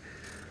to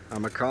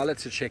Makala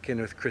to check in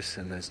with Chris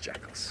and those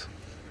jackals.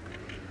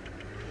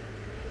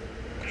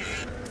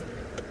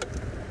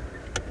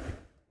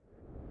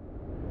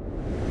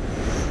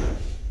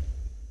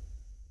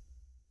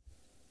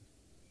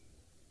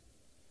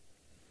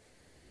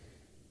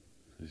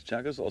 These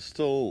jackals are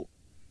still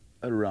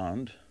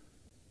around.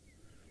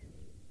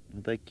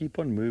 They keep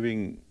on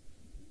moving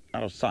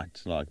out of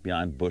sight, like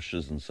behind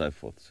bushes and so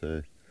forth.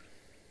 So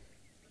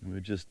we're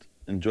just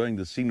enjoying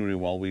the scenery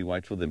while we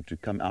wait for them to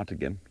come out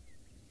again.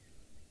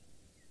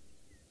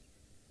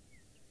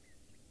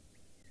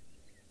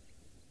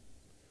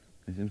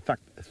 There's in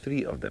fact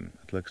 3 of them.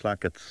 It looks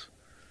like it's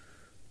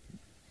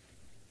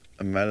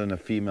a male and a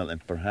female,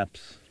 and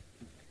perhaps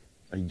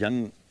a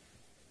young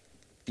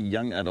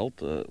adult.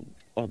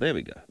 Oh, there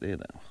we go. There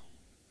they are.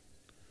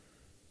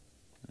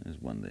 There's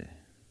one there.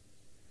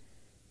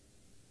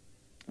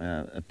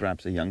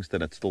 Perhaps a youngster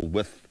that's still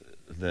with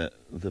the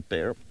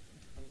pair,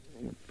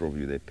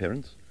 probably their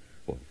parents,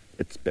 or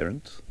its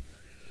parents.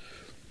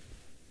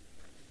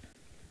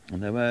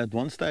 And they were at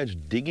one stage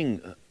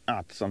digging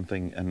out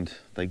something, and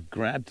they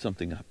grabbed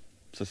something I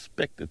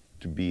suspected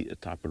to be a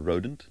type of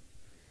rodent,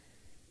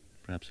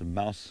 perhaps a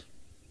mouse.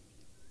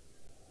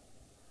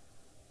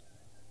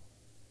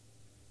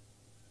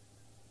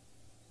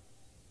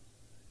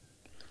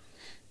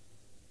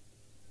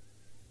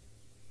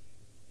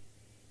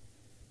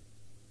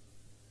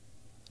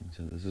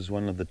 So this is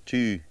one of the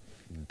 2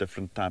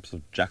 different types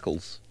of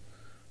jackals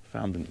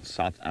found in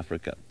South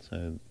Africa.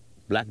 So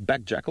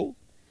black-backed jackal,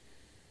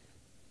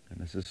 and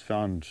this is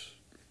found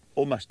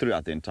almost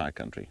throughout the entire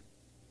country.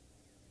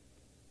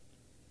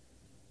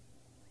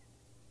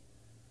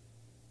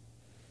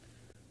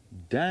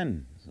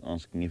 Dan is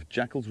asking if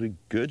jackals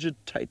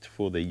regurgitate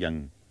for their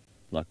young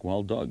like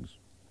wild dogs.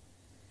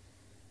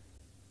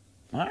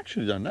 I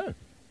actually don't know.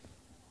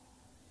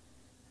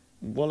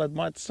 Well, it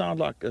might sound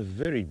like a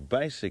very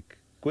basic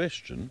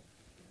question.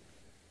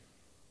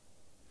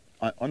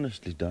 I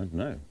honestly don't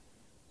know.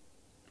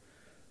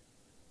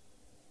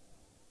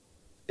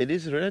 It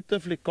is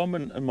relatively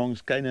common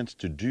amongst canids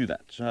to do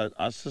that, so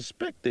I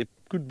suspect there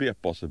could be a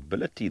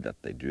possibility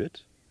that they do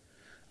it.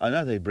 I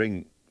know they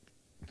bring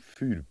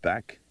food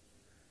back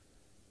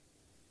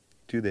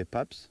to their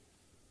pups.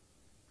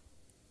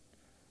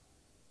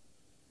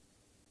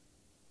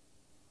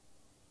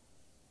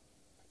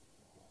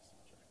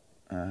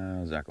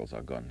 Jackals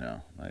are gone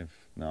now. I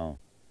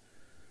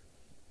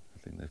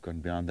think they've gone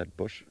behind that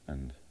bush,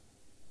 and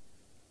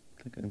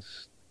I think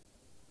it's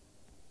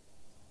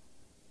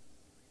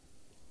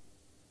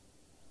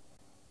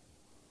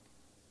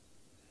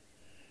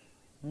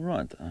all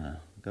right.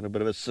 Got a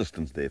bit of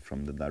assistance there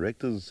from the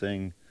directors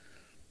saying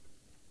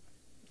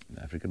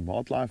the African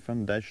Wildlife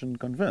Foundation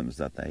confirms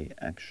that they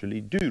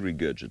actually do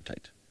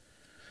regurgitate.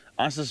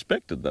 I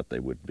suspected that they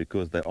would,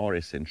 because they are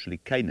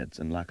essentially canids,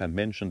 and like I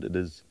mentioned, it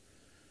is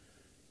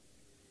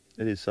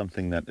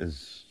something that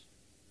is,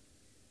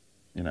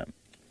 you know,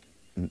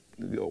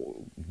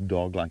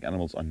 dog-like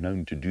animals are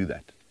known to do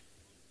that,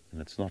 and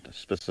it's not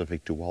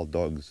specific to wild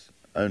dogs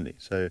only.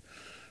 So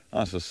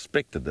I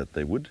suspected that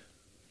they would.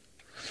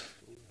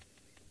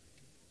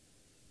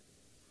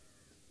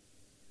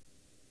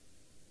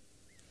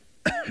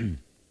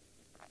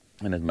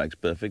 And it makes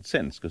perfect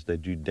sense, because they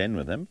do den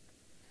with them.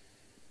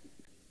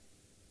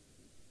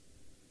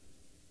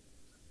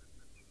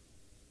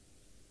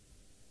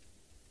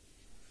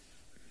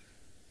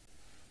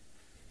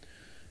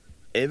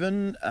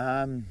 Evan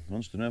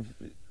wants to know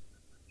if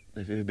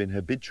they've ever been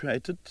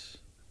habituated.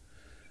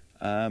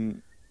 Okay,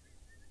 I'm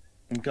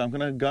going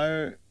to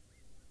go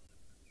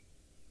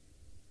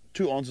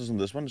 2 answers on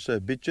this one. So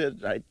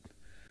habituate,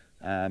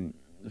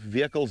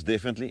 vehicles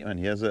definitely, and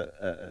here's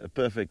a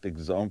perfect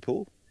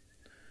example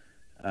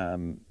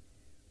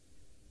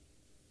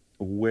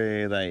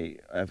where they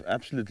have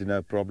absolutely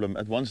no problem.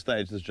 At one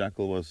stage, this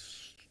jackal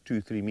was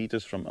 2-3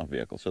 meters from our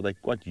vehicle, so they're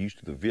quite used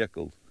to the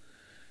vehicle,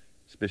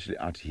 especially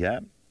out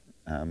here.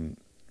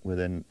 Where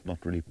they're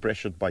not really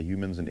pressured by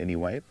humans in any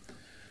way.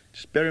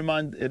 Just bear in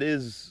mind, it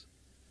is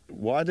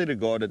widely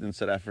regarded in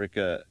South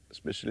Africa,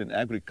 especially in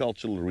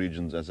agricultural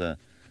regions, as a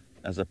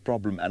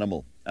problem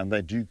animal, and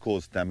they do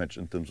cause damage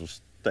in terms of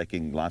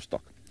taking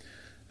livestock.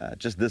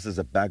 Just this as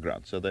a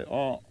background. So they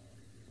are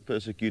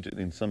persecuted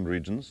in some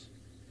regions.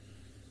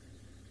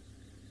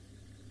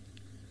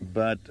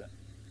 But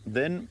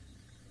then,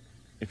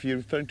 if you're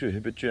referring to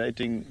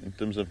habituating in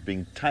terms of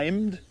being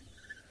tamed,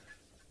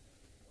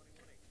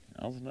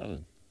 how's another?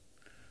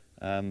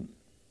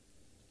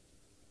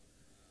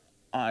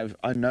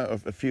 I know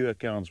of a few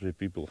accounts where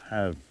people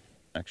have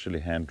actually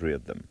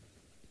hand-reared them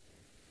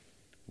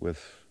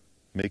with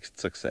mixed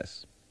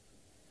success.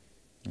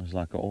 It's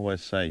like I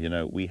always say, you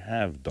know, we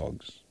have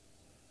dogs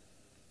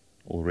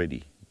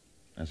already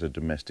as a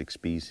domestic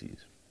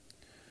species.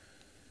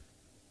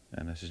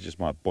 And this is just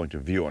my point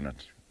of view on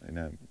it. You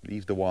know,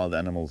 leave the wild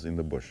animals in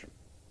the bush.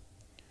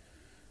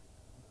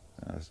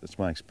 It's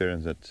my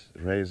experience that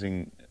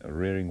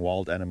rearing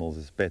wild animals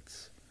as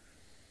pets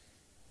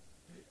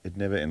it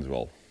never ends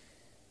well.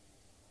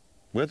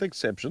 With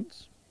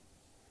exceptions.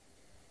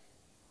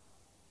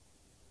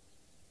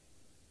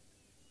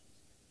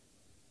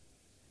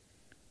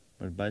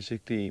 But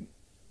basically,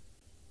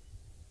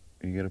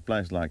 you get a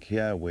place like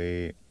here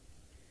where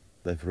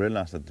they've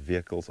realized that the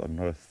vehicles are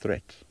not a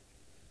threat.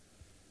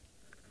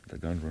 They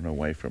don't run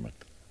away from it.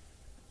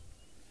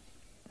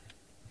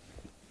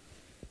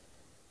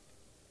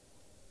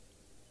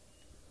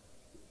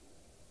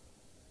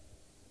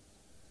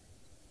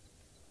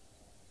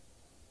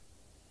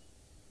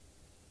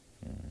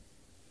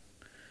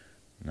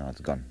 Now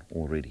it's gone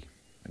already,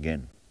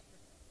 again.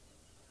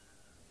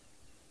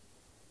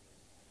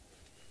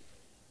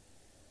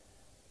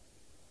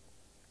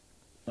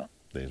 Oh,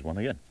 there's one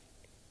again.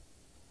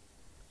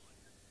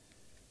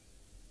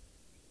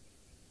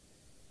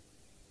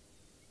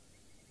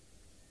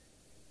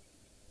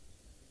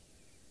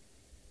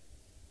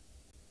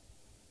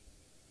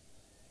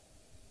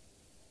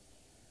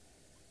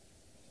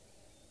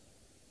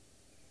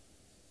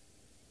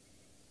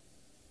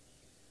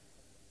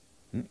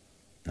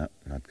 No,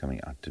 not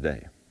coming out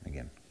today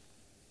again.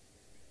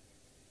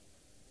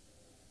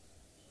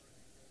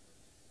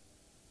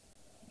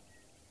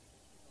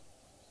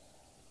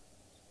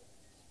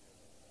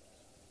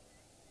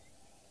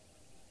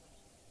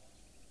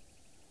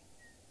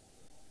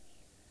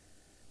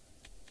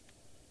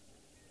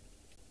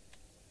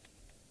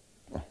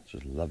 Oh,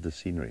 just love the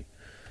scenery.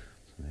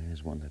 So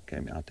there's one that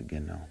came out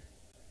again now.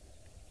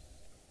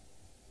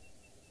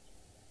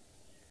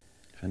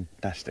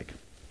 Fantastic.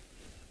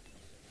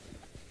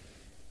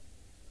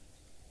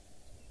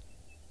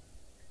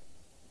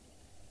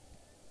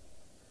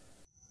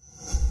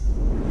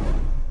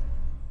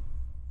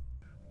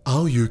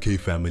 Our UK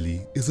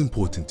family is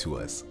important to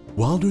us.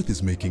 WildEarth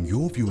is making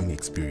your viewing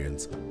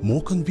experience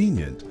more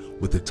convenient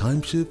with a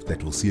time shift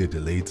that will see a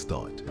delayed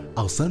start.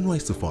 Our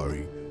sunrise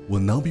safari will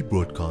now be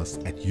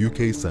broadcast at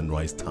UK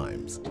sunrise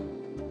times.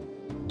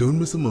 Don't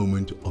miss a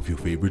moment of your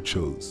favorite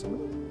shows.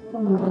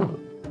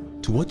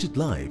 To watch it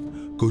live,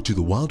 go to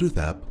the WildEarth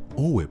app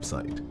or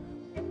website.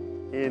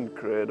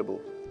 Incredible.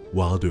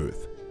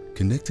 WildEarth,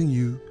 connecting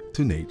you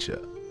to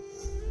nature.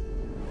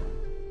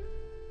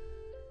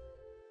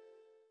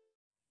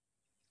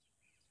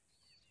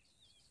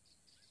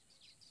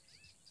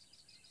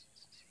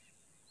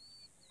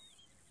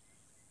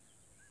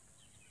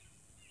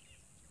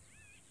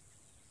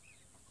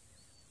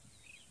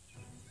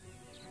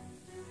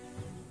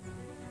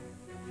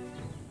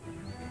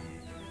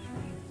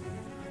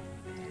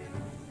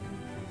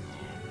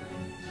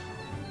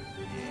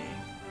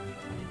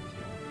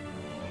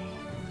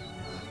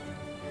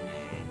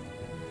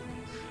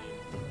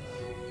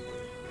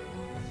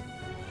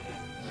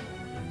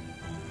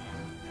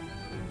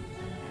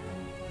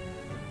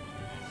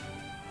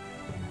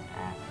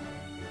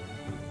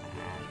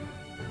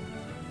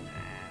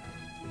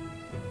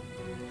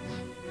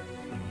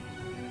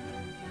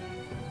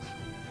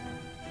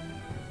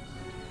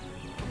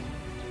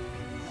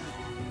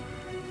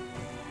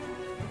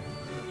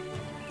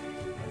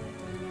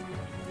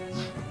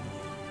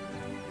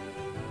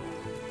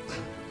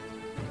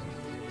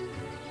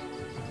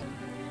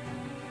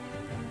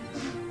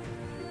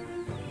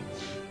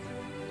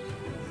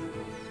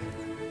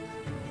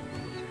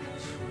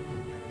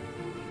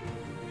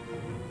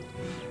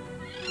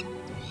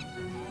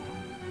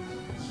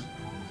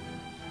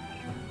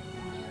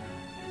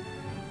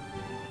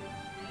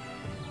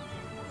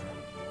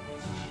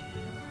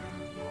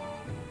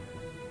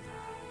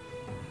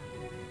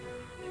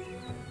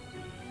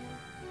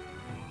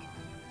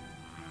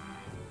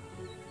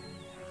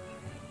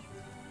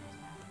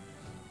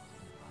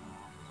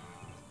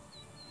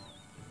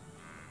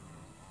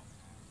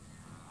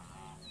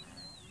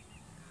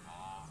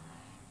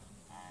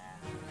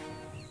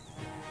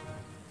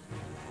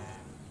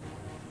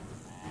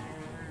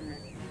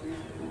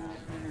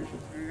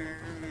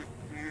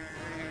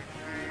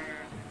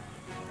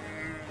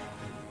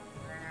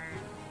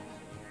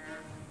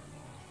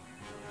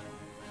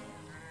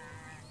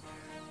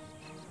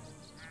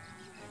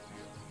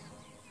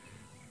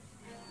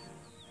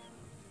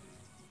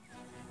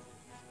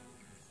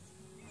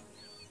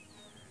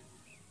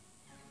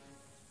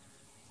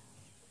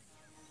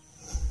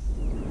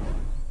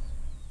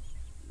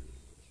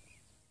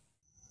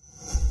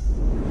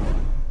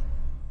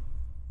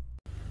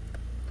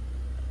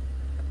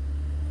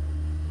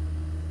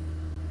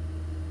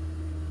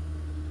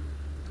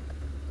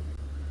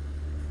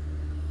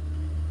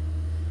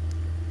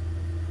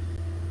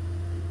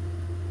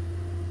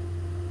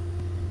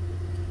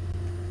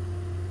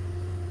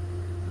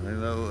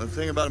 The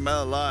thing about a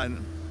male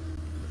lion,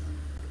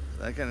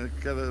 they can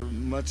cover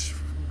much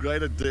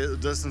greater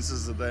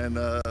distances than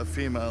a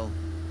female.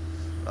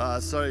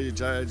 Sorry,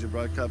 Jared, you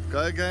broke up.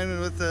 Go again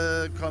with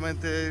the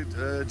comment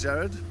there,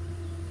 Jared.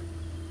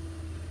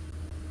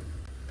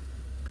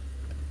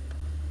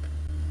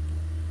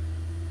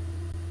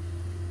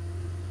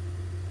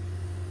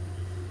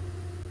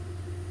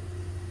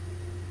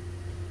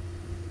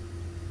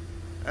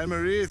 And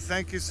Marie,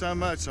 thank you so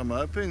much. I'm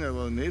hoping I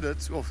will need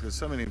it. Oh, there's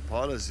so many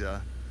impalas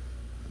here.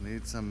 I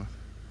need some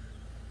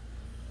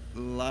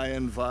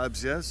lion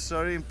vibes here.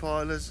 Sorry,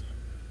 impalas.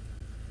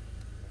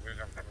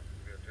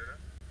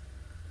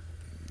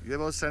 You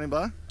both standing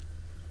by?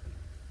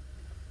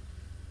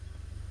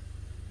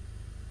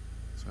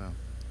 So,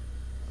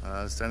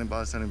 standing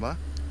by, standing by.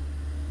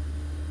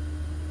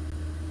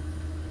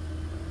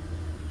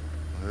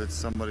 I heard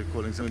somebody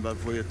calling something about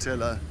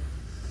Voyatella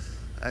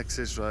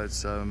access road,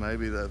 so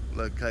maybe they've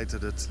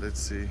located it. Let's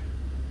see.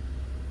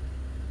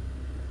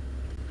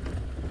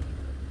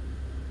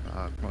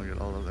 I can't get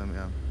hold of them,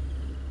 yeah.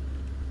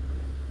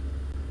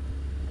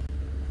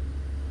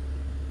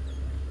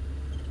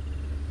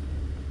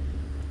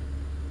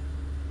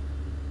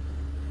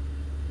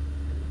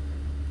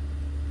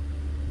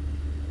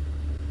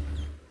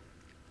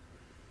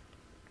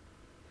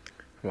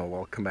 Well,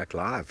 welcome back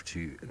live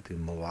to the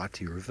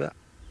Mawati River,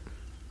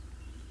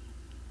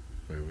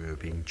 where we were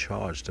being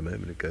charged a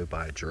moment ago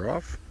by a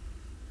giraffe.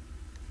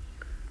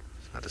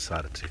 So I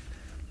decided to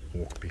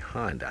walk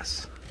behind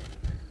us.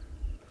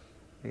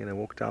 I'm going to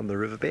walk down the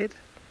riverbed.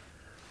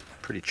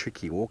 Pretty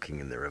tricky walking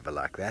in the river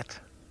like that.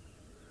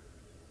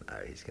 No,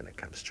 he's going to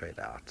come straight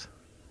out.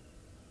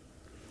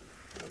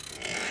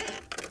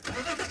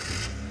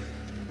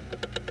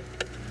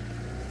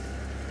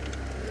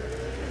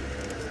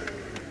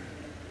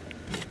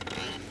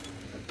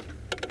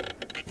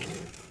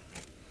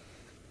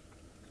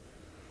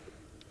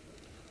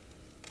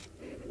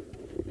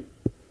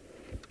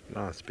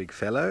 Nice big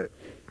fellow.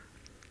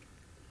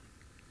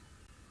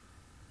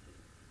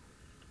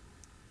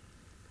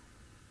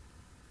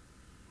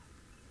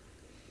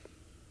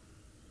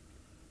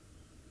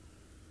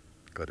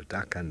 Got a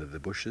duck under the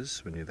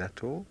bushes when you're that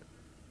tall.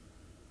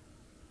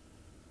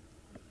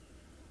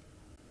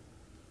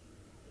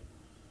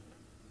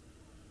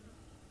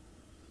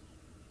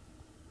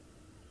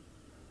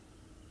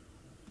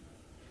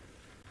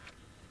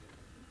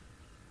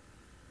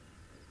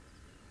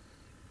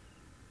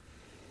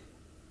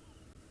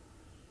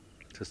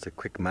 Just a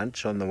quick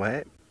munch on the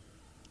way.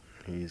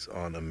 He's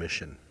on a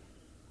mission.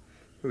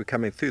 We were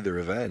coming through the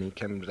river and he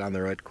came down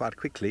the road quite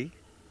quickly.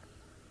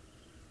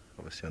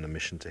 Obviously on a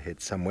mission to head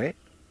somewhere.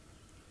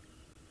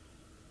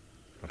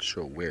 Not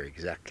sure where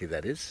exactly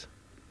that is.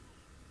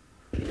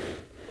 He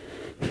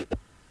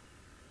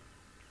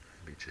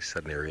just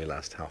suddenly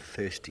realized how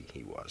thirsty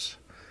he was.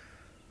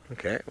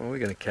 Okay, well we're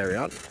going to carry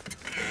on.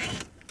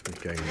 He's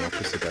going in the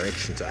opposite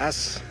direction to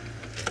us.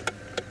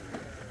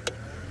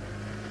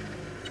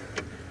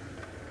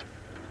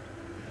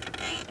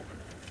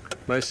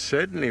 Most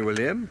certainly,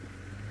 William.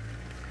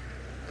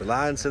 The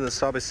lions in the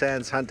Sabi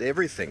Sands hunt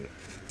everything.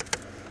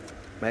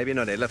 Maybe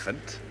not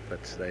elephant,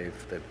 but they've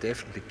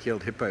definitely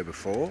killed hippo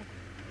before.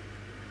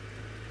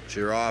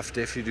 Giraffe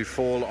definitely do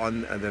fall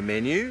on the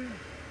menu.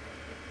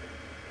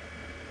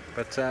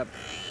 But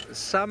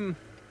some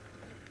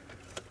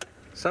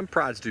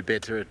prides do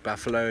better at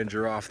buffalo and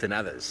giraffe than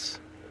others.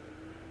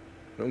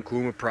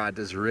 Nkuma pride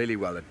does really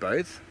well at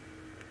both.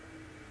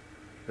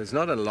 There's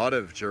not a lot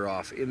of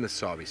giraffe in the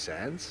Sabi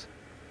Sands.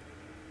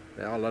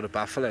 There are a lot of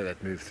buffalo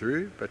that move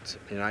through, but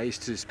you know, I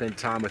used to spend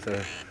time with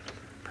a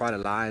pride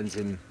of lions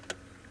in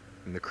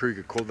the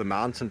Kruger called the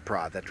Mountain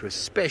Pride that was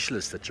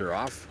specialist at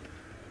giraffe.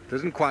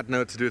 Doesn't quite know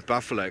what to do with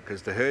buffalo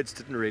because the herds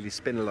didn't really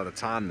spend a lot of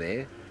time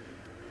there.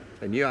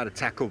 They knew how to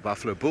tackle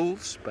buffalo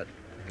bulls, but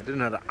they didn't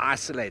know how to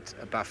isolate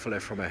a buffalo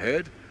from a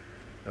herd.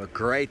 They were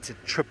great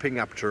at tripping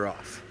up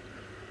giraffe.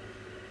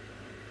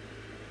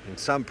 And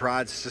some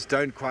prides just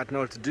don't quite know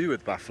what to do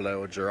with buffalo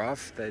or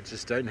giraffe. They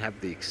just don't have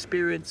the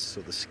experience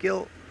or the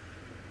skill.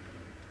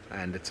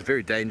 And it's a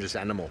very dangerous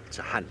animal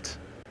to hunt.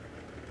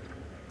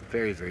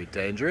 Very, very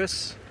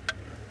dangerous.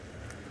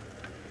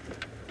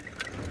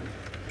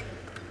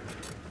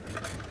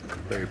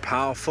 Very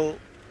powerful,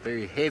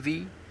 very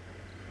heavy.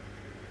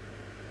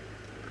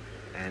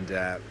 And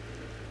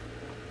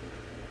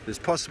there's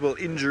possible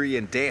injury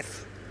and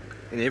death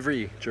in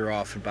every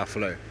giraffe and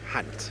buffalo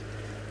hunt.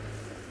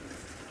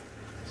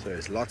 So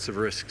there's lots of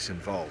risks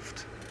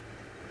involved.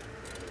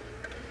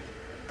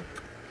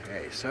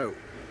 Okay, so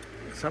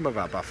some of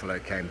our buffalo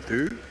came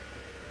through,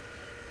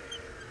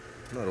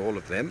 not all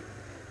of them.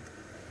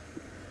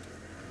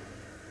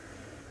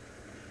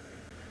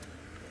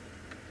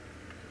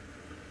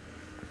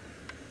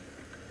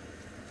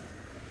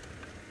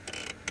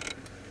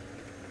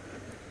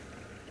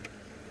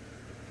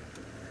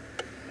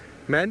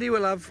 Mandy,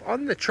 well, I'm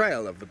on the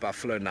trail of the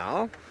buffalo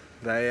now.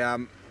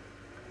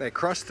 They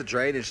crossed the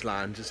drainage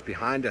line just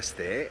behind us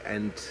there,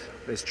 and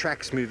there's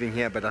tracks moving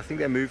here, but I think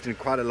they moved in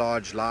quite a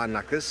large line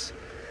like this.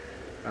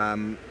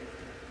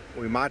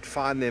 We might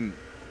find them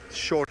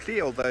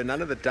shortly, although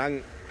none of the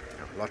dung,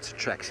 lots of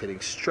tracks heading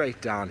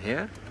straight down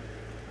here.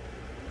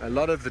 A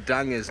lot of the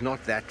dung is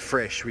not that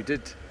fresh. We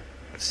did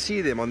see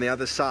them on the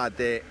other side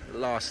there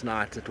last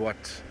night at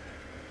what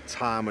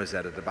time was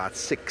that? At about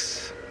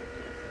 6.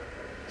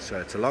 So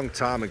it's a long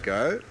time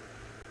ago.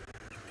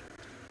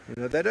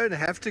 You know, they don't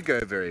have to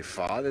go very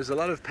far. There's a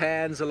lot of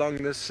pans along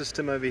this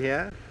system over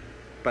here,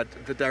 but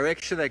the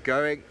direction they're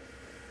going,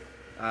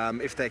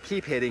 if they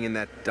keep heading in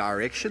that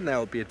direction,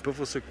 they'll be at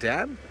Buffelshoek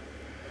Dam,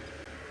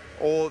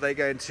 or they're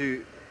going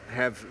to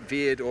have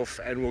veered off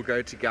and will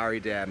go to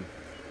Gowrie Dam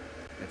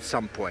at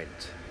some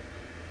point.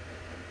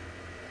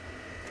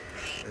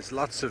 There's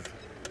lots of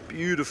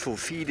beautiful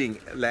feeding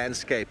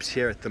landscapes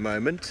here at the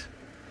moment.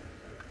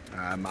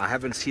 I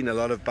haven't seen a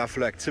lot of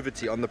buffalo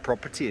activity on the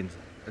property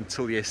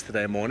until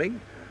yesterday morning.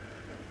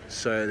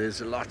 So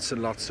there's lots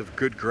and lots of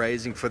good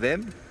grazing for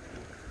them.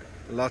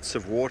 Lots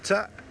of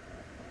water.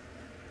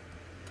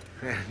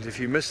 And if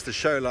you missed the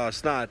show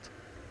last night,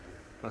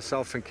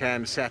 myself and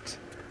Cam sat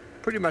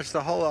pretty much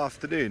the whole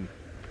afternoon.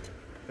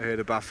 I heard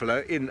a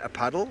buffalo in a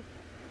puddle.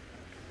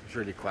 It was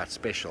really quite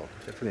special.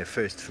 Definitely a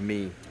first for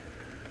me.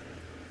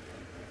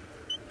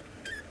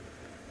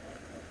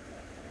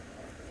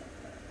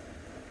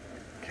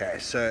 Okay,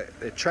 so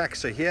the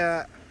tracks are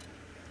here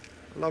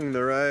along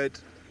the road,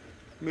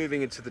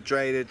 moving into the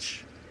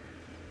drainage.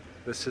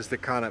 This is the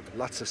kind of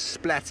lots of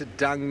splattered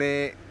dung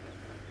there.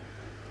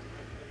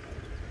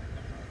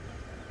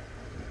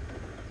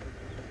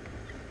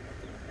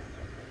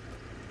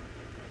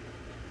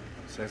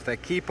 So if they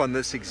keep on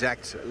this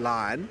exact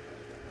line,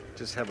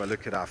 just have a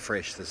look at how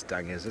fresh this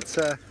dung is.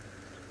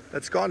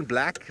 It's gone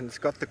black and it's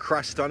got the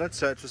crust on it,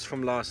 so it was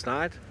from last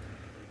night.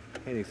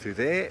 Heading through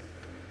there.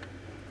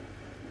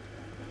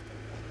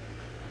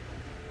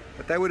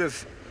 But they would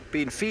have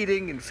been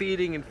feeding and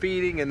feeding and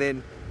feeding and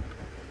then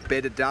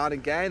bedded down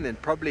again, then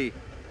probably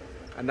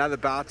another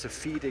bout of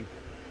feeding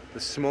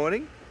this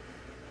morning,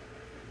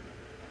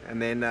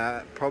 and then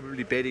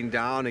probably bedding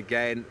down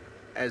again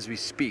as we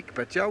speak.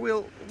 But yeah,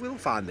 we'll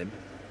find them.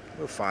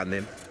 We'll find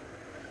them.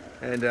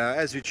 And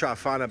as we try to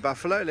find a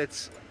buffalo,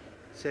 let's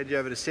send you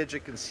over to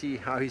Cedric and see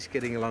how he's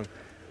getting along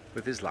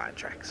with his lion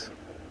tracks.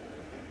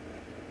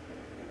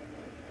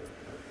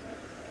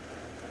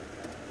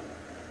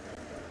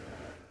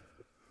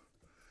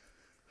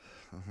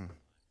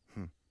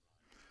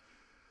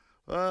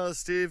 Well,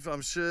 Steve,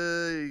 I'm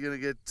sure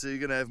you're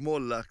gonna have more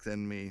luck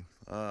than me.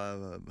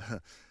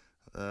 The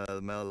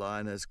male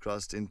lion has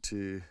crossed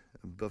into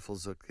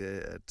Buffelshoek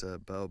there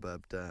at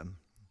Baobab Dam.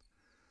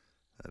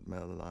 That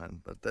male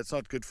lion, but that's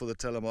not good for the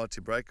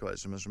Talamati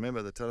breakaways. You must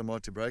remember the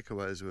Talamati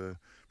breakaways were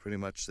pretty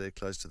much there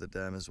close to the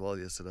dam as well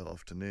yesterday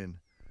afternoon,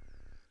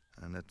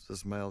 and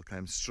this male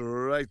came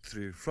straight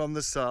through from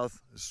the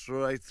south,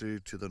 straight through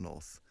to the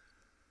north.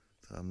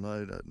 So I'm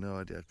no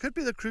idea. Could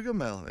be the Kruger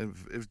male.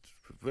 If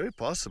very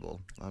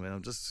possible. I mean,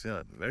 I'm just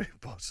very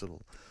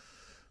possible.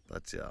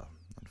 But yeah,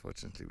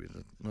 unfortunately, we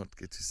did not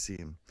get to see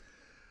him.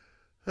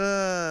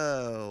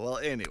 Well,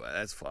 anyway,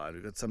 that's fine.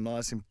 We've got some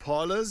nice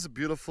impalas, a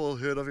beautiful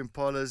herd of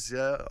impalas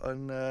here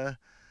on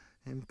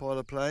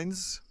Impala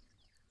Plains.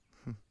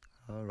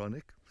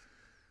 Ironic.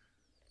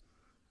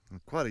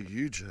 And quite a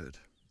huge herd.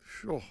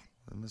 Sure,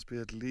 there must be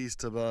at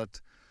least about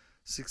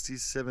 60,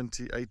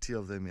 70, 80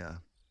 of them here.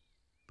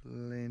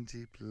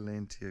 Plenty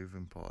of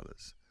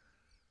impalas.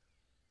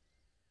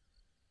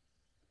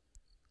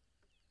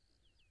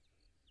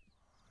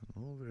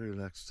 All very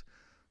relaxed.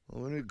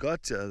 Well, when we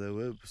got here, they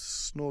were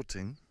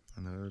snorting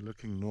and they were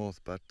looking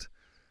north, but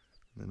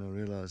then I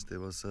realized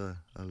there was a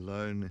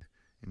lone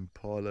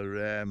impala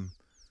ram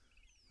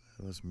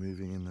that was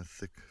moving in the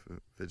thick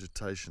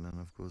vegetation, and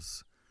of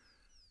course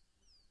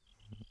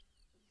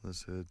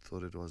this herd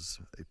thought it was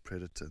a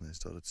predator and they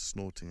started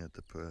snorting at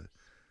the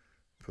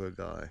poor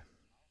guy.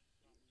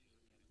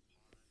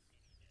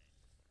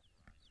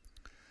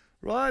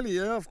 Riley,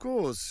 yeah, of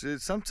course.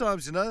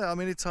 Sometimes, how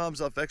many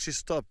times I've actually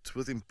stopped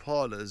with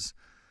impalas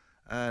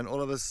and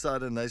all of a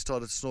sudden they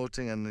started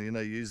snorting and,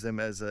 use them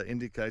as an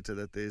indicator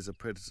that there's a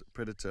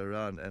predator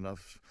around, and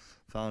I've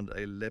found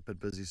a leopard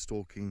busy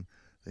stalking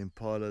the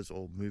impalas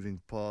or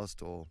moving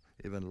past, or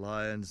even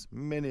lions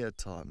many a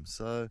time.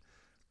 So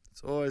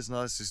it's always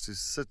nice just to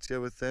sit here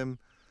with them,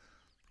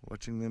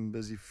 watching them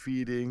busy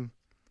feeding.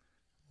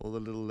 All the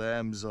little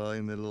lambs are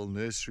in their little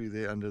nursery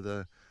there under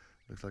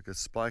looks like a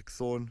spike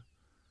thorn.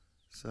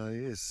 So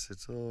yes,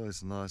 it's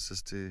always nice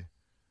just to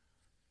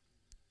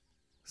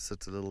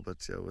sit a little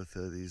bit here with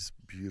these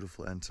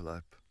beautiful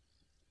antelope.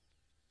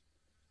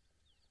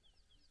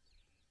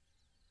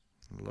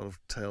 A lot of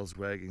tails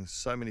wagging.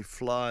 So many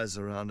flies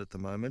around at the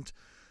moment.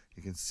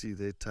 You can see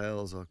their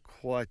tails are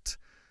quite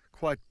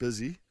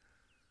busy,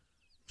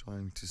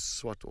 trying to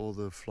swat all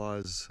the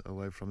flies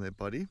away from their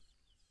body.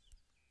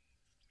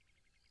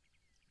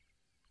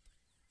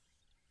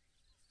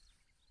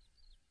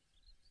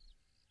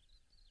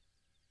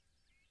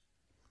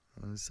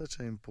 And it's such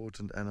an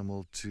important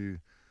animal to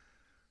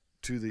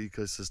the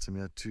ecosystem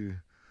here, to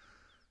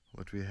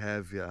what we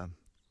have here.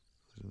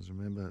 Just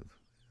remember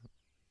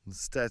the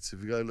stats.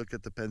 If you go look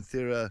at the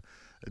Panthera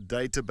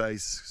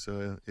database,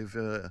 so if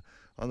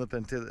on the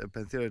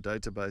Panthera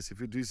database,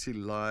 if you do see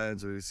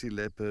lions or you see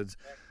leopards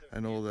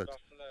and all that,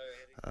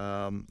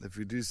 if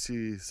we do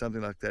see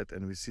something like that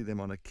and we see them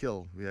on a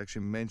kill, we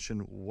actually mention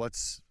what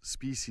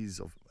species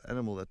of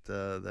animal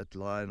that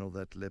lion or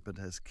that leopard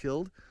has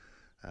killed.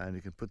 And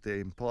you can put the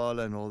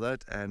impala and all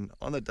that. And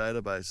on the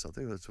database, I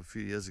think that's a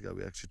few years ago,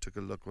 we actually took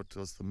a look what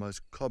was the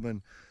most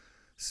common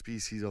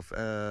species of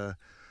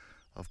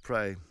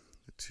prey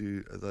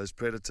to those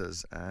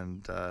predators,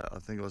 and I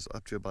think it was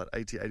up to about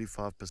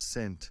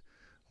 80-85%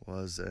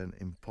 was an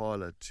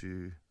impala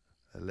to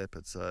a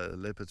leopard. So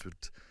leopards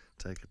would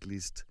take at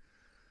least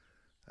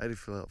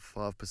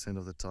 85%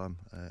 of the time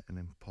an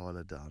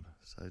impala down.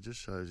 So it just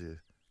shows you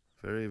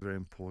very, very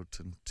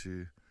important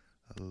to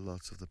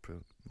lots of the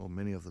or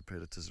many of the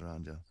predators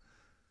around here.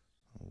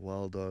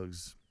 Wild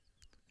dogs,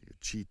 your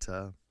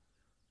cheetah,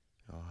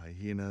 your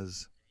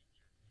hyenas.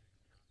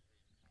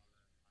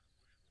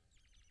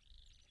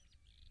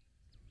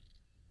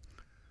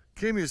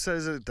 Kim, you say,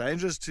 is it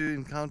dangerous to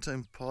encounter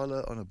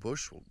impala on a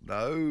bush?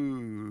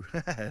 No,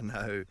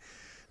 no.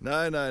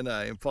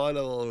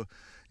 Impala,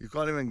 you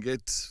can't even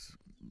get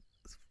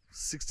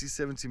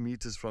 60-70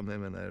 meters from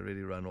them and they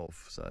already run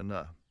off. So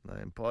no,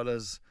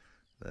 impalas,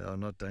 they are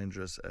not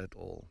dangerous at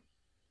all.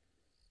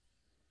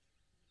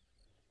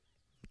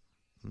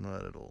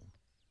 Not at all.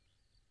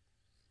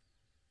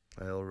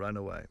 They'll run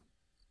away.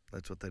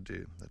 That's what they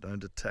do. They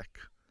don't attack.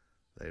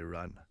 They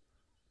run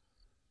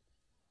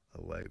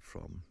away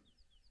from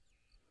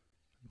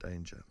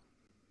danger.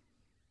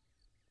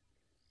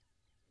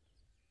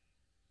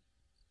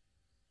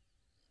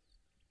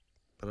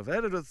 But I've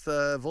had it with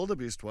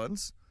wildebeest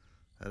once.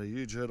 Had a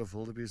huge herd of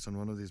wildebeest on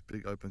one of these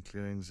big open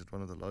clearings at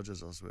one of the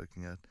lodges I was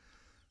working at.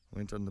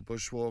 Went on the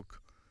bushwalk.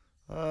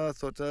 I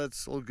thought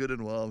that's all good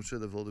and well. I'm sure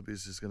the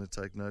wildebeest is going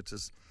to take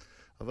notice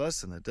of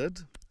us, and they did.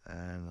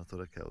 And I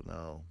thought, okay, well,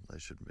 now they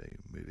should be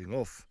moving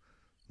off.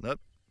 Nope.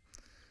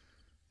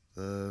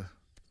 The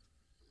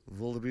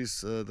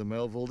wildebeest, the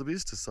male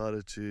wildebeest,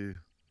 decided to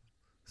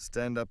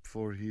stand up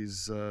for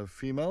his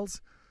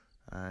females,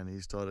 and he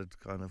started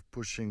kind of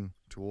pushing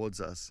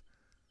towards us,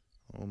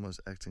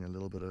 almost acting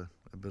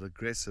a bit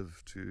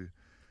aggressive to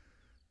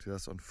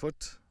us on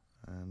foot,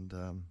 and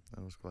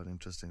that was quite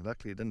interesting.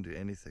 Luckily he didn't do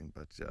anything,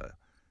 but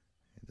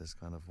he just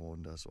kind of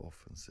warned us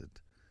off and said,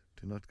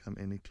 do not come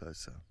any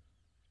closer.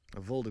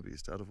 A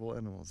wildebeest out of all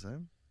animals, eh?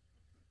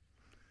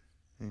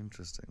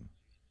 Interesting.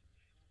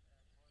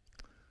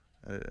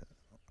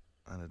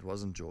 And it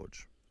wasn't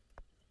George.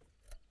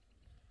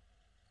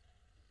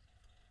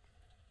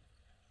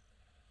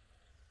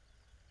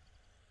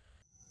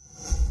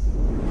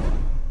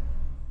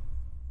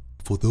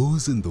 For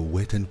those in the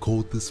wet and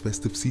cold this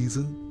festive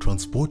season,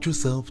 transport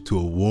yourself to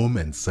a warm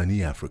and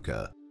sunny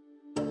Africa.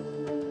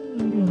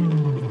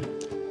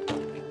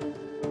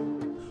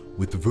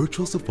 With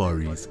virtual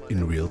safaris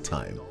in real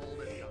time,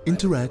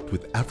 interact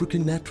with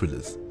African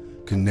naturalists,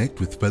 connect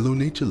with fellow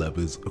nature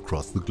lovers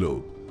across the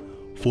globe,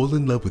 fall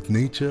in love with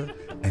nature,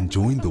 and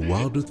join the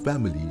WildEarth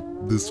family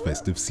this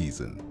festive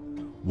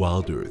season.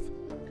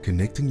 WildEarth,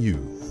 connecting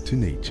you to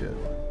nature.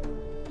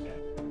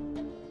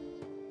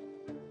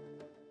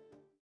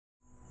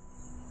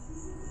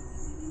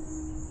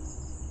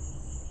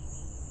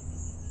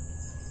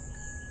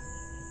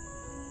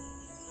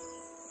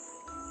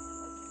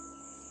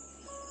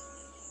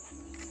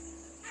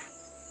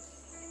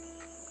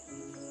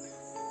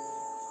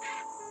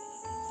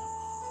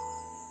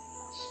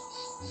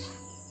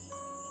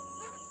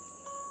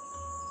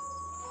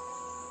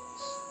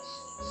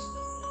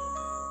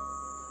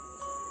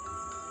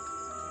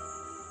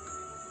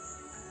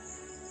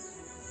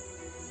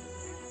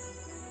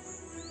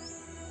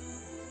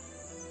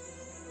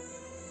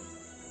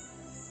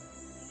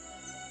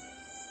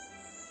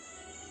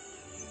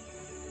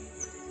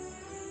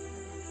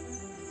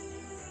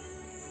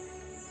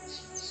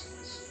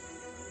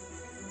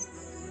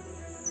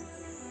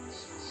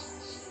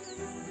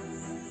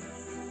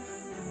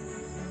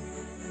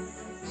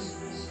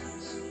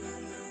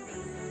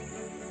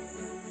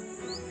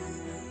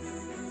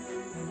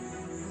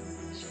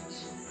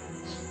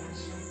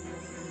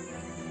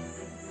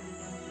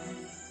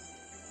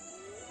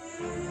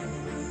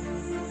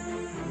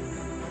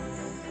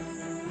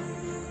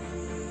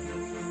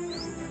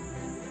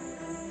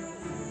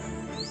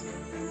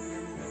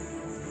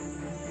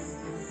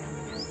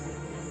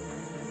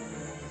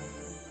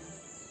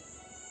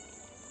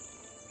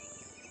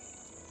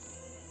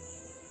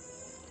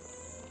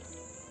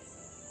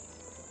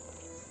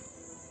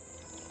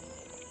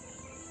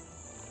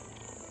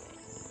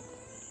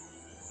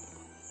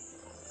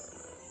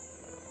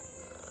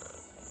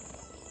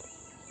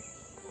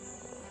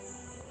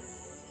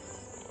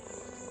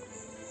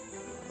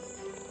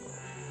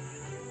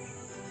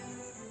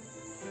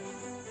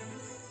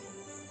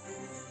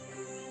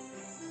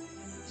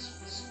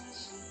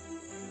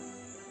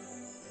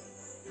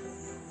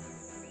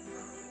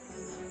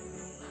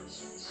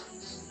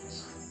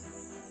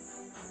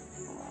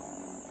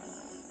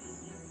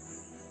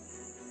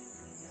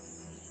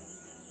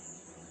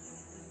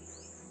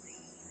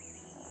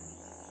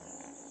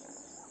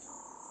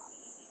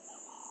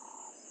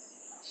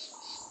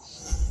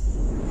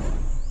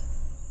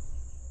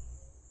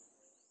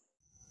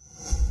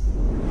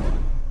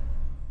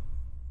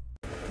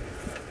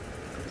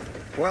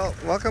 Well,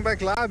 welcome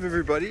back live,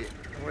 everybody.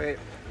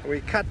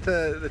 We cut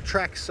the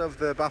tracks of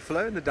the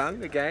buffalo in the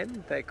dung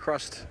again. They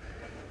crossed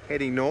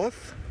heading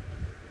north.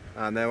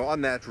 They were on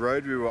that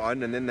road we were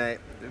on, and then they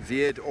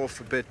veered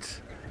off a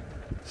bit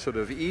sort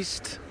of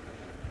east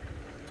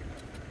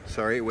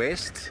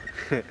west,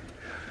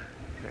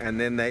 and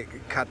then they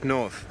cut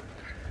north.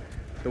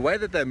 The way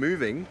that they're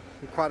moving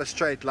in quite a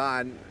straight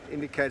line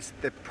indicates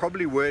that they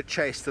probably were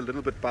chased a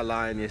little bit by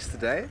lion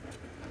yesterday.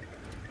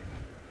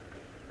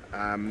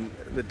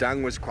 The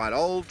dung was quite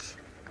old,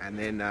 and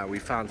then we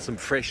found some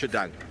fresher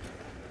dung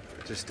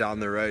just down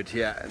the road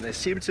here, and they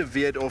seem to have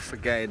veered off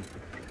again,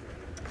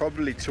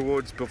 probably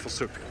towards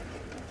Buffelshoek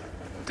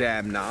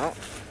Dam now.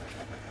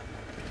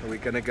 So we're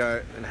going to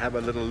go and have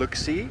a little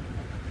look-see.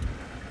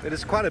 It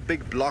is quite a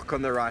big block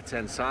on the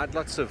right-hand side,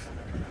 lots of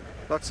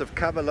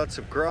cover, lots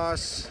of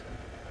grass.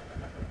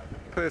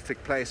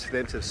 Perfect place for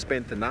them to have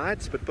spent the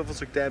night, but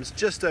Buffelshoek Dam's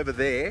just over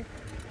there.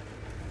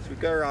 So we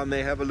go around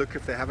there, have a look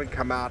if they haven't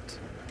come out.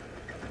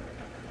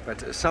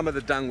 But some of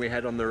the dung we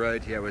had on the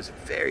road here was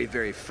very,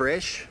 very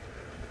fresh.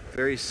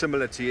 Very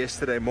similar to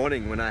yesterday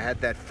morning when I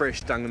had that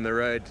fresh dung on the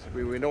road.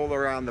 We went all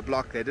around the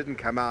block, they didn't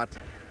come out.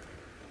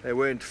 They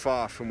weren't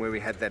far from where we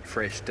had that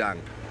fresh dung.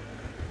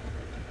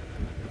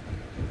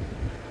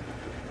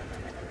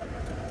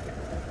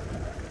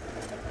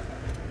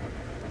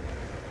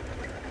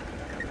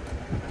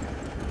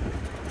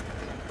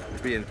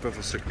 Be in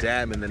Buffelshoek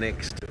Dam in the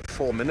next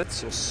 4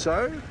 minutes or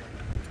so.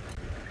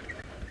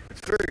 It's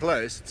very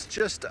close, it's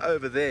just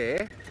over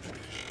there.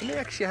 Let me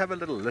actually have a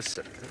little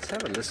listen. Let's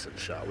have a listen,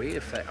 shall we?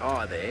 If they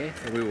are there,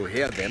 we will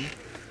hear them.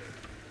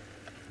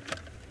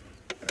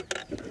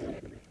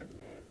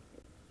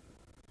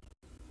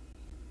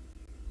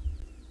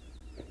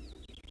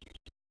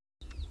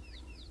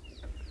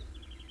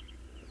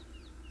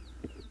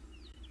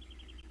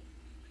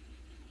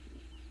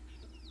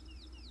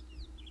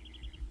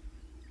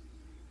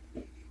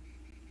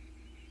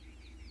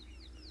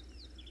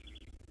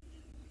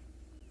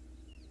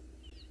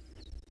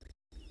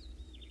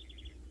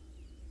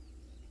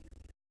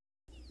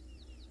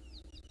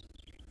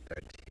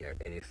 Don't hear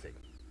anything.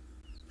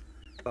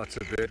 Lots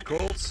of bird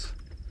calls.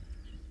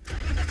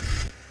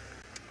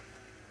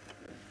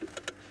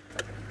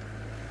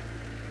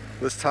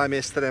 This time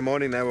yesterday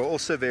morning they were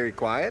also very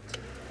quiet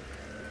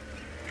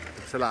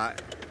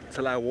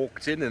until I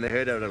walked in and they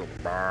heard a little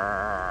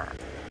brrr.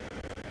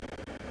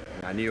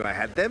 I knew I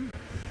had them.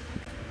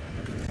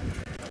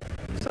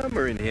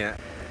 Somewhere in here.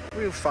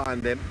 We'll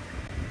find them.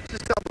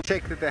 Just double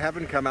check that they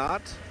haven't come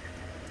out.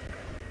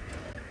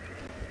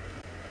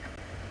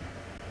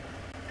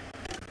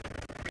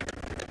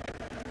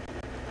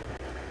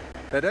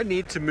 They don't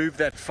need to move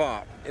that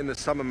far in the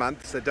summer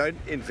months. They don't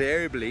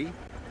invariably,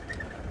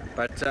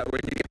 but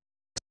when you get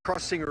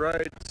crossing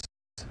roads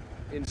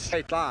in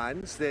straight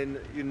lines, then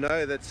you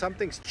know that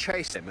something's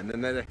chased them, and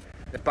then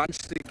they bunch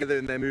together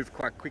and they move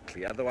quite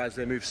quickly. Otherwise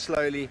they move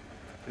slowly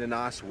in a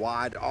nice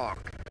wide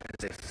arc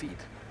as they feed.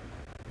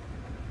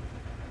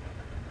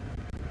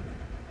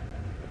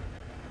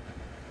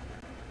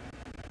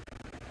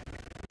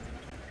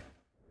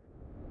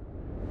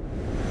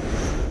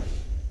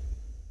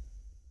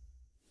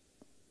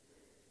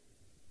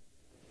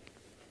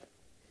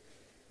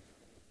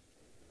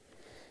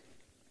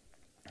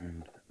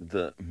 And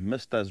the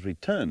mist has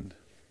returned.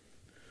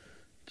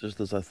 Just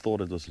as I thought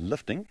it was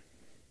lifting,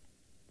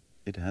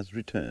 it has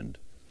returned.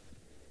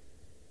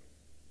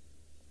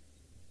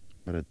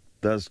 But it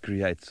does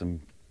create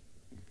some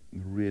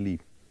really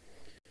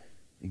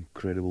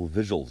incredible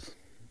visuals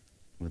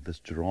with this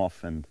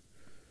giraffe and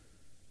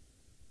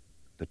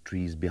the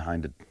trees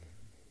behind it.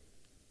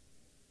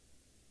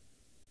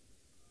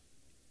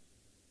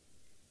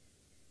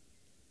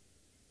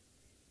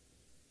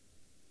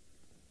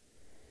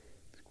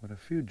 Quite a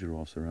few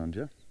giraffes around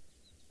here.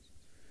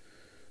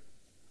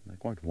 They're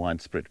quite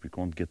widespread. We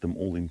can't get them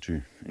all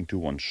into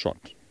one shot.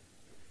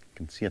 You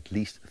can see at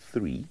least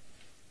 3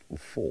 or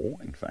 4,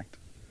 in fact.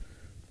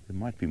 There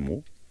might be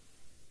more.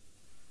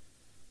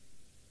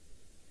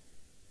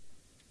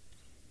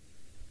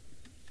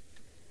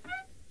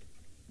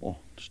 Oh,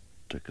 just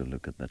take a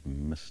look at that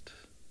mist.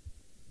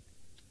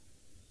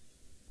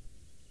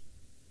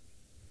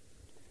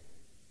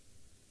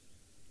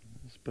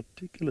 This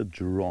particular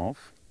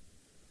giraffe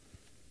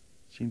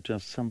seemed to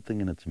have something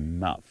in its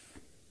mouth.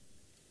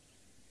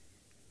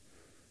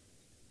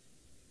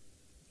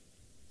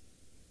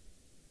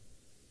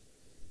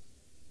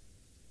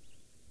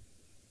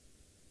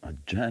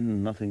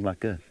 Again, nothing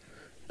like a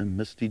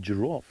misty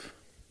giraffe.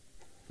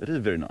 It is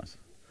very nice.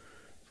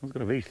 This one's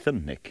got a very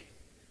thin neck,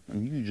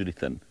 unusually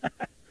thin.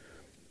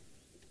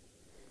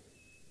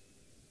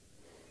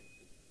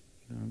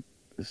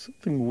 There's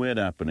something weird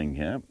happening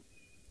here.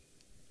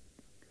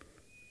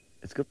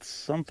 It's got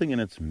something in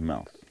its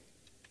mouth.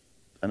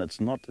 And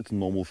it's not its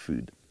normal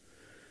food.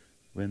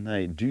 When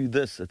they do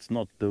this, it's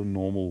not the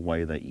normal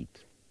way they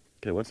eat.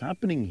 Okay, what's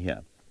happening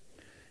here?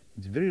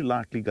 It's very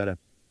likely got a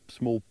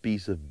small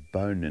piece of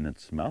bone in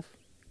its mouth.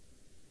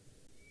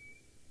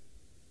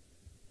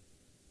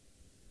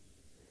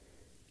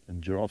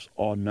 And giraffes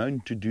are known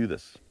to do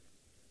this.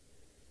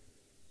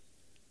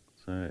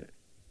 So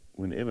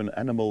whenever an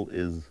animal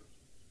is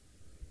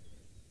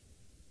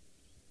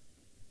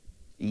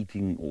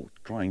eating or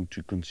trying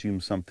to consume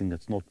something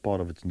that's not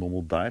part of its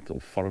normal diet or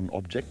foreign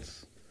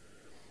objects,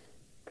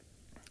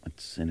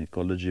 It's in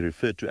ecology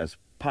referred to as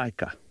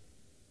pica.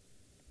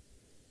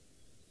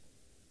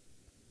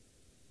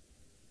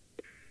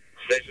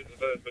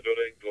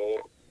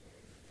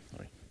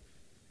 Sorry.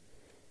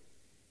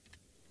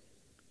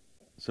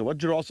 So what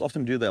giraffes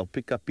often do, they'll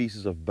pick up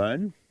pieces of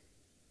bone.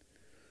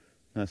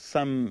 Now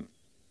some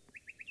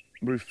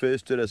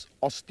refers to it as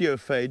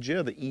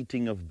osteophagia, the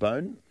eating of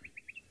bone.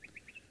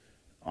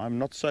 I'm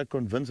not so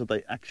convinced that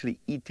they're actually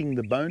eating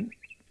the bone.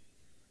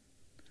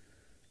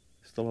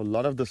 Still a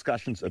lot of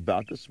discussions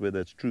about this, whether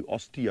it's true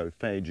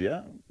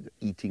osteophagia, the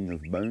eating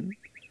of bone,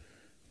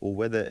 or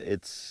whether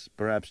it's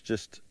perhaps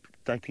just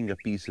taking a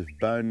piece of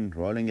bone,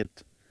 rolling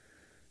it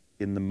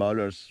in the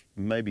molars,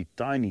 maybe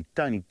tiny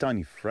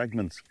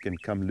fragments can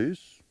come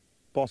loose.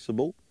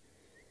 Possible.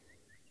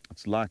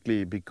 It's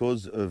likely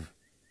because of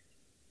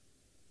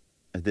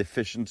a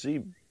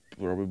deficiency,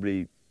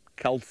 probably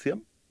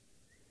calcium.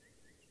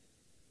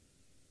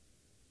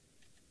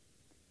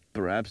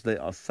 Perhaps they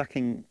are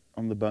sucking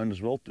on the bone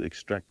as well to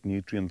extract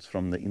nutrients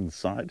from the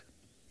inside.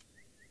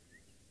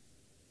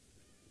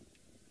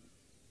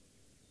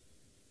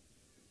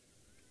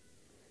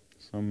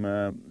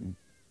 Some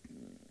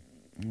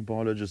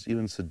biologists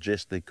even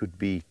suggest they could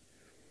be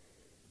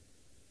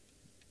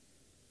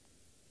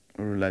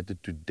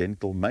related to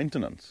dental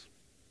maintenance.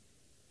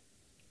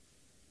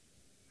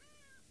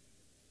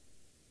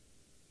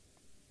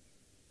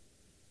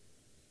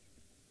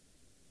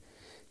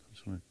 I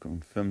just want to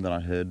confirm that I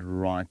heard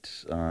right.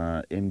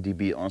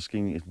 MDB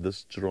asking if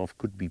this giraffe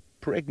could be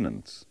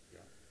pregnant. Yeah.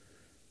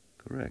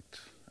 Correct.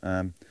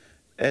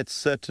 It's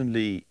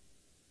certainly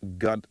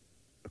got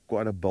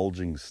quite a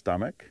bulging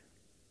stomach.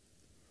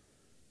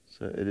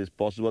 So it is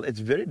possible. It's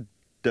very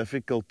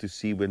difficult to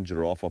see when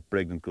giraffes are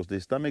pregnant because their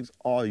stomachs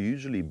are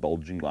usually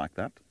bulging like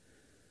that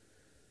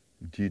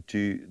due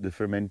to the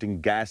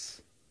fermenting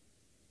gas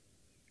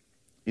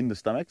in the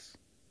stomachs.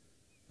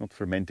 Not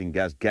fermenting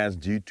gas, gas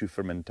due to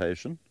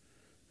fermentation.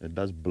 It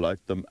does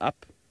bloat them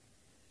up.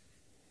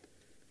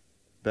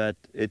 But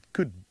it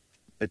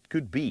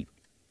could be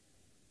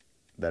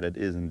that it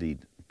is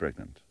indeed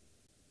pregnant.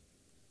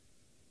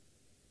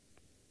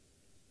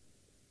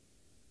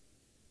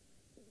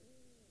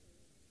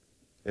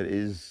 It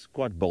is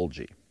quite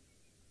bulgy. You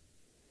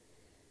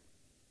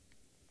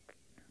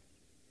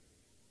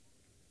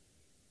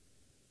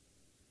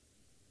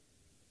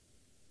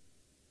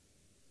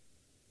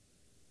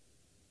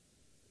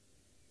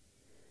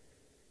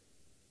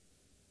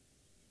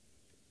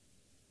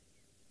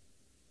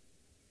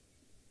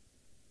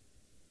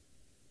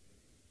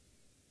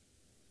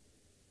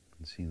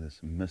can see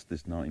this mist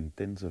is now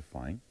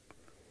intensifying.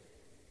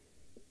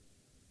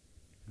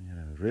 You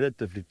know, a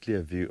relatively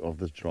clear view of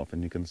this giraffe,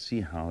 and you can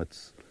see how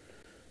it's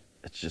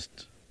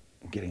just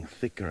getting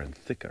thicker and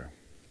thicker.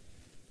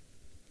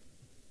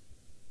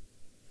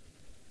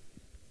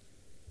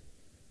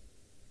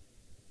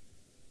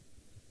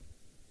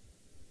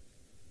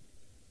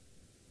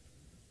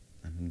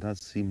 And it does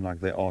seem like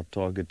they are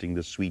targeting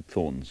the sweet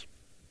thorns.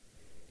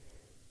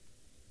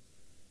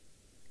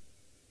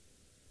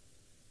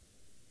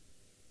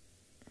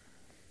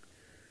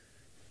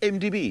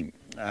 MDB,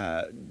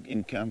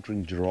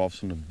 encountering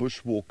giraffes on a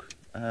bushwalk.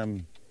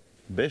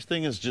 Best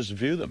thing is just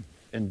view them,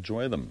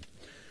 enjoy them.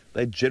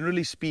 They're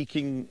generally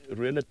speaking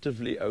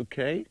relatively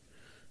okay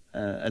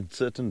at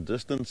certain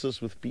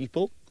distances with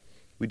people.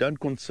 We don't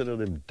consider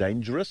them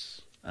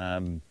dangerous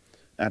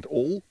at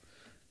all.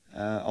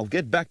 I'll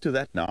get back to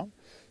that now.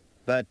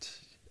 But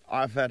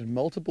I've had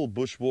multiple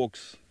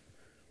bushwalks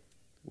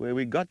where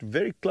we got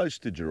very close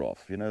to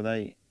giraffe. You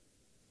know,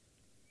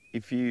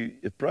 if you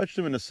approach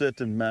them in a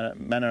certain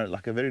manner,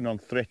 like a very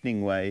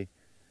non-threatening way,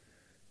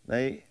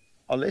 they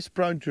are less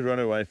prone to run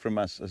away from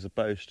us as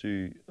opposed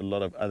to a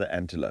lot of other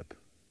antelope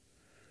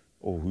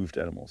or hoofed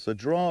animals. So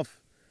giraffe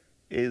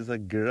is a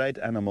great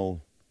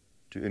animal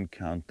to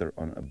encounter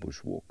on a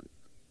bushwalk.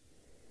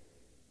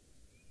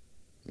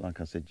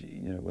 Like I said,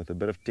 you know, with a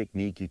bit of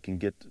technique, you can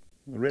get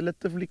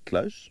relatively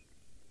close.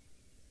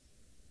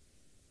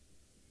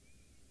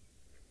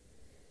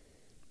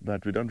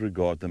 But we don't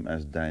regard them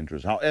as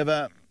dangerous.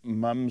 However,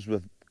 mums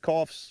with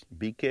calves,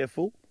 be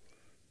careful.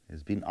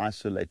 There's been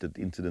isolated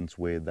incidents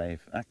where they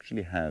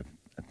actually have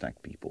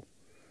attacked people.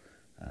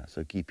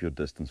 So keep your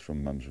distance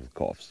from mums with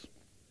calves.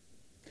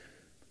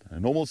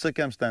 In normal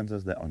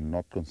circumstances, they are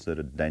not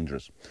considered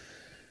dangerous.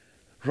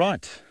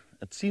 Right,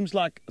 it seems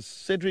like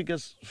Cedric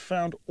has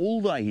found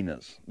all the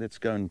hyenas. Let's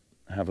go and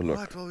have a look.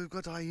 Right, well, we've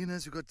got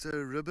hyenas. We've got a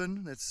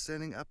ribbon that's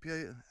standing up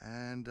here,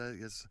 and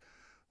yes,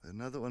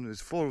 another one.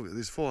 There's four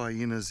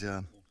hyenas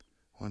here.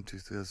 1, 2,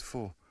 3, there's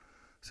 4.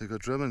 So you've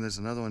got ribbon. There's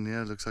another one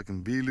here. Looks like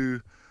in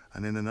Mbilu,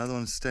 and then another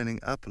one standing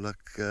up.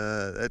 Like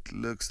that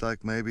looks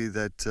like maybe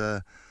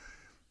that.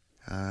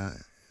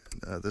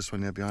 This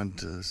one here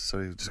behind.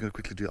 Sorry, just going to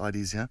quickly do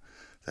IDs here.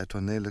 That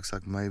one there looks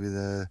like maybe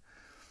the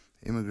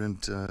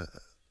immigrant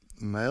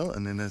male,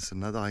 and then there's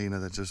another hyena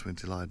that just went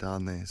to lie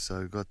down there. So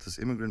we've got this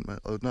immigrant male.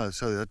 Oh no,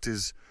 sorry, that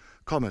is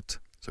Comet.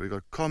 So we've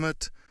got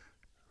Comet,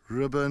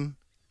 ribbon,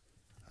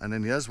 and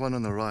then here's one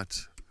on the right.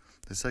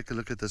 Let's take a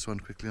look at this one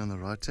quickly on the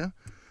right here.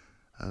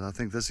 And I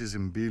think this is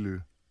in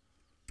Bilu.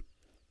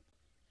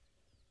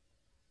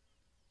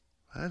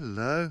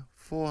 Hello,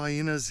 4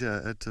 hyenas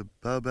here at the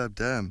Baobab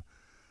Dam.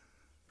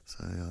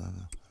 So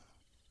yeah,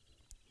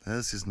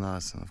 this is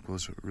nice. And of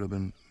course,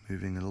 ribbon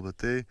moving a little bit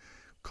there.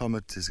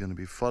 Comet is going to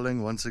be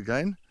following once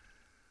again.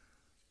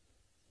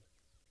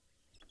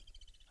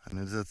 And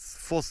there's a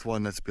fourth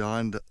one that's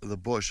behind the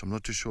bush. I'm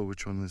not too sure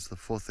which one is the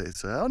fourth there.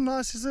 So how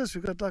nice is this?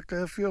 We've got like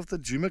a few of the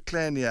Djuma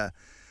clan here.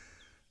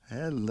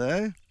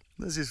 Hello.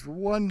 This is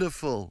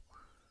wonderful.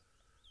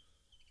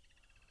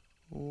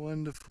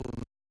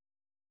 Wonderful.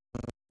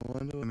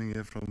 Wonderful. Coming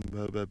here from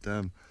Baobab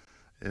Dam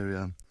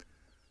area.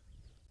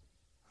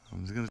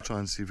 I'm just going to try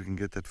and see if we can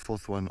get that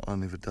fourth one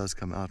on if it does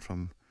come out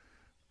from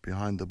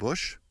behind the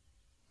bush.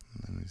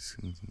 And then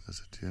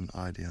there's an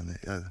ID on there.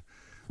 Yeah.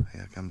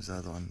 Here comes the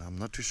other one. I'm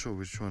not too sure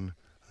which one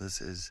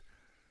this is.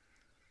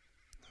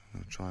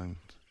 I'm going to try and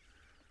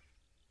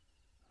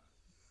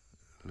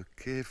look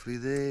carefully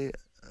there.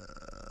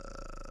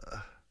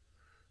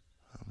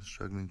 I'm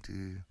struggling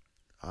to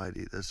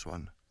ID this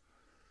one.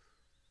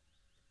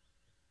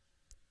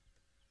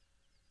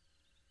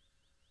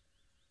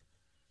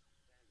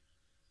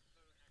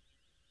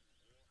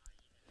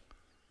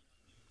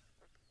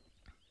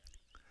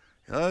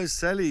 Oh,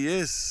 Sally,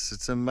 yes,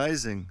 it's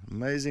amazing.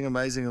 Amazing,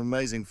 amazing,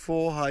 amazing.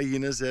 4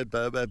 hyenas at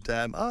Baobab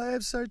Dam. I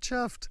am so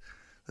chuffed.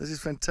 This is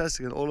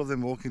fantastic, and all of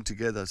them walking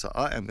together, so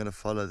I am going to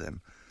follow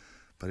them.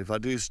 But if I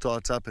do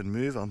start up and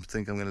move, I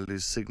think I'm going to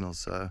lose signal,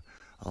 so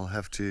I'll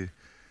have to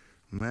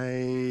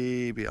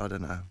maybe, I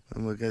don't know.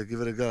 And we're going to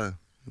give it a go.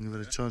 Give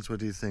it a chance. What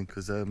do you think?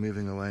 Because they're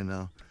moving away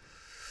now.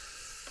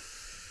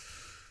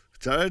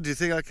 Jared, do you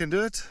think I can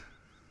do it?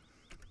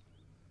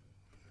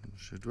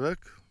 Should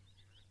work.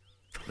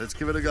 Let's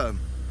give it a go.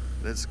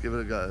 Let's give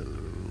it a go.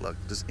 Like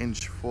just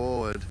inch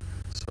forward.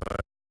 Sorry,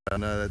 I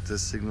know that the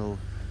signal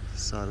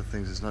side of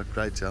things is not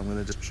great here. I'm going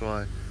to just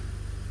try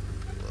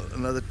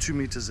another 2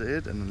 meters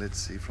ahead and let's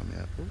see from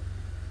here.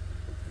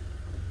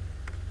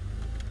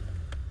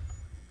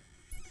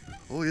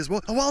 Oh, here's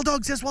wild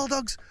dogs. Yes, wild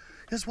dogs.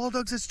 Yes, wild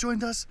dogs has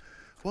joined us.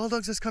 Wild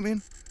dogs has come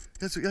in.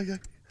 Yes, yeah.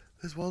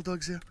 There's wild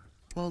dogs here.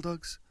 Wild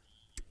dogs.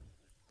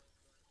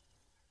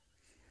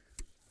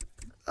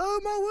 Oh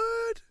my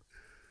word!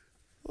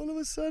 All of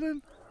a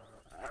sudden.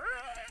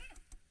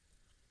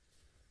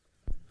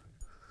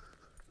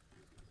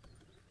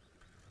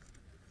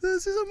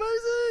 This is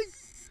amazing!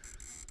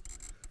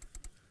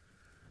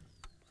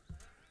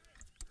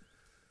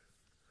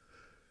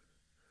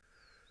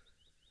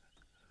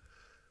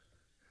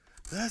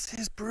 This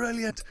is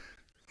brilliant!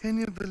 Can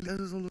you believe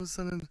this? All of a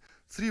sudden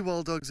 3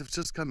 wild dogs have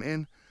just come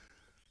in.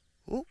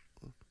 Oh,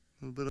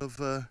 a little bit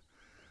of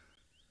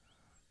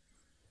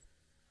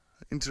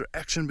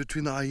interaction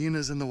between the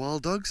hyenas and the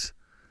wild dogs.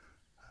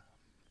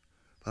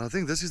 But I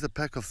think this is the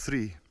pack of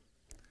 3.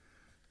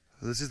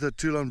 This is the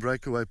Toulon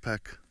breakaway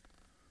pack.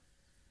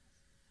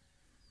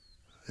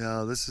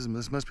 Yeah, this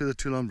must be the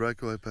Toulon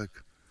breakaway pack.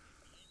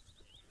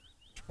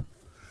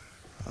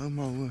 Oh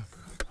my word!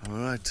 All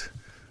right,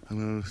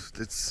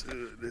 let's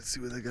see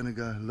where they're gonna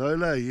go.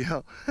 Lola,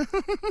 yeah,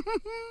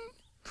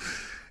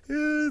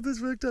 yeah,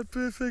 this worked out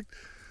perfect.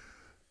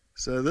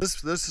 So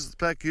this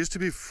pack used to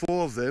be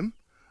 4 of them.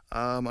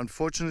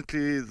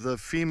 Unfortunately,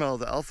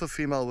 the alpha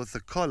female with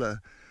the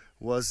collar,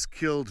 was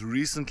killed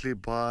recently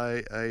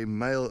by a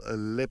male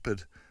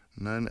leopard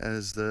known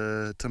as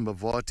the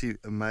Timbavati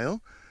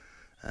male,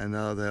 and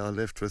now they are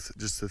left with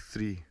just the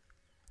 3.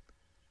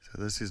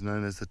 So this is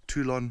known as the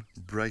Toulon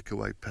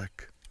breakaway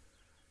pack.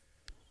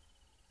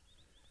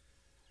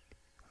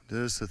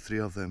 There's the 3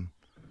 of them.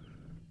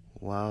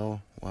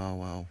 Wow, wow,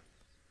 wow.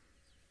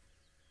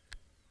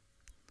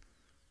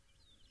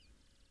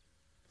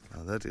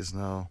 Now that is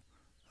now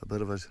a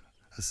bit of a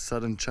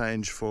sudden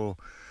change for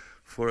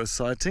a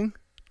sighting.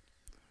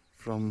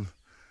 From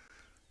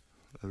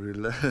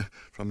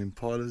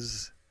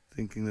impalas,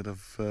 thinking that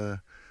I've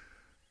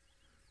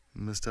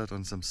missed out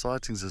on some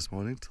sightings this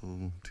morning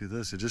to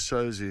this. It just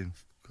shows you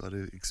got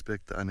to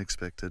expect the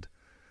unexpected.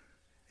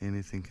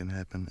 Anything can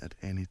happen at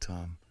any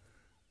time.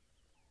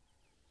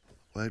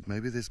 Wait,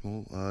 maybe there's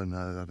more. Oh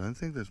no, I don't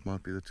think this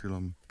might be the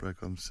Toulon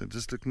break. I'm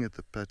just looking at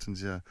the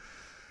patterns here.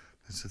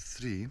 There's a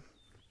 3,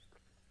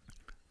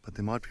 but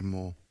there might be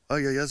more. Oh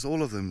yeah, yes,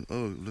 all of them.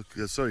 Oh look,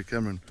 yeah, sorry,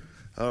 Cameron.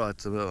 All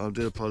right, so I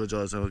do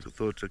apologise. I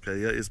thought, okay,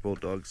 yeah, it's more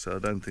dogs, so I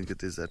don't think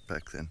it is that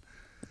pack then.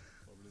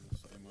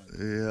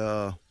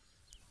 Yeah.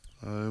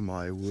 Oh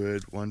my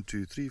word. 1,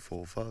 2, 3,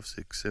 4, 5,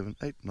 6, 7,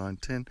 8, 9,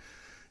 10,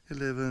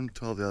 11,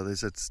 12. Yeah,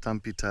 there's that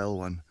stumpy tail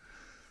one.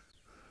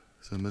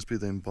 So it must be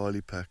the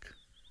Mbali pack.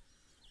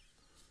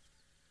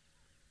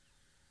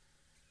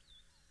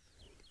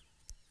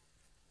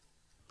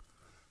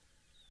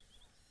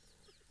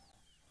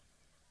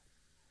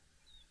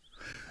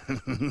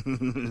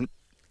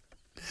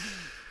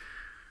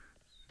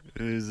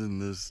 Isn't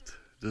this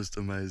just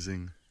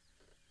amazing?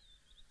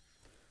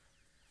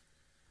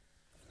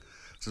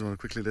 Just want to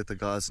quickly let the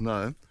guys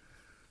know.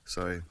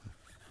 Sorry.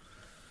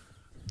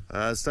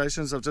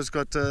 Stations, I've just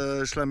got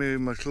Shlami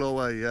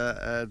Maklowa here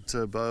at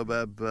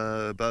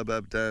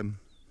Baobab Dam.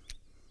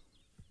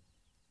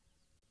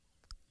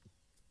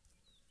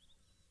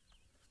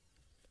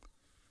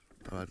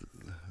 Alright,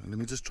 let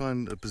me just try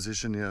and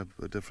position here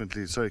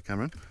differently. Sorry,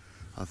 Cameron.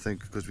 I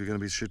think because we're going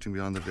to be shooting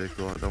behind the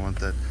vehicle, I don't want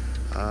that.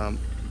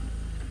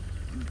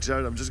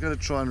 Jared, I'm just going to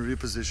try and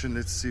reposition.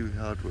 Let's see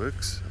how it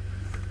works.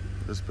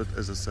 This bit,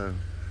 as I say.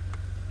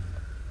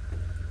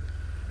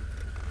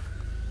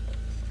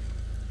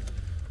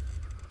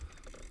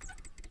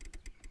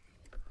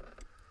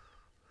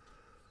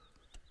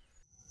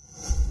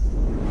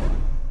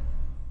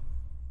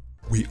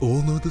 We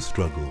all know the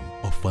struggle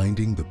of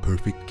finding the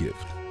perfect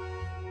gift.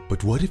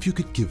 But what if you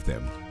could give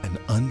them an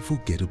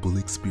unforgettable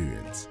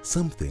experience?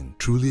 Something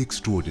truly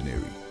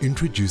extraordinary.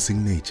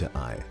 Introducing Nature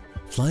Eye.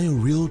 Fly a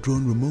real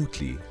drone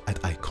remotely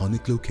at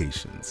iconic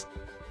locations,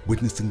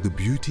 witnessing the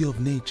beauty of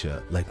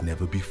nature like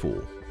never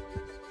before.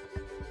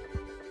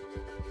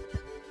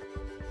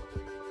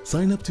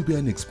 Sign up to be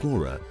an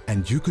explorer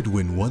and you could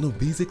win one of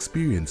these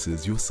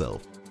experiences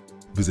yourself.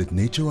 Visit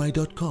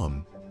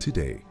natureeye.com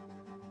today.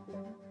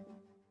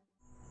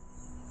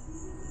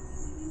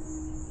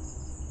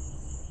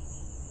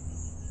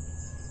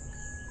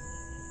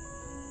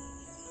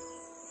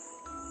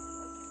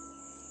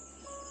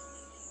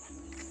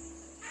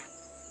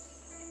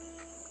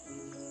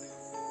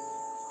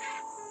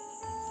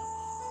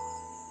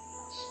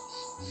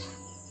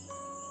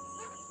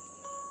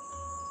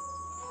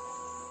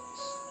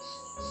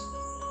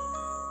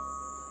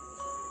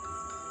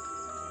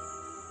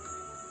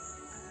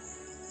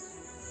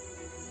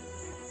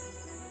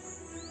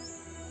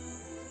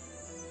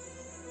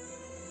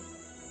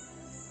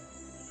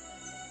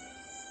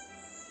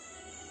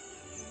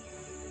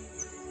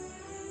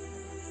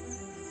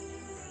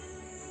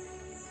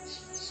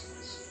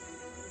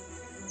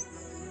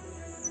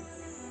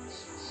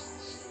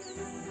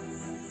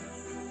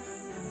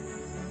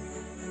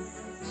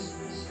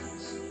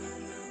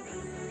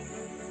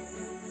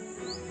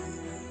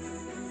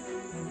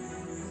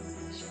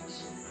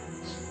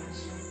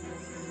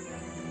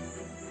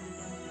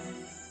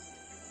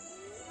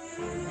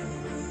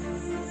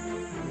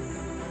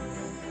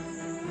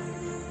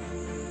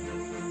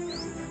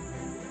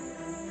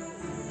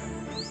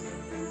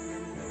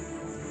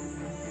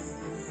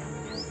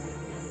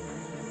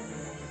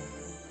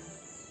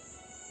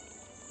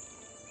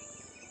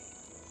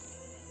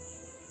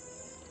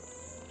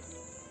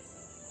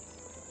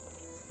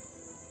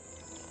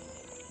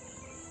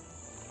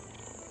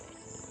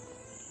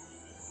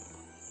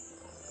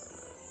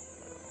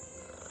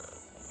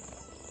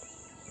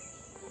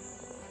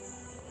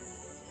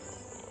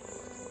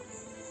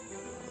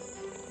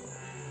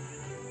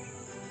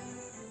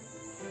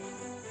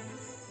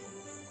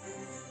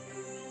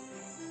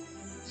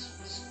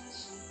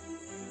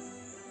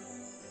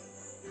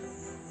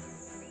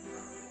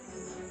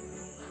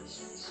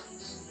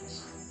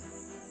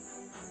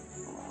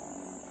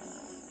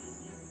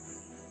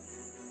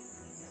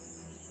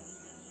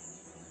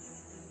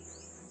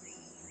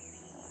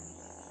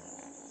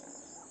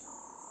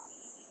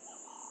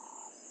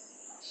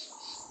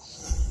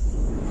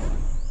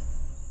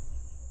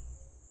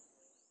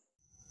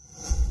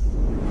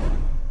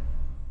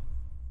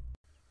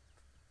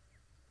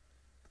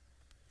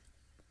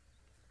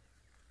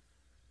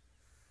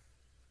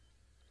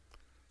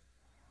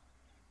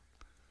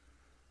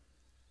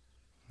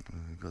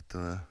 We've got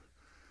the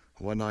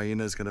one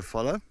hyena is going to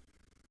follow.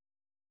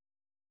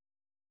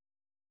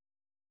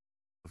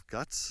 Of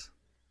guts.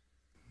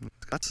 The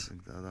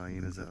other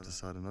hyenas have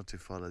decided not to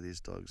follow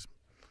these dogs.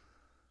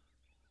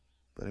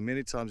 But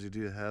many times you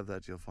do have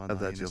that. You'll find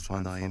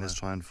the hyenas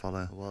try and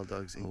follow wild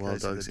dogs in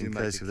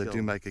case if they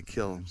do make a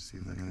kill. See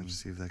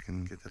if they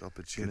can get that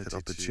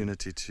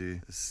opportunity to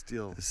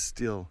steal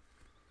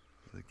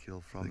the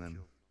kill from them.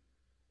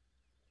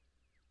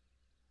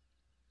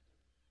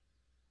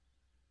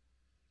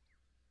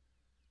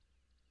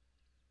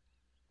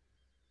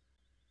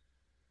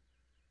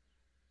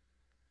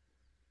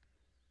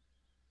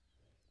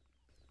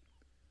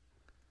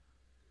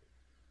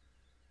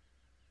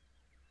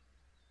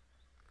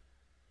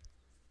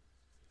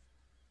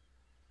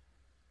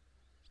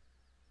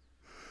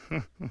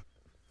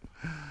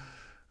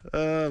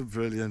 Oh,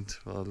 brilliant.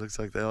 Well, it looks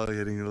like they are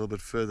getting a little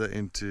bit further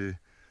into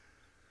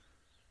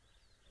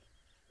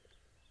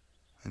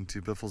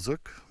Buffelshoek.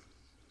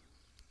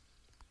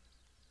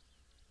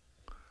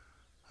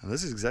 And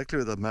this is exactly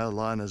where the male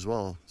lion as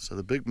well. So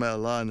the big male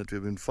lion that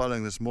we've been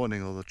following this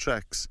morning, all the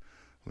tracks,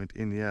 went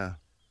in here.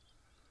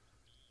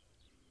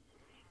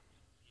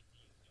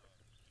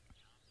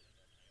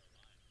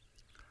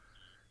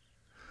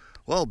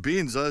 Well,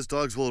 beans, those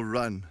dogs will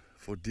run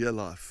for dear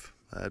life.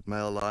 That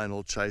male lion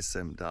will chase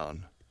them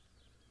down.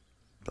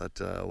 But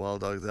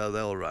wild dogs,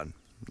 they'll run.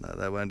 No,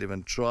 they won't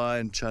even try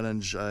and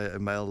challenge a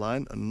male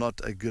lion.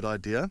 Not a good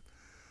idea.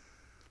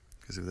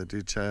 Because if they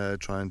do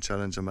try and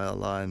challenge a male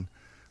lion,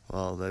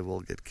 well, they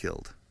will get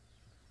killed.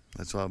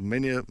 That's why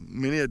many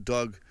a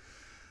dog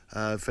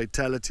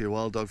fatality, a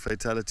wild dog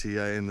fatality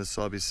in the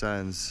Sabi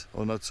Sands,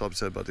 or not Sabi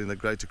Sands, but in the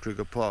Greater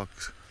Kruger Park,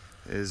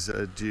 is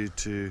due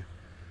to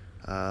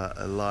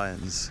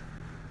lions.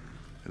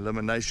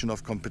 Elimination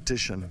of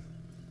competition.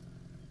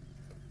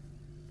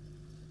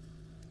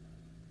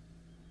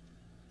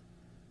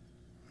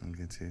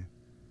 at you.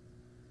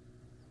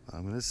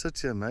 I'm going to sit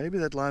here. Maybe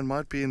that lion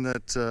might be in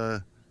that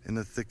in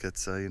the thicket,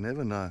 so you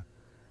never know.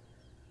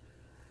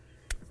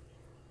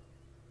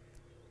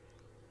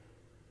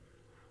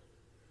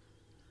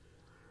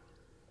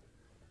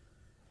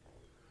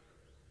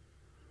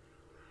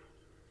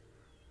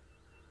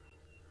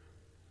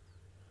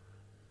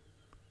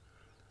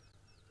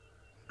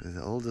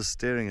 They're all just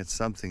staring at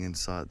something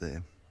inside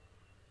there.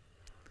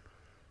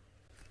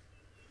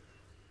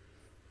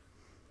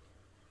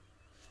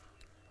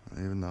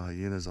 Even the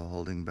hyenas are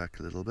holding back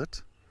a little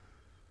bit.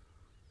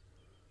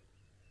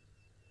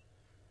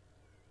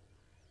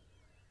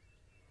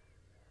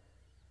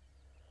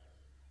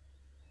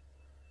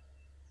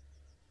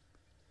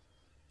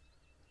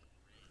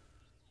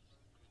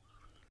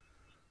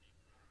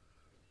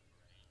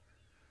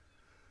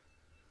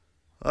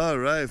 All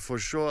right, for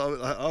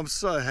sure. I'm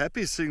so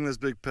happy seeing this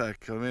big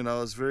pack. I mean, I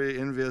was very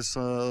envious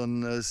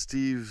on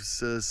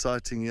Steve's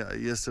sighting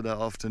yesterday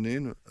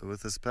afternoon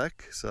with this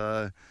pack.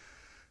 So,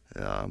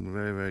 yeah, I'm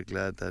very, very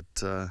glad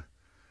that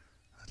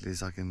at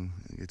least I can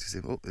get to see.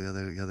 Oh, yeah,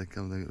 they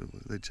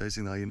come. They're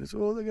chasing the hyenas.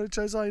 Oh, they're going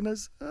to chase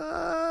hyenas.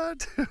 Ah!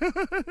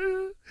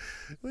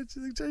 What do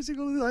you think? Chasing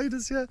all the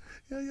hyenas here?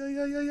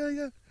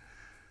 Yeah.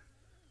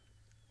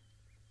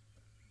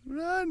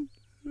 Run!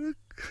 Look.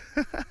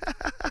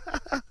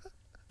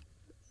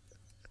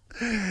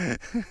 I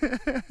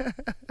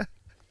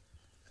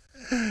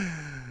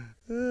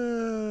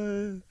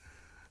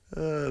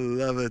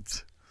love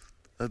it.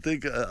 I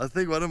think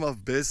one of my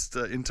best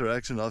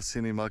interaction I've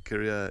seen in my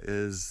career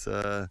is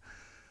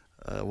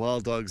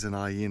wild dogs and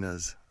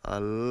hyenas. I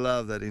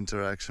love that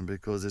interaction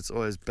because it's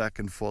always back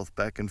and forth,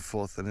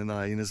 and then the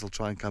hyenas will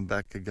try and come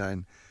back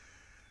again.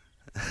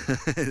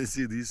 You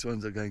see, these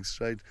ones are going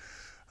straight.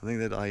 I think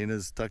that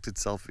hyena's tucked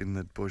itself in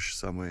that bush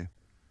somewhere.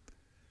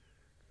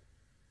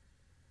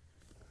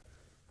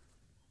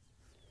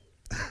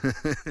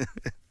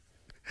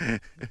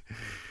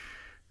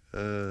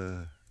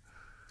 Oh,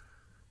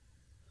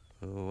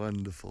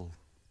 wonderful.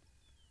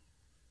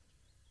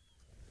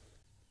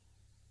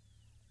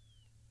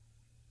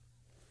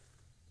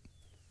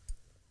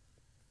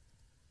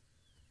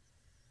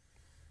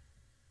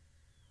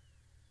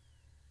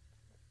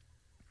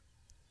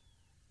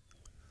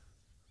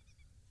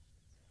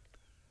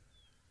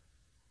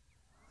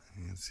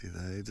 You can see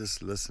they're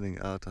just listening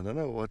out. I don't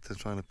know what they're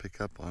trying to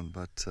pick up on,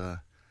 but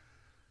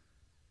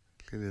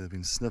clearly they've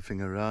been sniffing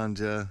around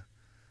here,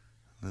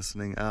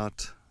 listening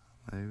out.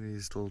 Maybe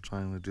he's still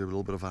trying to do a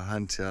little bit of a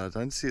hunt here. I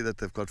don't see that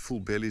they've got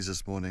full bellies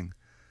this morning.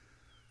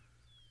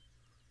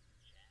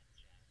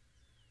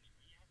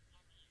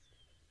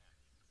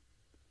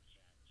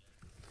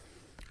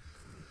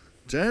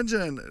 Jan,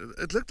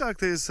 it looked like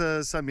there's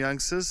some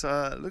youngsters.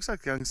 It looks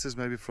like youngsters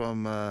maybe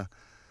from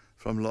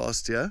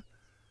last year.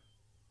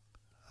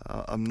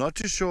 I'm not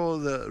too sure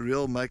the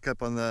real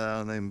makeup on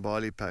the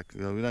Mbali pack.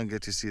 You know, we don't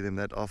get to see them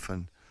that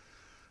often.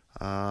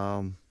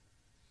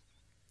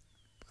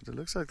 But it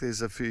looks like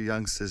there's a few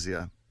youngsters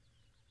here.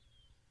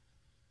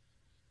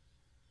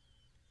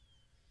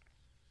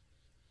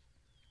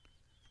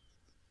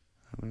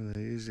 Well,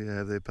 they usually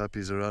have their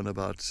puppies around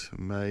about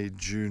May,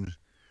 June.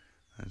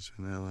 That's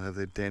when they'll have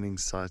their denning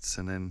sites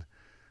and then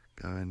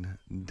go and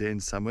den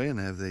somewhere and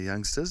have their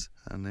youngsters.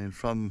 And then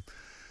from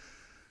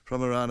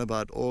around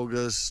about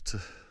August,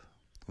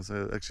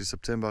 so actually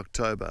September,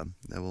 October,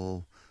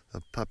 the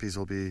puppies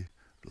will be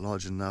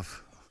large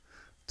enough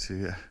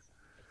to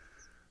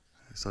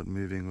start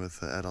moving with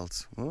the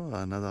adults. Oh,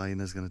 another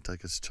hyena is going to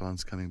take its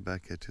chance coming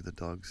back here to the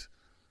dogs.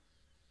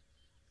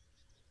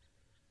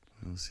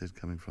 You'll see it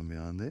coming from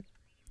behind there.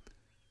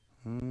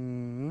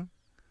 You're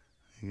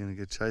going to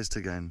get chased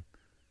again.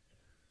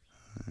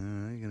 You're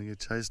going to get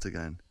chased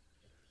again.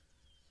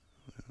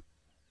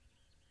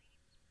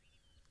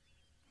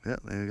 Yeah,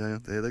 there you go.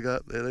 There they go.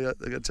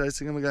 They're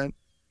chasing him again.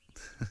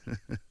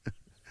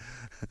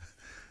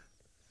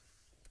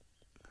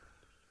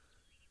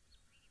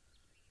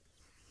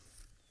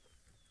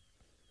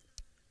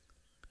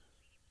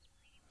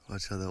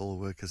 Watch how they all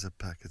work as a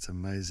pack. It's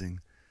amazing.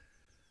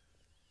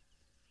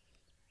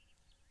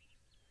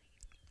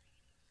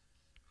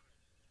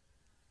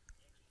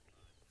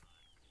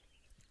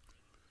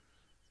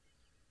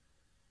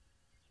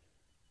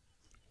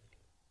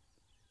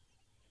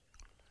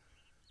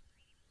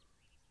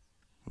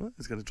 Well,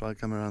 he's going to try and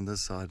come around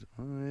this side.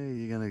 Oh, where are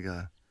you going to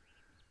go?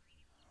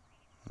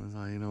 The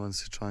hyena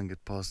wants to try and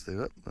get past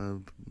there.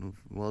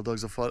 Wild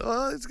dogs are fighting.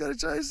 Oh, it's going to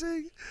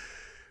chasing.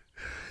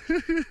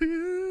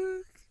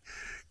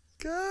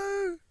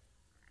 Go.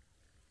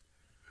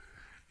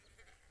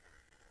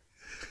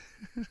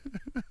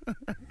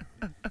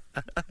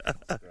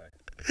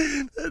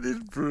 That is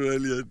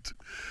brilliant.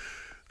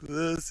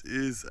 This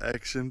is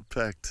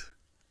action-packed.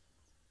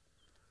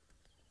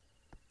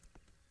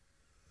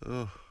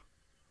 Oh.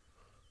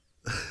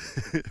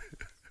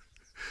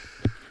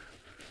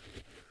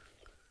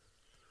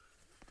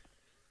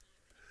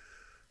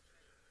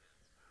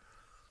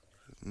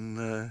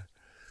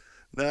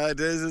 No,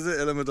 there's an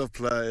element of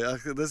play.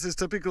 This is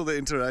typical the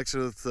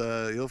interaction with.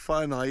 You'll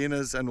find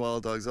hyenas and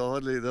wild dogs.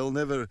 They'll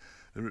never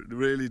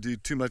really do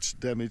too much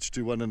damage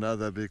to one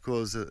another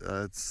because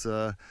it's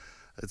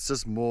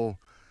just more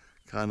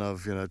kind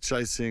of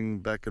chasing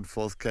back and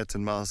forth cat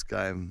and mouse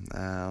game.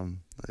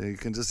 You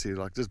can just see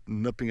like just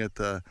nipping at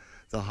the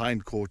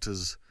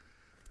hindquarters.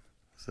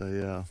 So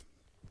yeah.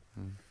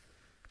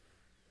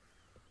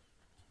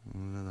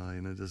 Another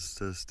hyena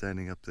just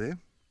standing up there.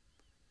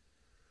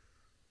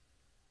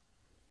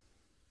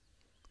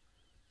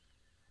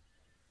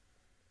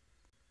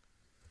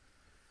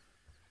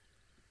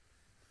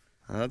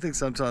 I think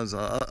sometimes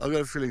I've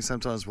got a feeling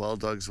sometimes wild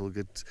dogs will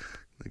get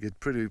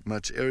pretty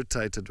much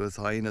irritated with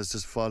hyenas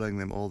just following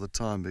them all the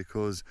time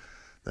because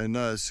they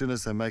know as soon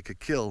as they make a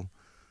kill,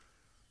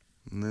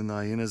 and then the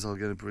hyenas are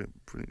going to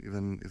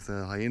even if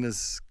the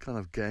hyenas kind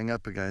of gang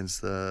up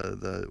against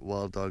the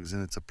wild dogs,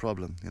 then it's a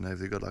problem. If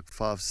they've got like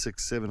 5,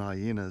 6, 7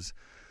 hyenas,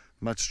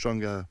 much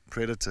stronger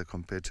predator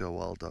compared to a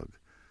wild dog.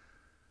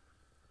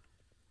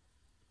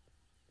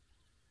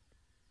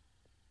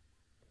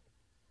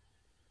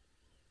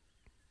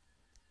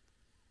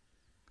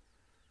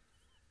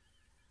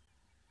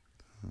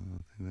 I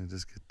think they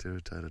just get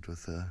irritated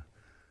with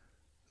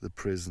the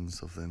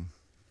presence of them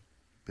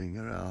being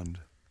around.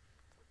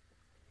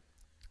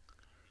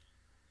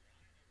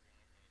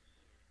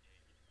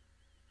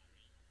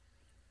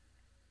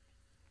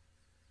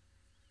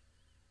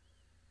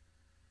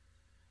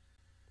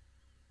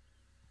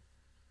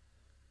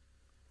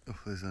 Oh,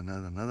 there's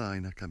another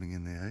hyena coming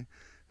in there, eh?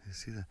 You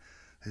see that?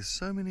 There's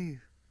so many.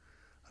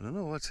 I don't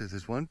know what's it.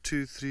 There's 1,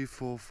 2, 3,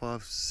 4,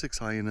 5, 6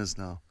 hyenas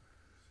now.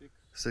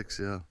 6,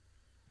 yeah.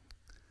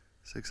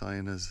 6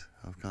 hyenas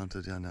I've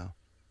counted here now.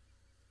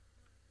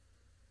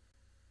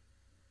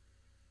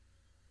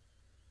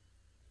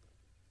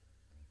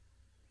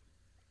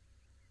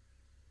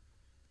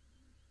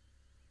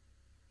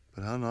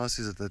 But how nice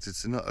is it that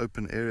it's in an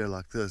open area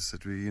like this,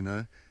 that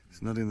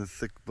it's not in the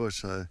thick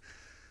bush. I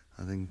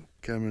think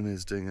Cameron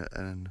is doing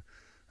an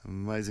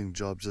amazing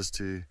job just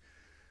to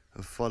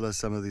follow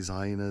some of these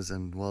hyenas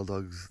and wild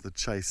dogs, the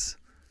chase.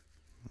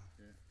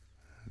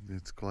 Yeah.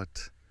 It's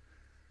quite...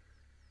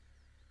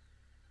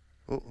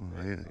 Oh,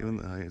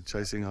 even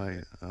chasing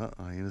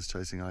hyenas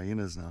chasing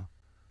hyenas now.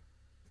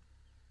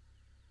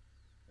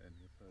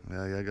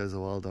 Yeah, here goes the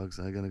wild dogs.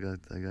 They're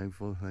going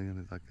for,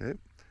 okay,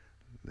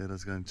 let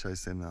us go and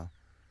chase them now.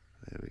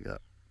 There we go.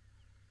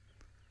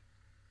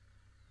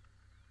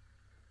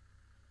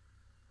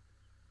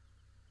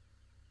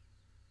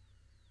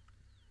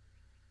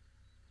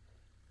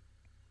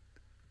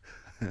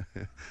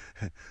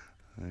 They're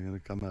going to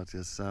come out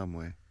here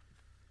somewhere.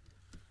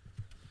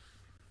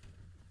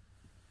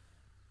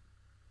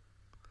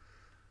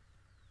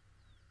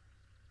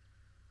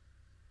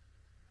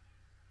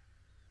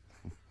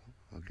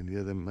 I can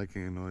hear them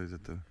making a noise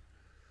at the...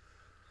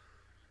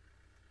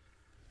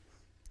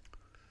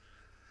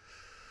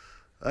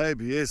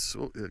 ABS.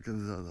 Oh, here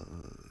comes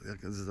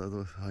the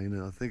other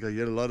hyena. I think I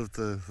hear a lot of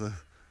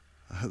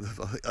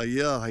I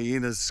hear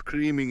hyenas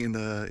screaming in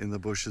the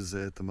bushes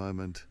there at the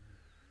moment.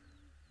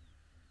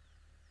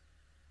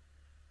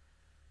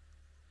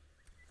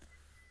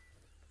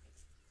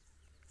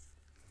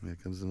 Here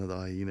comes another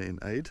hyena in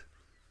aid.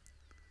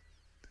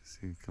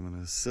 See him come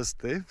and assist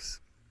there.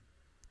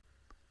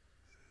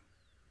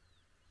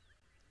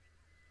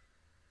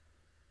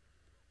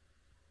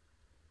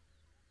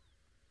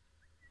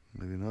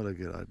 Maybe not a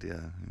good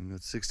idea. You've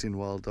got 16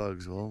 wild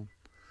dogs. Well,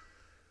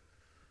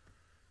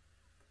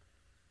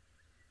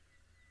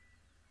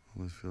 I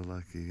almost feel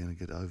like you're going to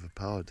get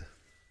overpowered.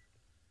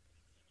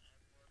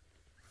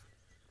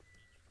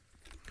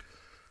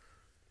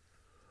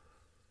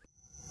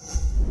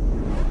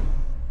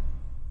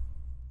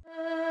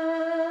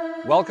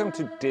 Welcome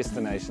to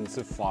Destination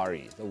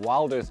Safari, the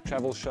WildEarth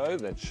travel show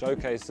that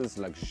showcases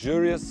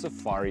luxurious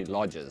safari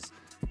lodges.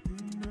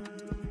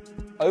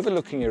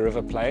 Overlooking a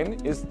river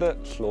plain is the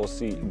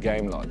Hlorsi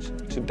Game Lodge.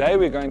 Today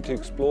we're going to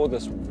explore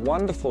this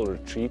wonderful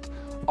retreat,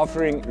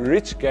 offering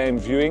rich game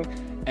viewing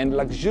and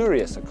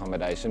luxurious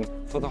accommodation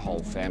for the whole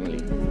family.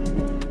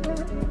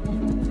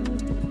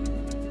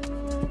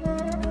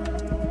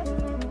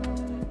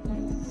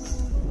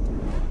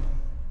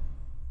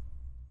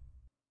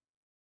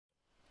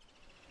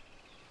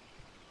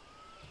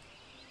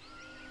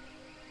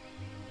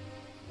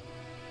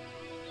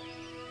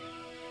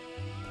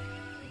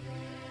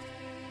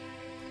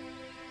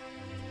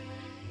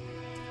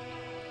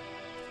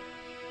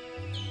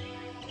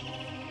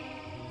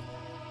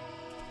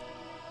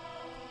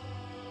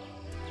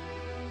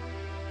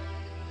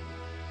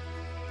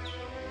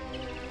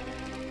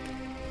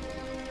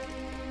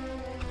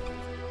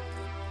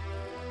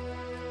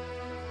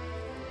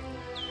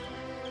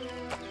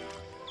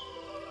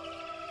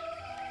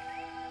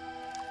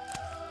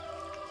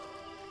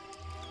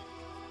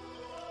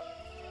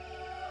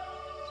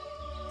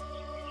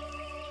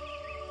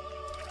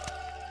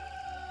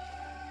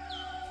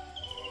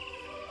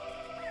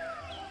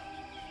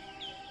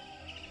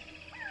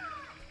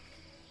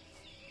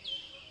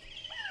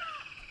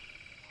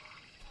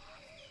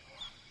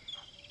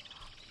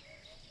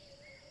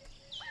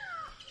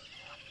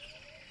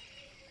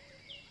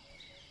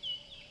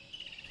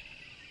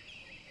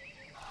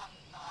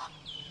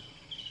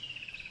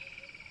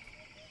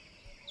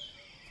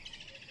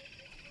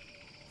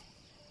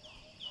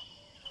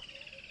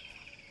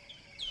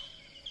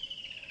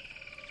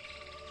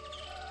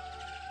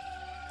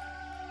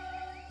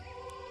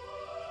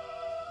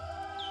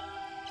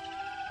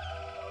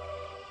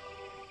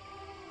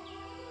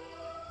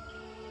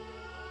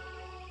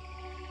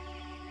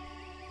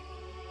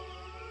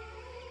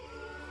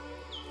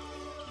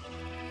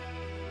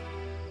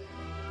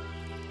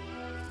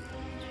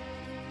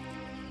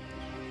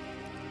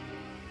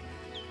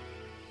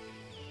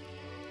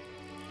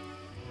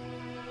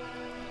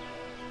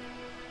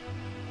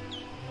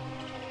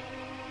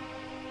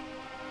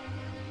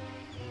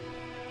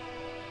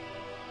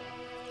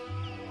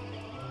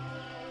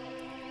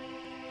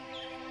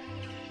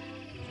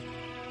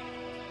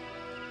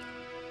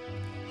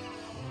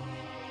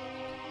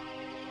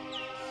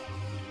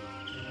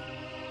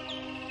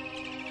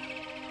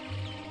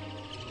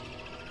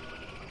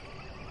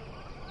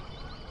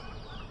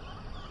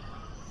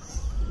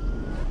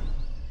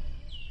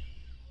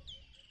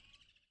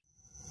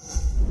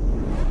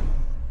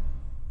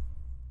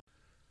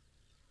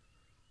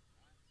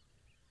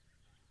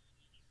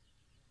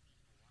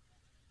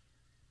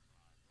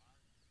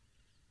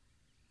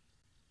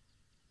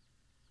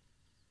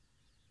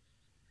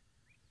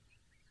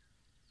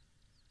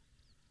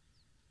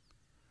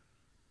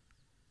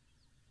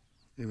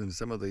 Even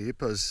some of the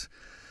hippos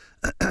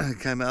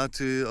came out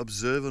to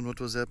observe on what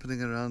was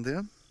happening around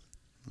there.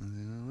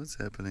 What's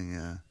happening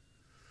here?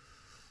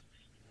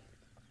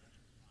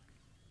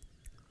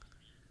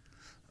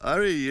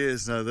 Ari,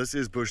 yes, no, this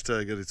is bush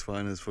tiger at its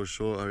finest for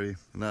sure, Ari.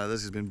 No,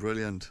 this has been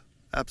brilliant.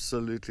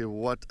 Absolutely,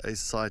 what a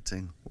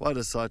sighting. What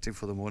a sighting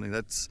for the morning.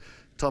 That's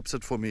tops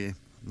it for me.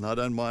 And I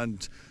don't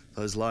mind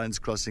those lines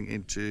crossing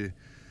into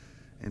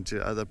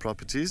other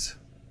properties,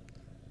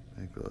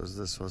 because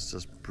this was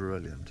just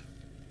brilliant.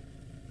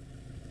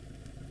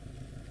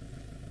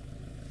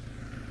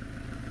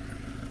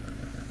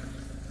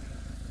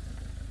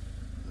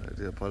 I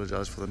do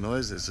apologize for the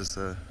noise. It's just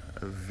a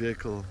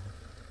vehicle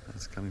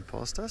that's coming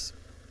past us.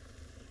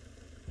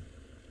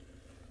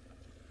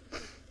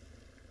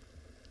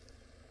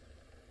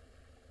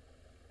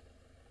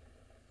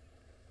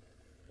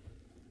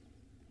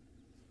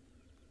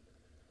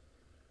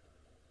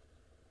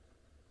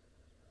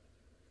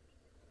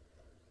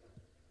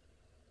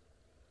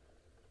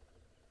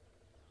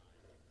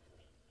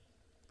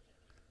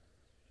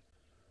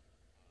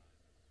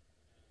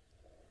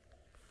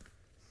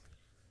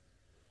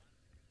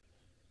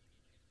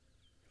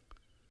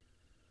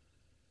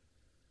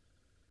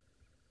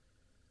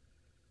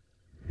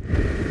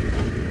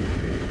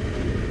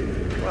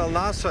 Well,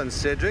 nice one,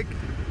 Cedric.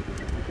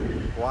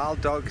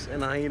 Wild dogs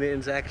and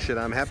hyenas action.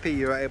 I'm happy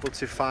you were able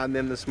to find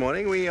them this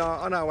morning. We are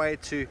on our way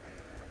to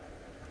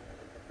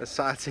a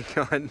sighting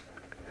on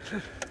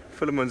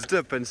Philemon's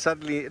Dip, and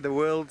suddenly the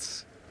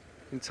world's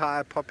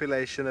entire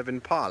population of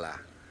impala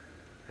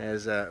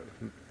has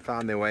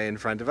found their way in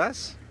front of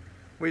us.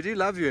 We do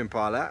love you,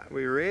 impala.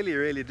 We really,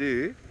 really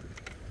do.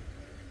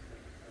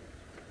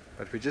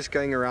 But we're just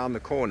going around the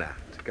corner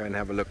to go and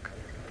have a look.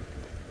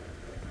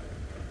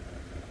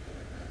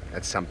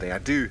 That's something I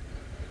do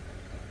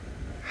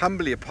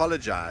humbly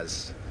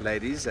apologize,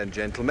 ladies and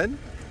gentlemen.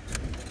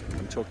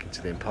 I'm talking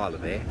to the impala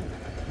there.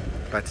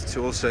 But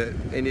to also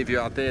any of you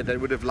out there that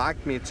would have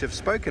liked me to have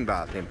spoken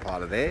about the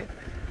impala there,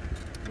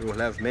 we will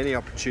have many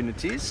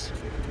opportunities.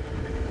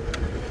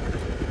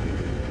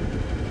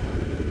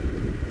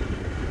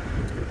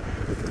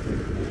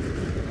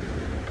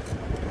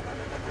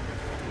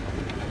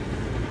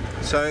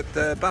 So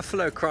the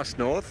buffalo crossed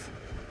north.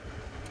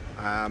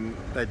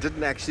 They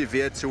didn't actually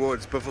veer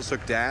towards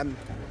Buffelshoek Dam.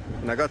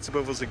 When I got to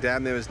Buffelshoek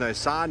Dam, there was no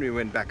sign. We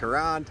went back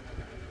around.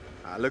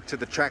 I looked at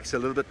the tracks a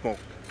little bit more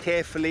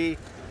carefully,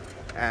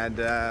 and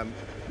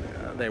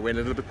they went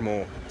a little bit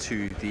more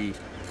to the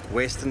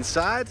western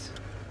side,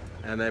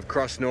 and they've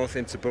crossed north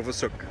into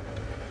Buffelshoek.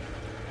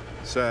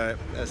 So,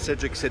 as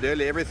Cedric said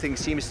earlier, everything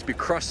seems to be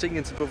crossing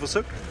into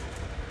Buffelshoek,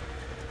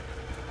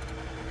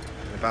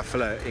 the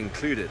buffalo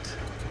included.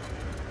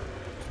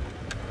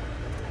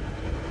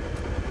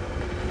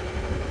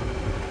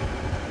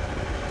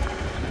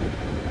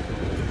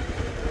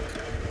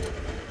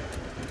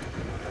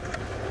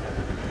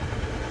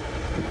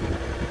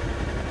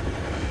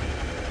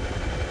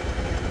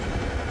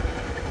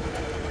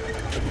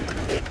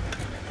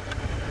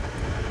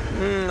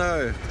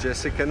 No,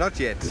 Jessica, not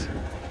yet.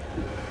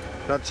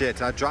 Not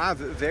yet. I drive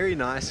very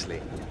nicely.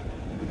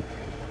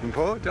 And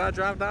Paul, do I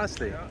drive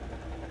nicely? Yeah.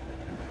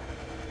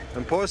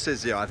 And Paul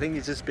says, yeah, I think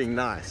he's just being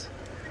nice.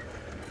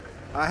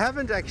 I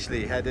haven't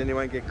actually had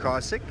anyone get car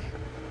sick.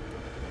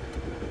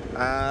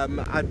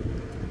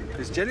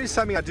 It's generally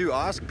something I do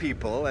ask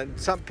people, and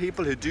some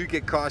people who do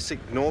get car sick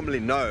normally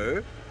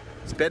know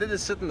it's better to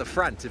sit in the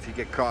front if you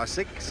get car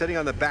sick. Sitting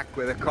on the back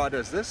where the car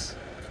does this,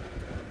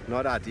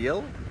 not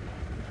ideal.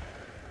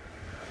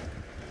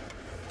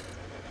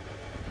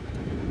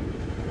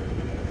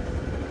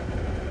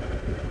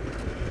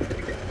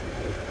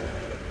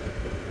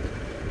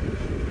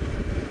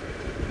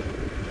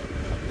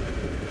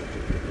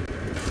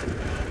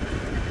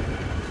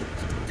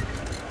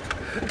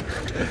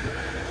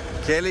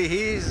 Kelly,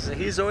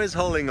 he's always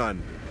holding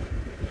on.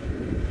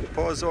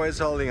 Paul's always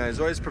holding on. He's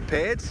always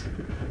prepared.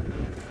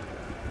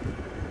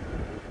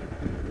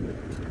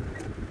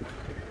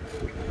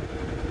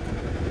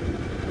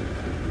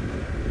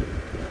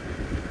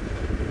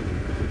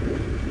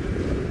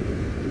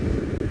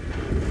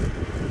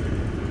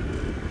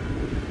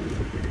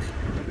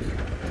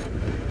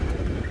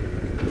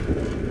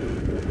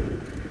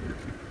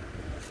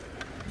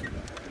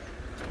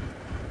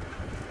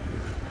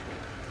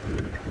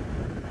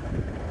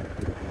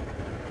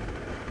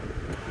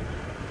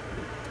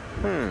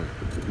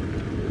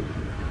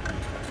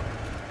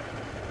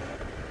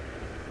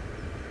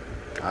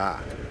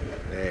 Ah,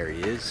 there he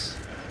is.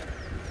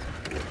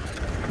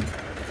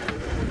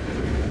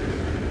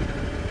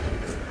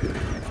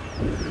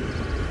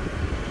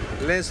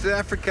 In South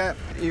Africa,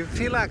 you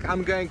feel like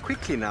I'm going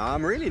quickly now.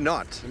 I'm really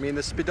not. I mean,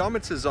 the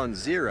speedometer's on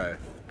zero,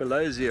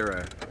 below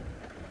zero.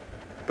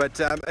 But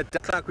it does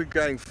look like we're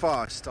going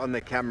fast on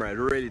the camera. It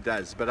really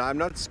does. But I'm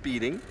not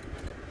speeding.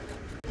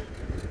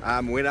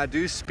 When I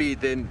do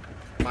speed, then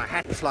my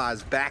hat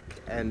flies back,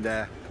 and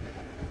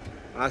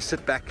I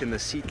sit back in the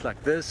seat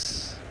like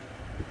this.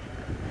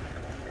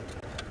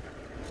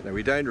 No,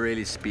 we don't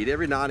really speed.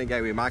 Every now and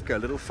again we might go a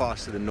little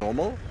faster than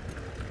normal.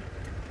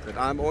 But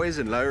I'm always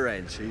in low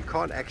range, so you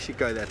can't actually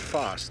go that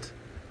fast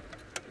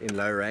in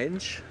low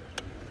range.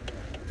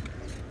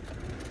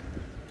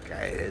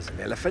 Okay, there's an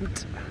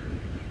elephant.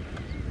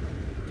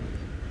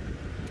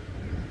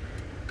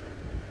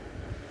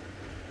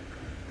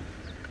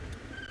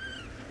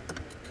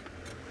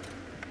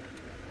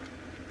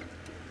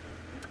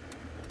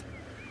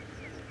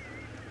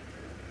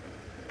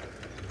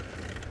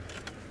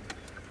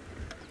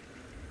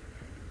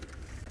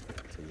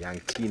 It's a young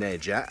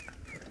teenager,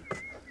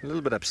 a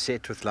little bit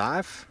upset with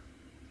life.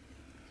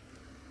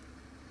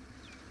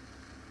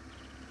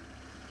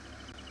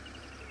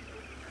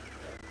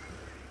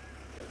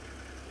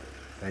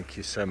 Thank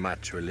you so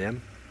much,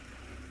 William.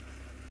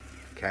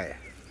 Okay.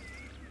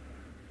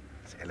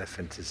 This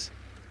elephant is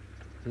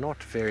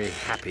not very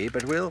happy,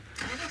 but we'll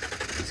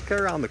just go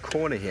around the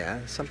corner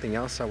here. Something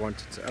else I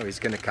wanted to... Oh, he's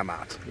going to come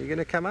out. You're going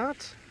to come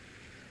out?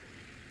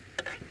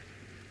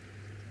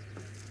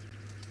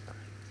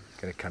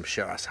 Going to come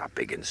show us how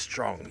big and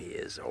strong he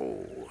is.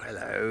 Oh,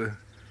 hello.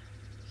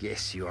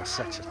 Yes, you are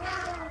such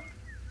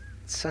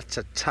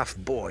a tough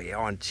boy,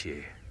 aren't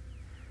you?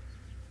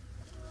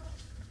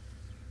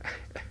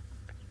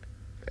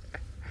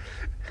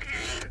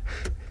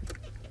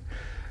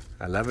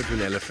 I love it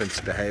when elephants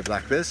behave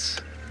like this.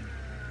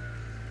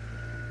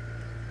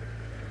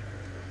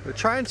 We're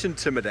trying to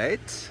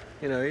intimidate.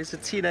 You know, he's a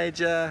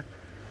teenager.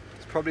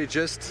 He's probably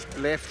just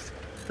left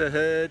the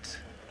herd.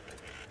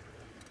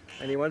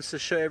 And he wants to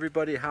show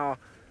everybody how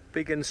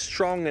big and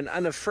strong and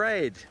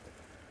unafraid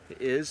he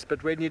is.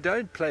 But when you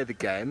don't play the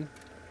game,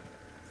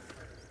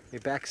 he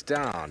backs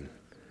down.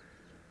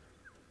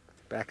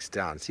 Backs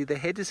down. See, the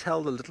head is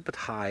held a little bit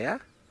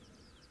higher.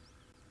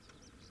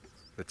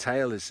 The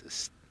tail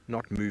is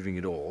not moving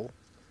at all.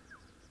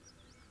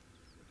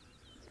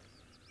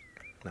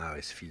 Now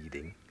he's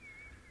feeding.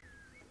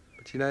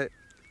 But you know,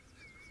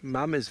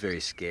 Mum is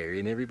very scary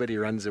and everybody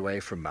runs away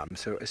from Mum.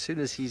 So as soon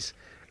as he's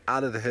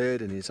out of the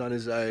herd and he's on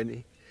his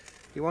own,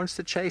 he wants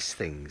to chase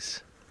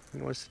things.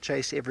 He wants to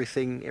chase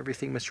everything.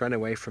 Everything must run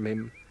away from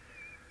him.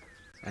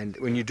 And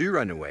when you do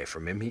run away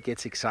from him, he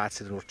gets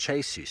excited and will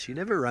chase you. So you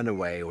never run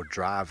away or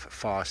drive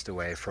fast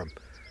away from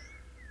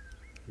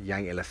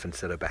young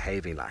elephants that are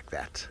behaving like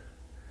that.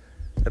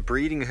 A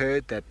breeding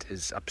herd that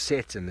is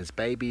upset and there's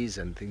babies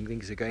and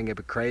things are going a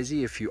bit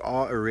crazy, if you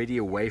are already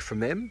away from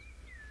them,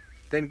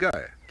 then go.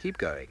 Keep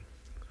going.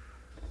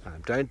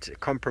 Don't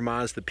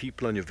compromise the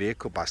people on your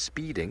vehicle by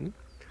speeding,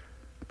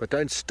 but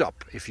don't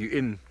stop if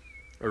you're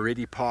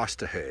already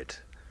past a herd.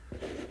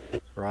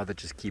 Rather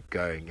just keep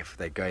going if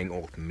they're going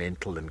all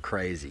mental and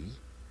crazy.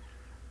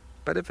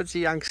 But if it's a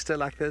youngster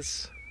like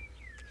this,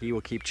 he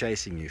will keep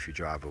chasing you if you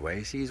drive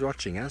away. See, he's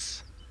watching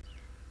us.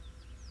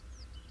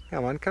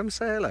 Come on, come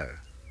say hello.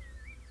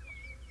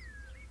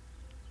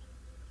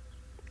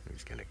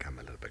 He's going to come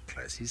a little bit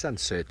close. He's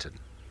uncertain.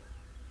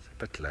 He's a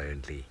bit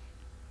lonely.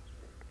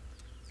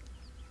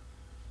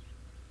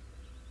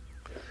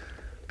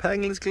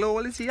 Pangolins Claw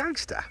is a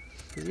youngster.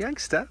 He's a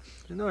youngster.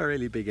 He's not a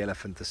really big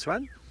elephant, this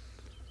one.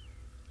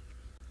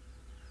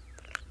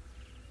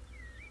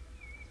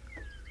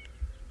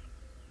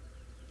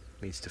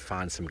 Needs to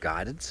find some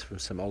guidance from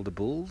some older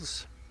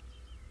bulls.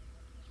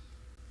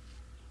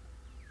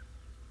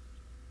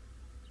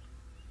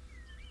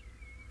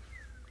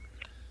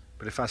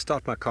 But if I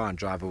start my car and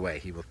drive away,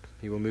 he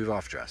will move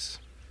after us.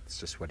 It's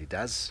just what he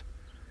does.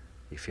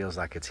 He feels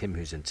like it's him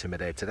who's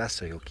intimidated us,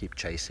 so he'll keep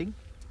chasing.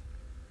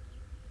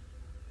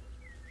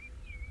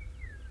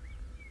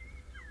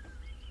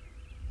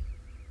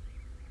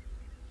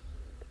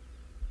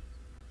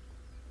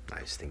 Now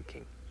he's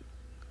thinking,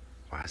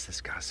 why is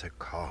this guy so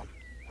calm?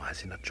 Why is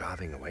he not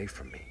driving away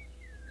from me?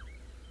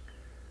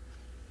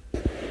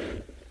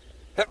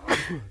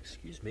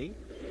 Excuse me.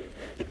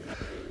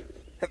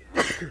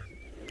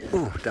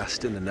 Ooh,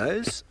 dust in the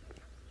nose.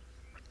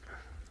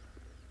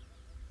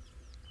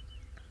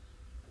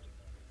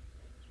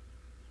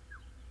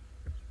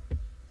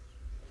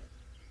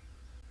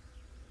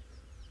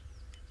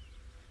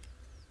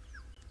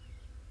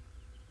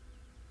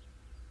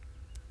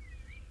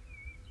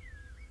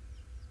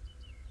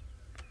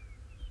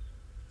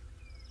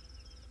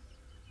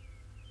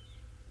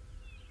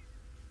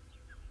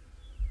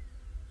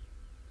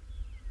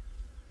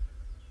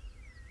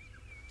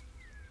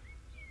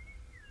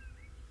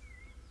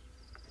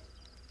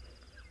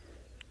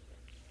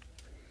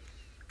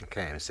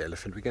 Okay, Mr.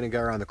 Elephant, we're going to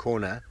go around the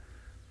corner,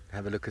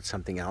 have a look at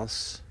something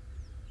else.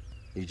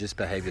 You just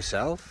behave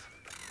yourself.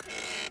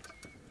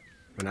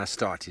 When I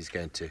start, he's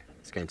going to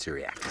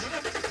react.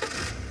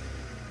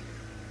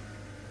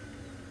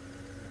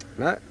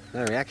 No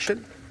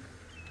reaction.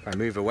 If I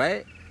move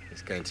away,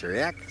 he's going to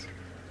react.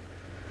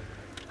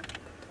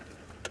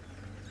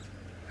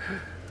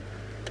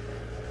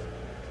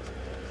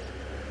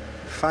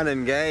 Fun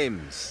and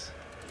games.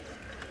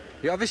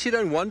 You obviously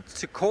don't want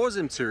to cause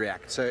him to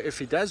react, so if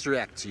he does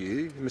react to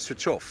you, you must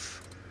switch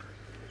off.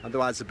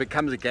 Otherwise it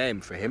becomes a game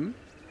for him.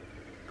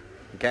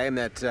 A game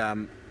that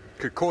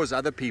could cause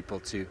other people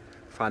to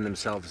find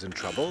themselves in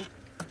trouble.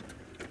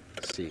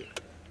 Let's see.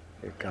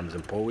 Here comes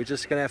and Paul. We're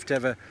just going to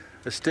have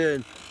a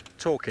stern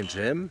talking to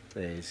him.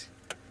 He's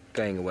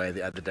going away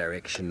the other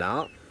direction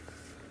now.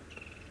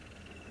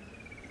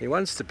 He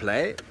wants to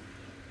play.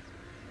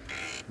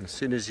 As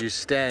soon as you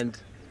stand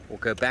or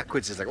go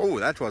backwards, it's like, oh,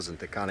 that wasn't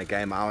the kind of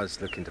game I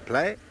was looking to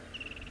play.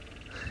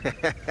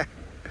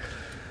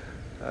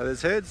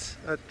 There's herds,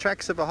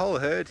 tracks of a whole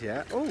herd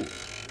here. Oh,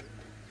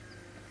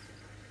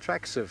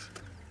 tracks of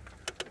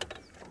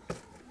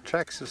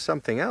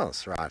something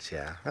else right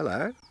here.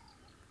 Hello.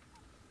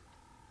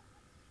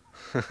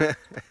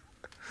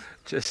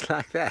 Just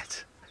like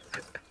that.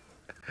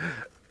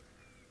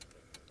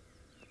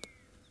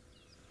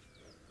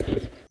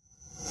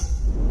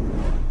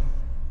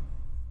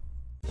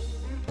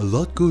 A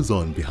lot goes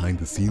on behind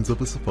the scenes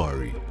of a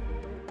safari.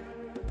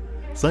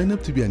 Sign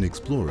up to be an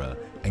explorer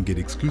and get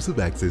exclusive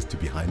access to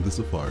Behind the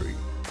Safari.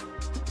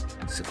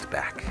 Sit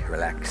back,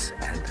 relax,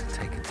 and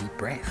take a deep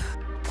breath.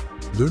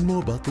 Learn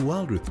more about the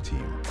WildEarth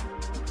team.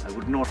 I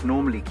would not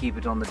normally keep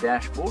it on the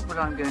dashboard, but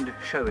I'm going to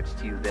show it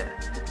to you there.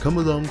 Come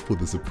along for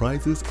the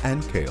surprises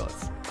and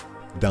chaos.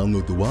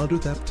 Download the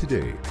WildEarth app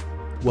today.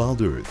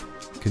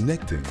 WildEarth,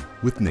 connecting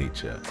with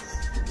nature.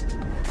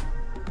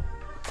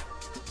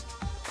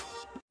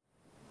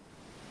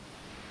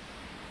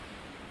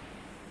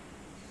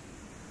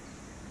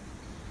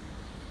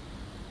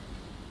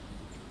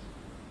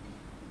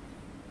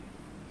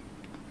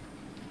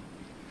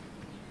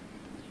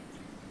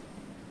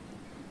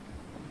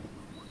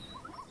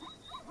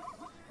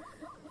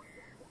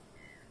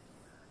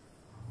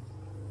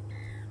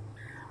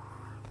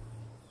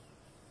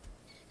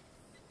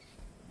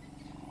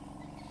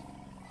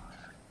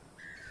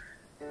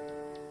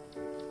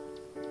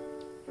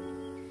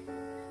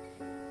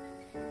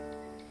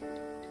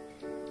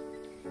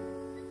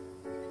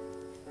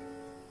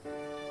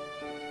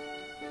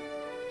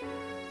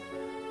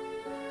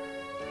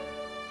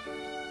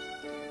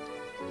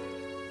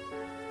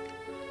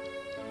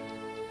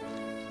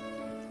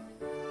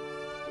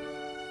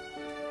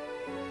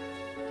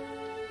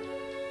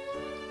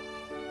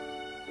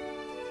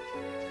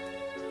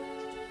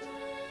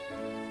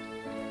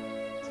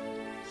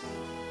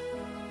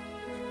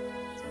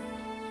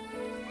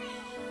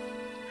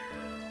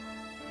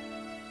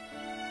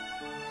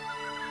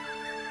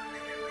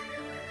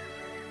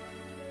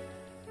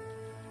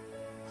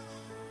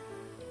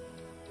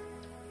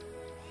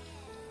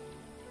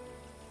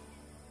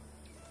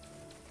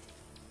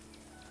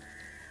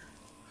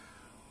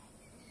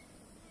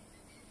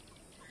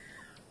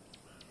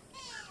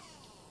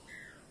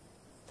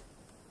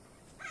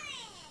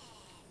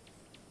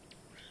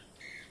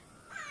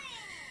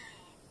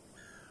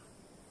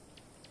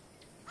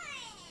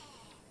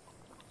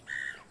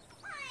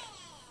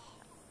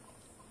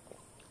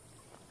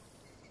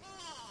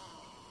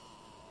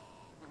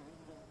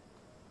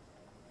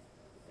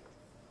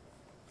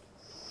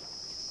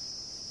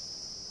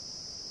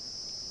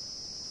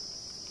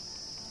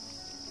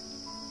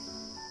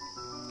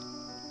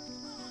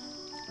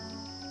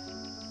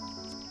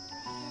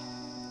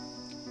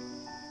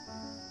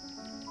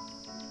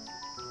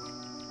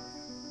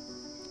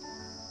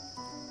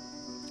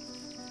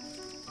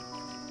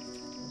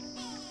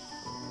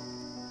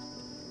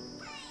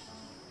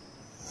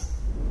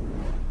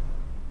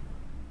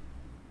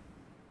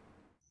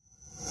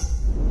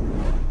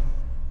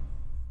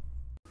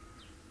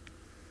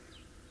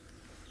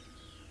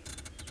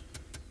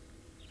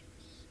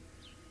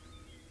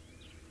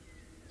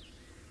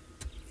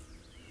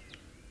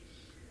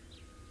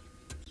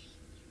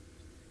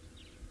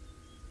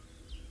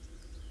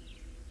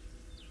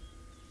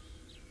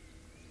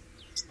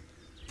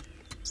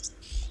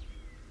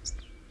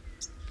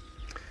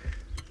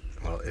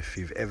 If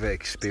you've ever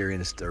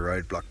experienced a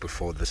roadblock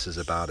before, this is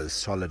about as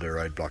solid a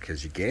roadblock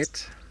as you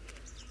get.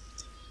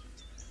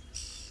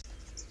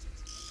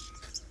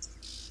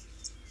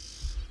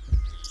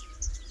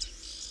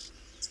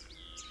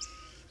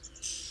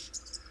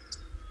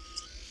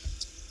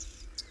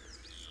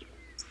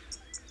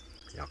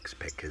 The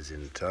oxpeckers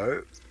in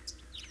tow.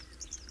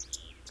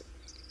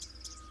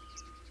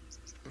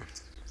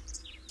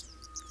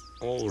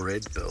 All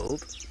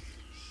red-billed.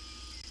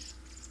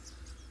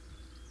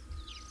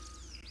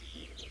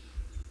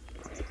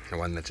 The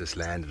one that just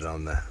landed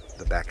on the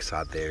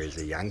backside there is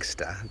a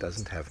youngster.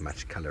 Doesn't have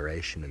much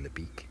coloration in the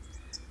beak.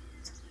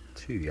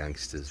 Two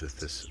youngsters with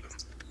this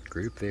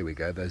group. There we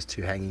go, those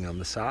two hanging on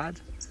the side.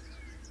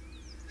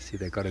 See,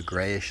 they've got a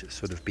greyish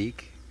sort of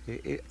beak.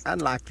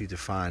 Unlikely to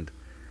find,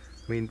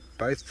 I mean,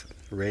 both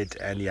red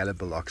and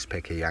yellow-billed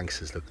oxpecker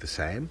youngsters look the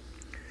same,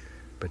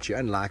 but you're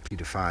unlikely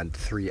to find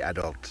 3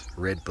 adult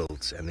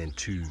red-bills and then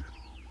 2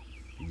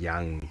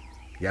 young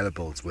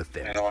yellow-bills with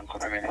them.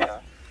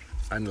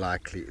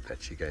 Unlikely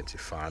that you're going to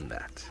find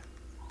that.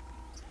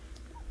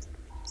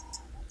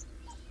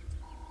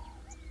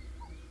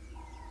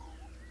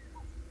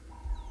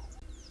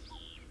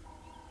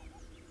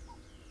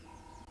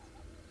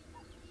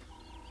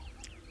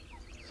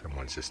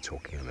 Someone's just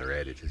talking on the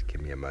radio. Just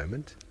give me a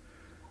moment.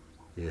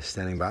 You're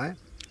standing by?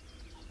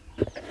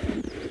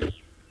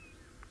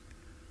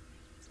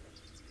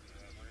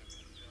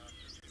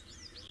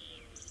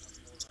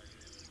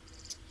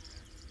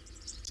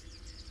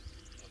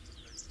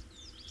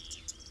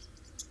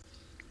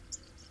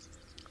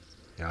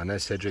 I know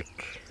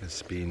Cedric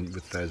has been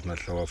with those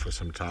Matloa for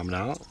some time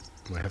now.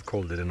 We have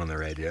called it in on the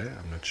radio.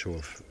 I'm not sure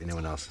if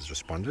anyone else has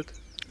responded.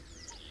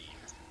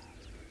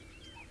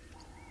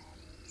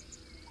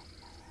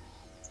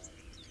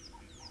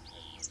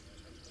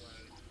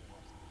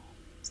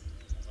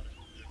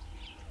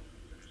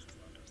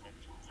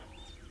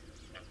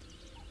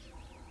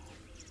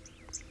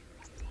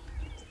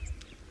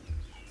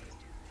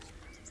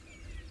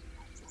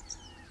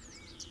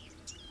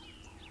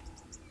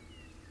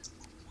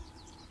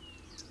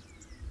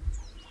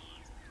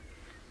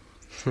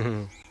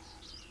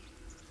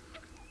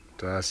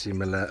 Darcy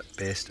Miller,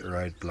 best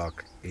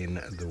roadblock in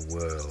the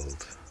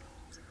world.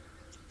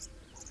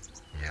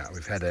 Yeah,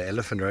 we've had an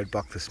elephant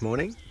roadblock this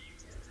morning.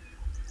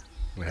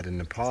 We had an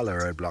impala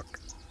roadblock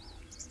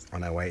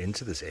on our way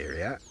into this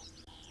area,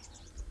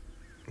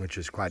 which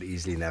was quite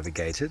easily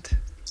navigated.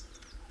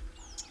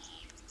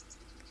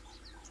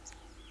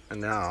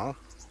 And now,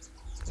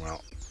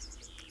 well,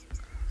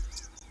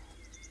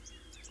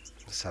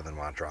 the southern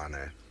white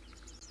rhino.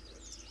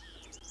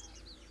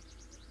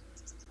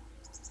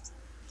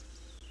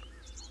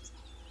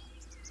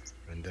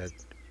 And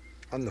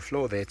on the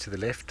floor there to the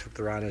left of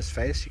the rhino's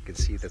face, you can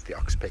see that the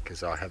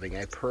oxpeckers are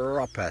having a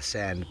proper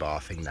sand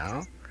bathing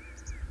now.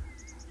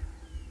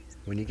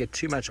 When you get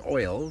too much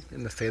oil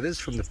in the feathers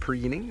from the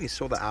preening, we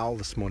saw the owl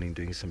this morning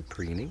doing some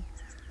preening.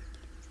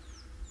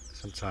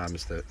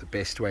 Sometimes the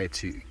best way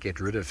to get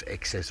rid of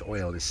excess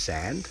oil is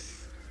sand.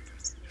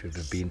 If you've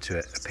ever been to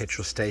a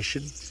petrol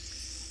station,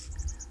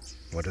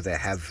 what do they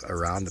have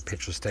around the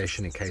petrol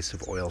station in case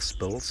of oil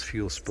spills,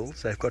 fuel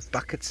spills? They've got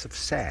buckets of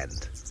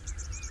sand.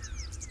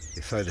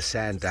 You throw the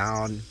sand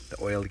down,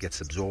 the oil gets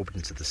absorbed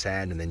into the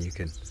sand, and then you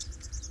can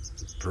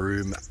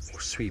broom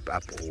or sweep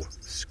up or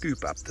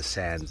scoop up the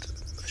sand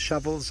with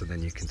shovels, and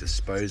then you can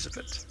dispose of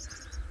it.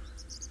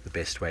 The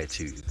best way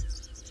to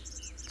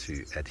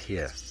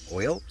adhere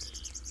oil.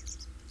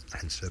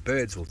 And so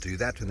birds will do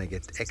that when they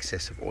get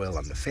excess of oil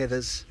on the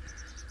feathers.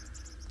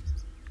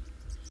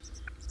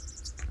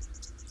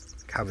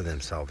 Cover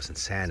themselves in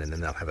sand, and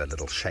then they'll have a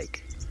little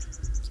shake.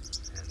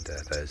 And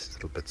those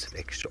little bits of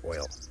extra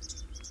oil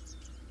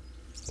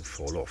will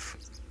fall off.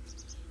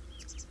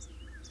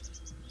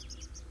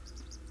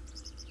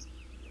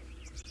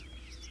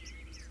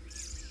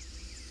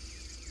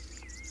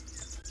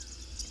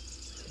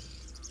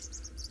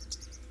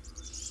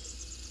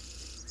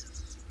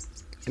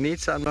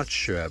 Anita, I'm not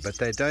sure, but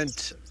they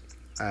don't,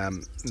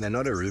 they're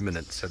not a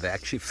ruminant, so they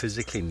actually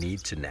physically need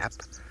to nap.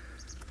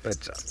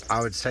 But I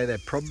would say they're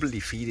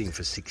probably feeding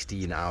for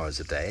 16 hours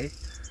a day.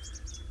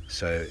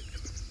 So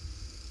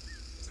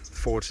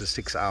 4 to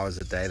 6 hours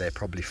a day, they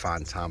probably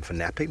find time for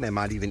napping. They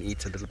might even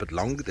eat a little bit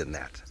longer than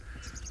that.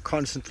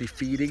 Constantly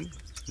feeding,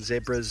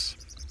 zebras,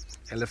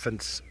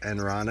 elephants and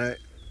rhino.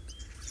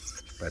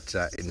 But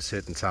in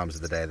certain times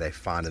of the day, they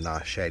find a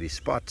nice shady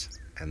spot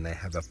and they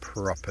have a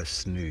proper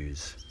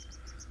snooze.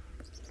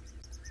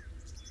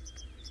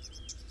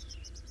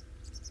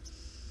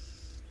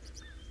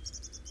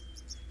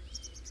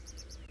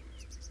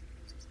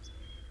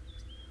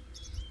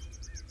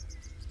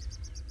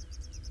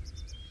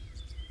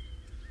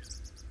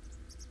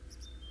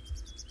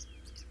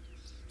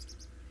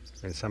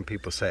 And some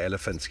people say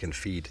elephants can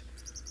feed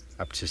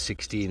up to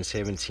 16,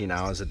 17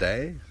 hours a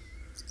day.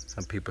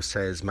 Some people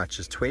say as much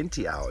as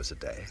 20 hours a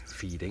day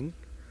feeding.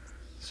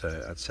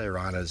 So I'd say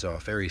rhinos are a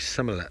very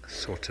similar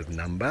sort of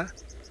number.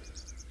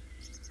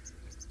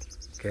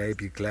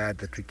 Gabe, you're glad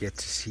that we get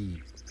to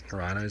see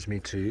rhinos?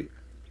 Me too.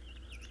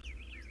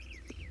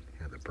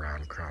 Hear the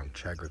brown-crowned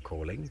chagra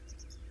calling.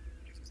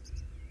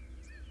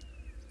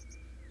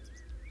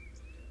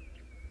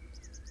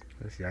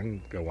 This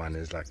younger one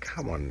is like,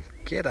 come on,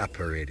 get up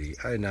already.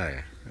 Oh no,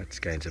 it's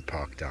going to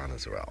park down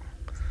as well.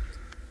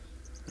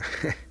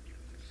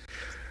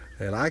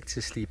 They like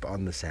to sleep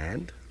on the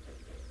sand.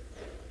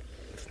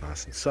 It's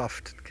nice and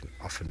soft. It can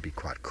often be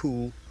quite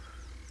cool.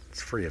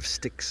 It's free of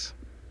sticks.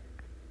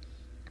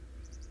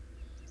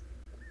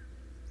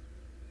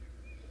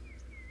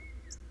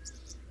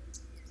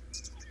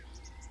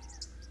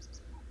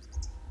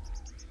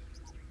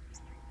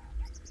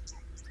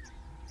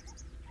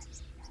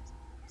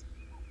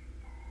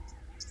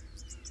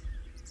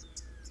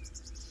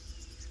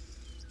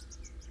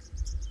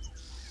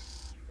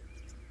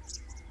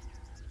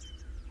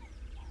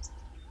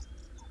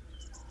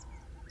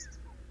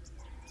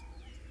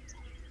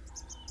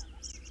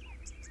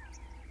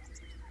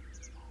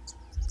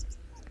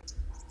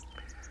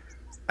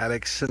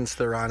 Alex, since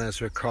the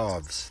rhinos were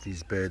calves,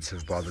 these birds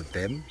have bothered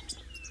them.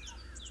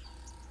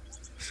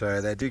 So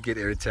they do get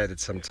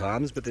irritated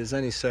sometimes, but there's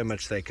only so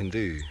much they can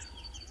do.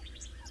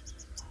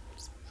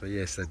 So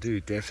yes, they do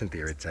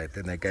definitely irritate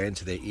them. They go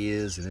into their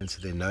ears and into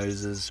their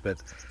noses,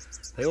 but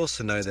they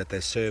also know that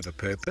they serve a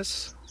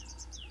purpose.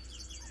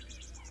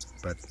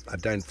 But I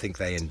don't think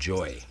they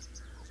enjoy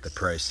the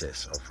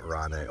process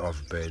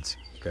of birds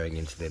going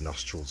into their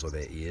nostrils or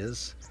their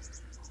ears.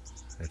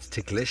 It's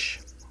ticklish.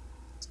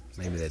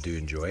 Maybe they do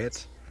enjoy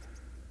it,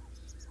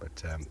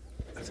 but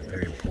it's a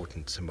very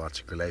important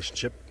symbiotic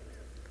relationship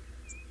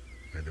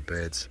where the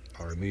birds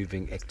are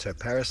removing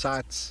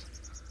ectoparasites.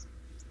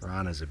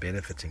 Rhinos are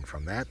benefiting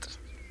from that.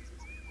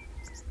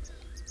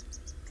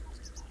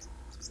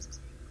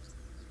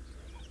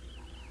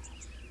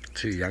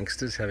 Two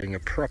youngsters having a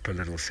proper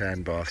little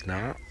sand bath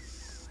now.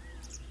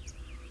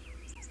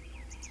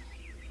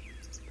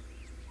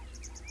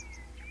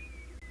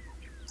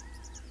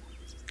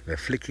 They're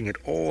flicking it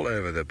all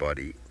over the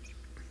body.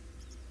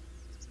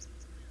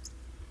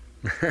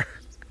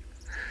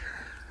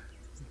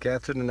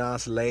 Catherine, a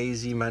nice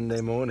lazy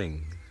Monday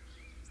morning.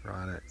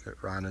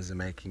 Rhinos are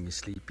making you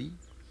sleepy.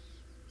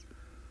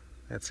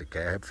 That's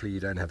okay. Hopefully you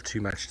don't have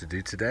too much to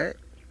do today.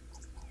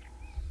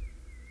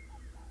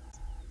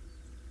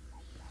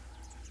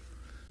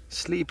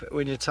 Sleep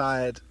when you're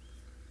tired.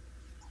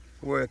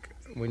 Work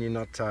when you're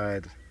not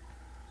tired.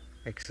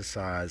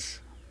 Exercise.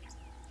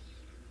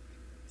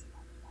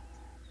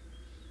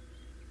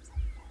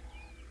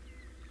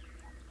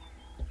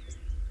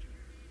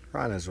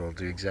 Rhinos will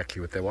do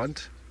exactly what they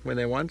want, when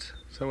they want.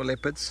 So will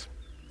leopards.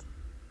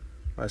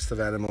 Most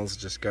of animals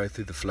just go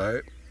through the flow.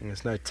 And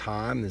there's no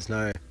time, there's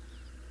no,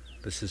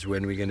 this is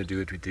when we're going to do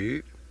what we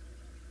do.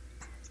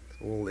 It's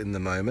all in the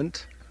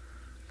moment.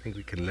 I think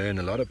we can learn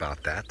a lot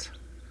about that.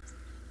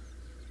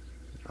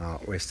 Our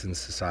Western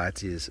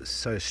society is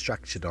so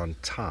structured on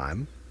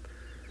time.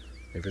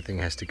 Everything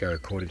has to go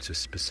according to a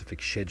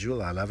specific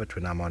schedule. I love it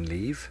when I'm on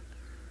leave.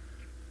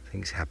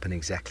 Things happen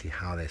exactly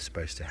how they're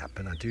supposed to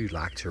happen. I do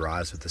like to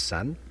rise with the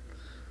sun.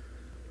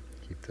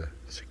 Keep the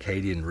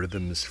circadian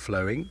rhythms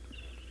flowing.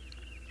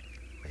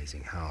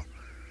 Amazing how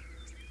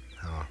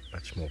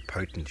much more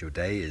potent your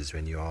day is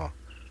when you are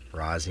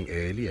rising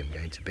early and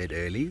going to bed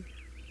early.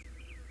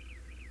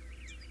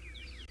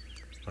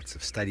 Lots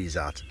of studies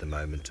out at the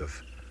moment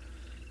of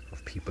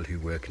people who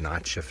work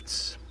night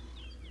shifts,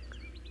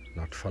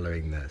 not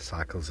following the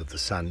cycles of the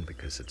sun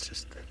because it's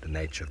just the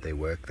nature of their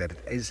work, that it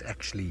is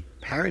actually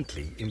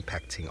apparently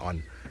impacting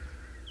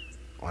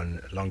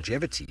on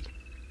longevity.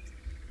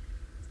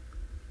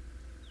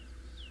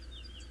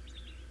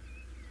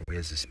 We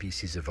as a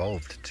species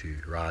evolved to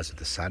rise with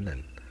the sun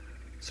and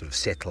sort of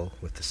settle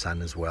with the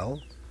sun as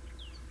well.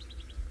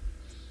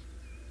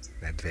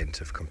 The advent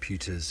of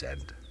computers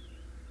and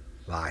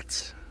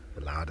lights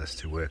allowed us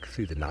to work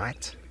through the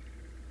night,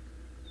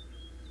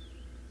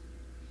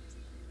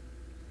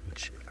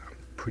 which I'm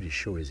pretty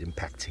sure is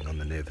impacting on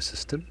the nervous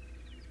system.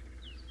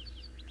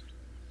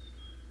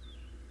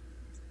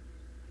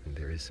 And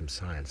there is some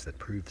science that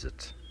proves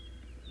it.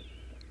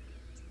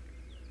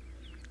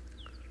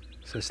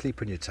 So sleep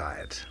when you're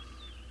tired.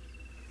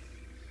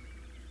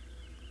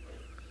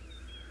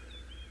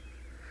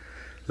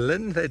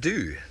 Lynn, they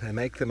do. They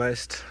make the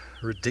most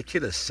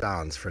ridiculous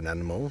sounds for an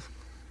animal.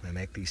 They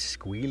make these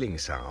squealing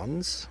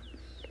sounds.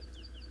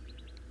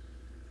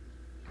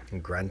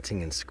 And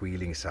grunting and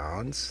squealing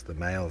sounds. The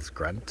males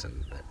grunt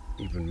and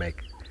even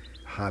make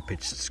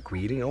high-pitched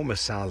squealing. It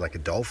almost sounds like a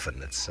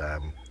dolphin. It's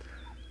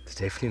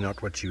definitely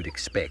not what you would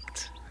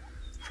expect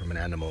from an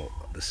animal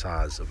the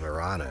size of a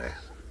rhino.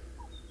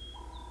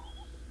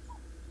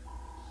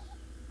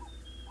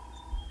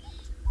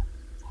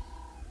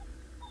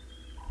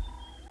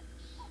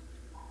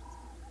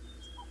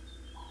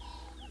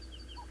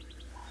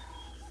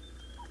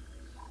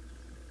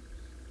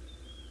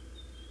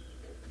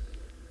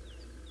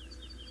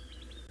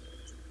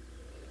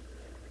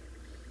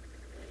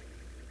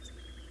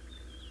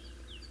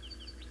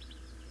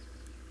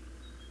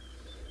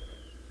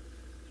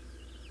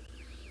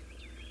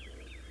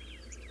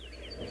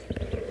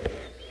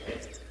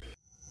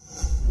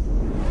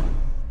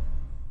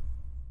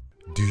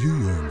 Do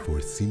you yearn for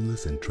a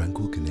seamless and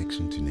tranquil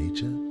connection to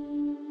nature?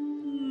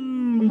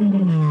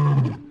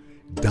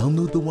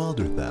 Download the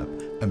WildEarth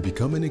app and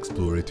become an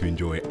explorer to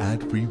enjoy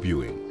ad-free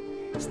viewing.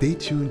 Stay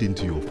tuned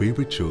into your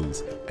favorite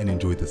shows and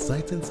enjoy the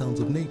sights and sounds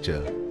of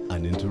nature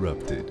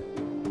uninterrupted.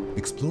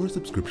 Explorer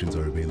subscriptions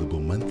are available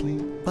monthly,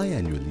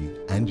 biannually,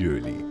 and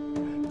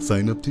yearly.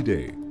 Sign up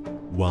today.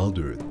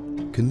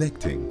 WildEarth,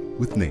 connecting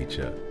with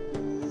nature.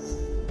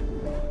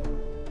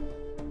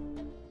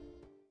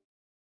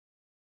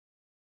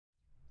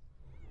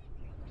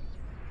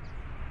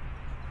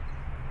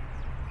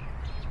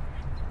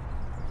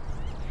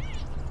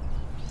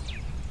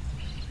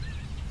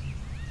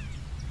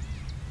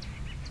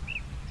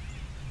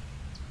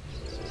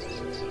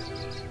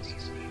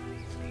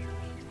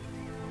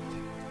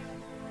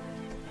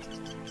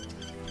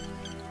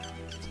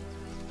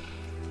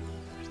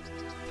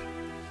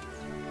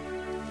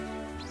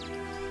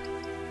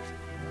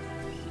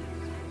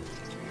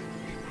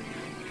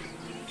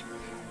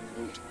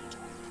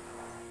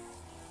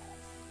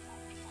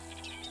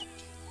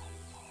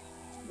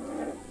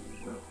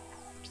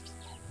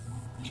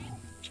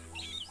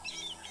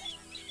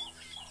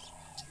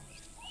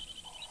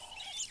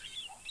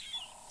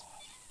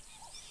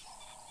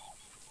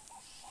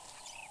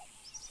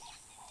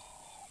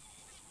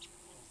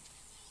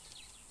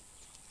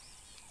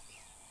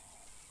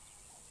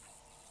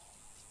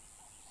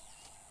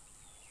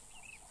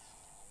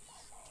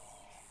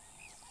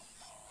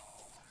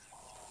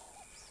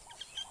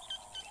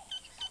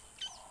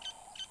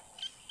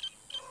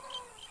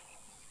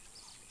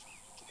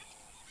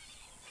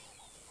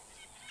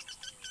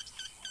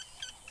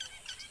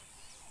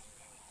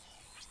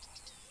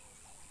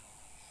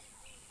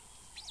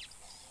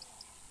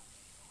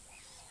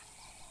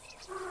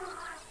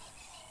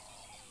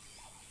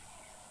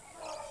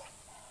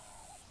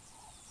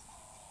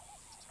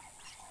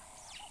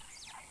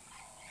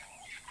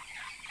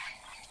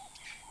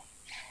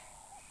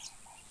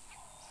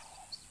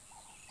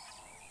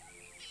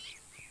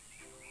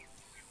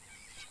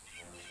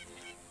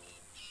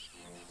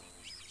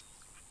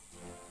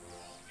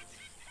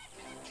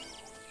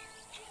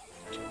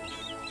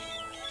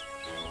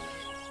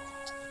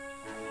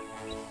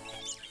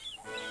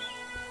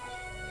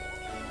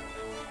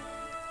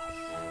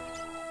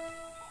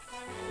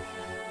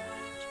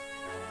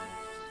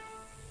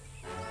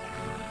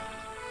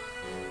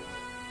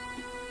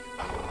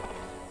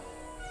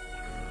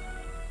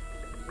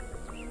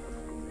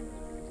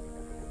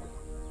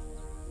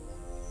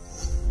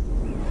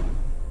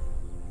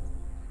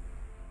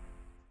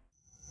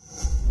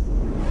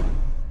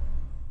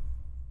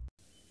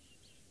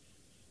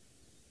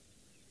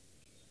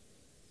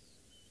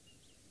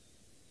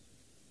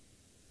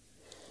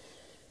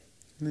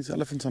 And these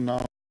elephants are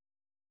now,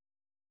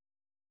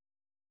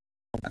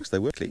 they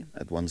were clean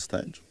at one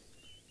stage,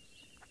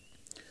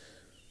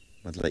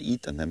 but they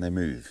eat and then they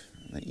move.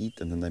 They eat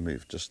and then they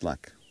move, just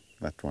like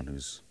that one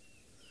who's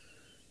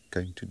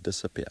going to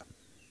disappear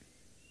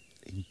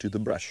into the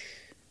brush.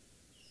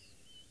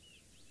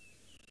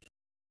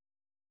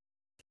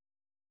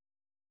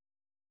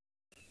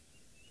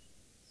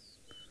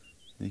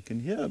 You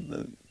can hear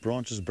the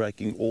branches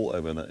breaking all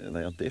over.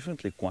 They are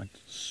definitely quite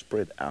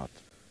spread out.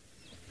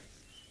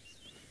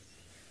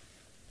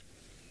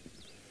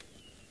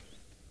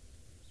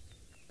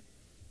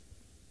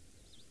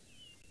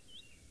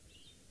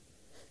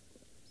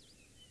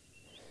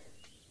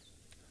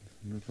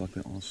 It looks like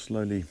they are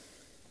slowly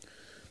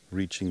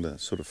reaching the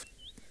sort of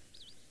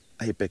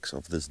apex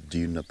of this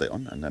dune that they're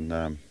on, and then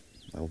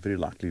they'll very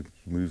likely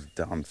move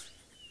down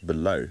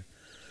below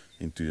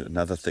into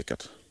another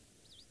thicket.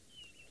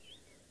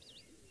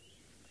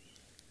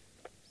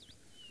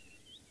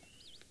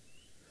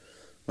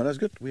 But that's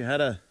good. We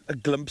had a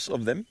glimpse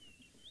of them.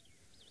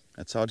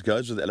 That's how it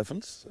goes with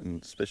elephants,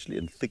 and especially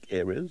in thick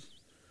areas.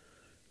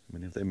 I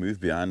mean, if they move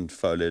behind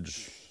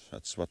foliage,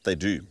 that's what they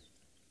do.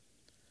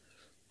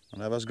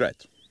 And that was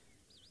great.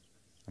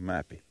 I'm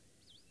happy.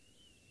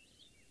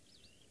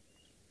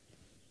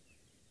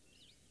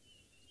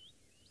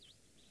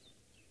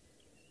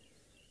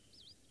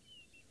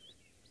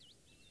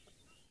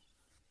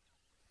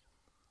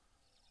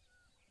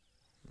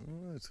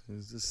 All right,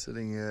 he's just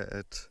sitting here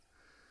at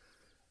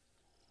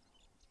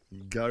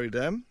Gowrie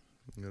Dam.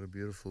 We've got a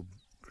beautiful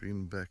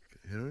greenback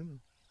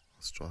heron,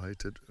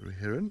 striated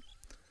heron.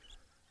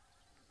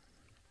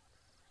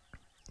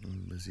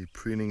 And busy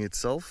preening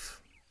itself.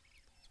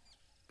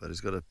 But it's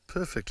got a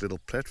perfect little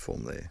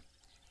platform there.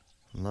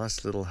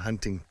 Nice little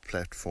hunting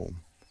platform.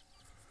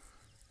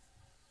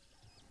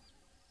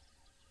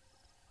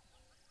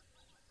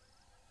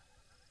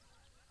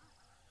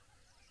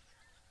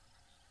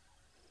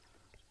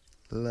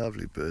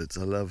 Lovely birds.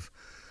 I love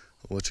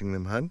watching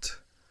them hunt.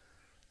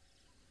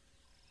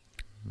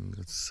 And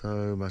got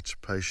so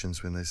much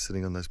patience when they're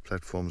sitting on those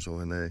platforms or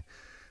when they're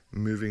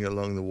moving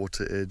along the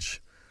water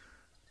edge.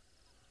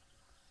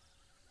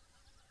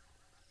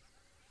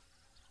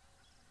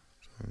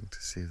 Trying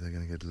to see if they're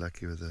going to get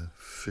lucky with a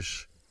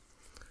fish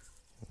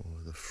or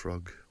the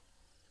frog.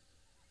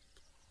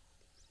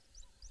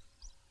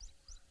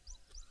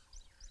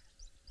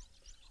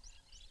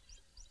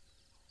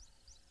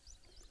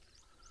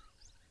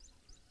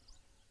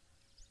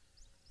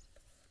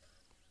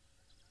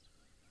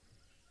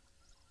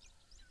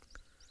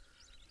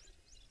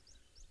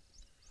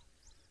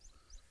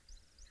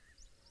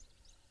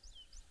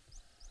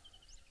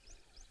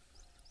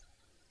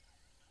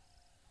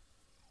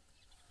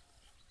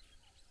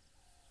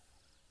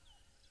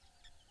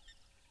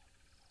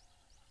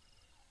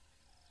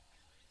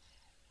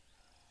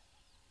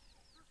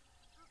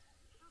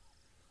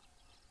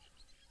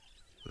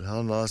 But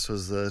how nice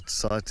was that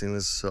sighting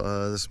this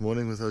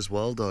morning with those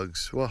wild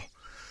dogs? Wow!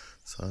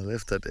 So I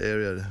left that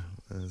area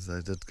as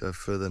I did go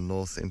further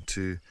north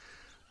into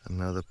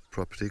another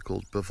property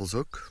called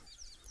Buffelshoek.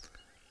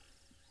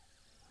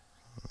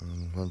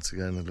 And once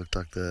again, it looked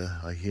like the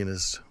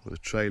hyenas were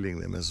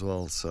trailing them as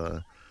well. So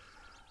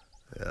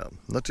yeah,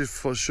 not too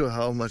sure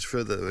how much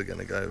further we're going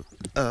to go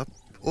up.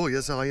 Oh,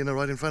 here's a hyena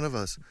right in front of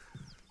us.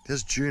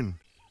 Here's June.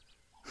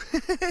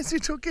 As we're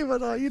talking about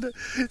hyena,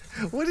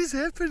 what is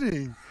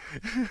happening?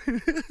 I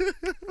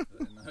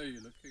know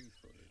you're looking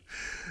for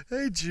it.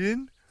 Hey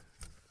June,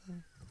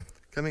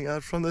 coming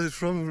out from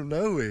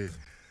nowhere.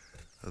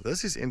 Now,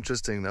 this is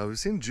interesting. Now we've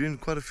seen June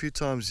quite a few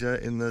times here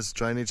in this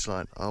drainage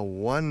line. I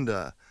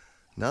wonder.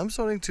 Now I'm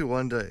starting to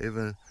wonder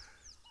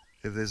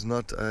if there's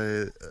not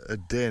a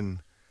den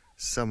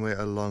somewhere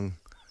along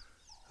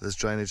this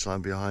drainage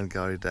line behind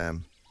Gowrie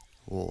Dam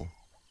wall.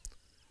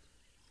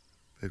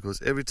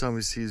 Because every time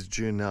we see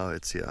June now,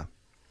 it's here.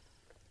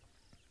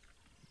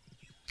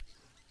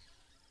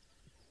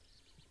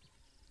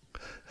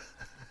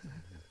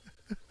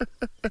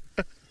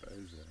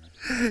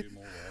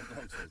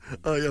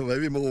 Oh yeah,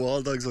 maybe more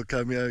wild dogs will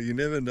come here. You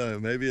never know.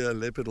 Maybe a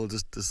leopard will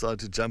just decide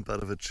to jump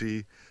out of a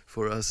tree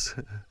for us.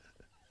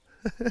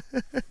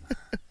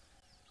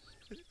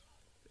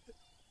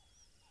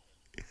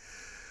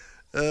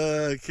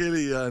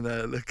 Kelly, yeah,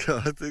 no, look,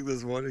 I think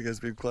this morning has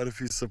been quite a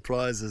few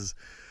surprises.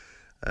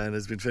 And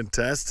it's been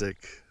fantastic.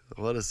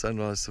 What a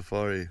sunrise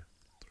safari.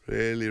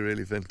 Really,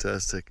 really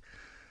fantastic.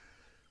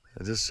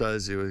 It just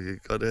shows you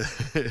gotta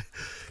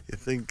you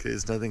think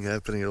there's nothing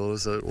happening, and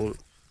also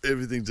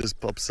everything just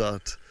pops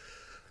out.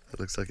 It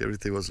looks like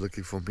everything was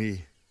looking for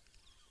me.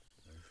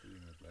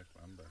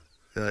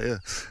 Yeah.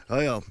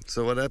 Oh yeah.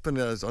 So what happened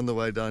is on the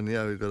way down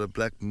here we got a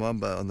black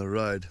mamba on the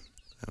road.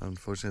 And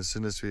unfortunately as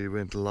soon as we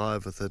went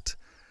live with it,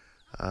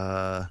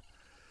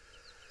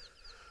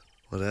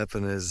 what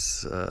happened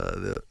is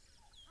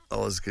I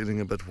was getting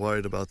a bit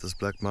worried about this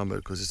black mamba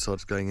because it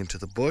started going into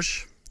the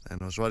bush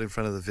and I was right in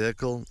front of the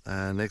vehicle,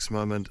 and next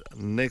moment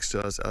next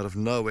to us out of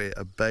nowhere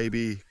a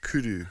baby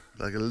kudu,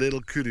 like a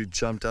little kudu,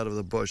 jumped out of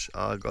the bush.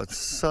 I got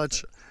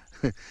such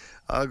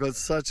I got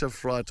such a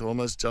fright, I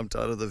almost jumped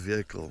out of the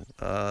vehicle.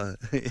 And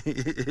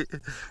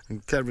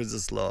Cameron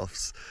just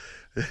laughs.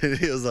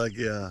 He was like,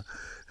 yeah.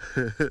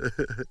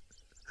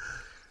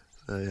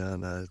 So yeah,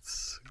 no,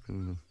 it's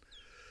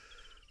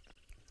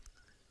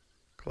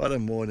quite a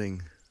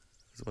morning.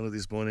 It's one of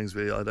these mornings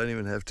where I don't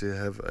even have to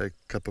have a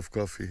cup of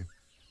coffee.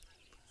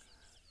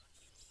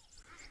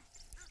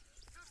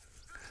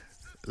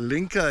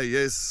 Linka,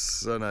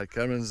 yes. Oh no,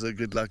 Cameron's a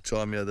good luck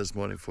charm here this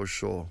morning for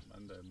sure.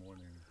 Monday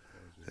morning.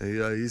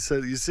 Yeah, you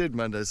said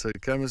Monday. So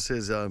Cameron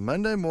says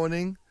Monday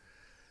morning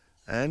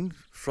and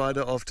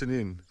Friday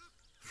afternoon.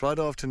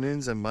 Friday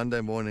afternoons and Monday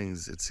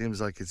mornings. It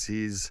seems like it's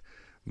his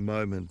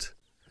moment.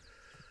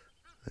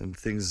 And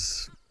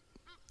things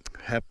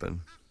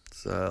happen.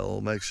 So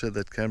I'll make sure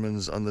that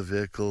Cameron's on the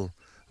vehicle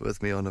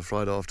with me on a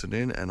Friday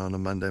afternoon and on a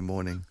Monday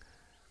morning.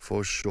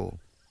 For sure.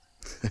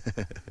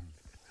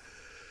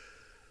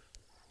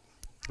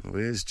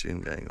 Where's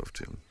June going off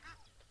to?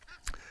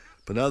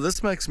 But now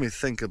this makes me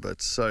think a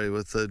bit, sorry,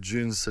 with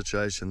June's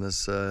situation,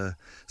 this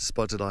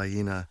spotted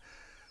hyena.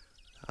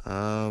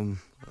 The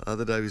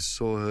other day we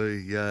saw her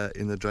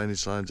in the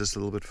drainage line just a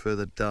little bit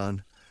further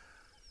down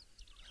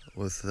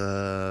with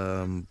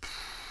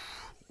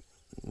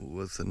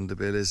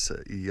Ndebele's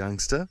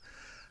youngster.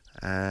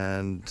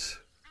 And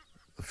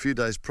a few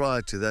days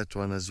prior to that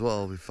one as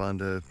well, we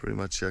found her pretty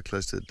much here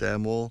close to the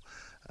dam wall.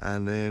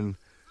 And then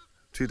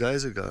 2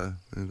 days ago,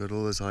 we've got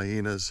all those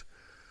hyenas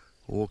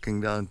walking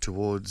down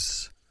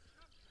towards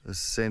the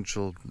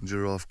central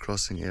giraffe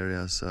crossing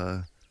area.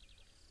 So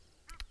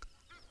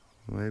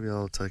maybe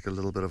I'll take a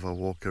little bit of a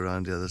walk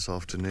around here this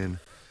afternoon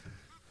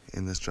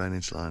in this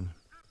drainage line.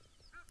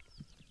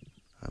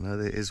 I know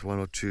there is 1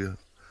 or 2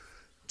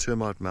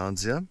 termite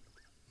mounds here.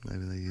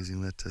 Maybe they're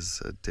using that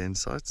as den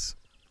sites.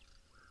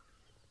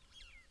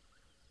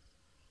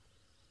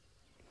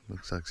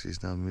 Looks like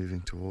she's now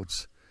moving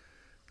towards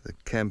the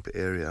camp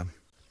area.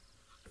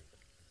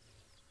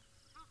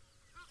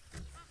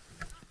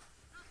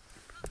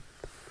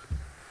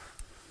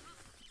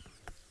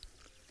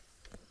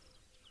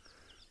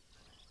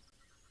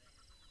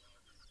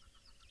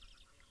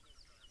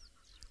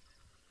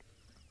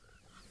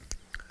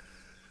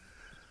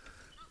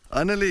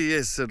 Annelie,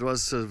 yes, it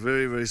was a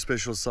very, very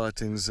special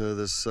sightings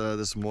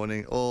this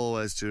morning.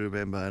 Always to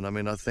remember, and I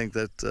mean, I think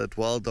that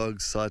wild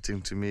dog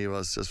sighting to me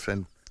was just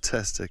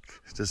fantastic.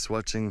 Just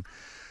watching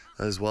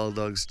those wild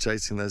dogs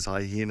chasing those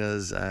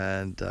hyenas,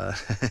 and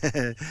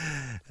it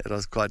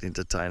was quite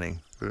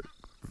entertaining.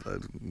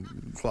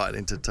 Quite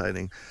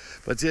entertaining.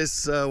 But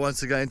yes,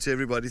 once again to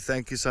everybody,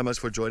 thank you so much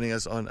for joining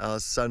us on our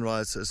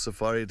sunrise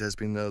safari. It has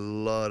been a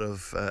lot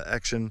of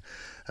action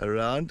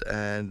around,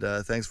 and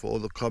thanks for all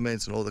the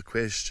comments and all the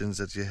questions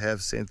that you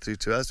have sent through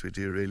to us. We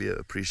do really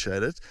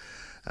appreciate it.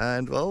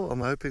 And well,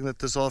 I'm hoping that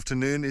this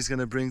afternoon is going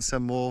to bring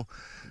some more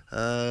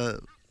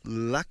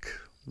luck,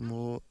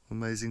 more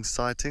amazing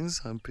sightings.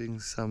 I'm hoping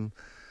some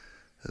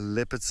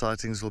leopard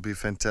sightings will be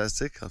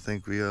fantastic. I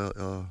think we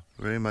are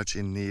very much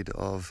in need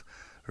of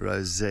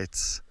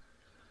rosettes.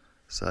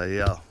 So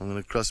yeah, I'm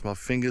going to cross my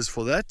fingers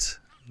for that.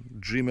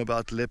 Dream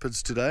about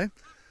leopards today.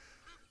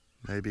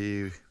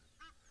 Maybe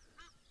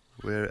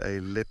wear a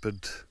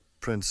leopard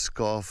print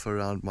scarf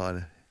around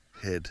my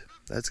head.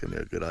 That's going to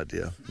be a good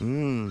idea.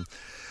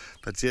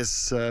 But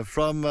yes,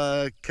 from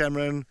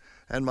Cameron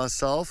and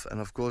myself, and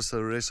of course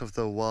the rest of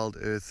the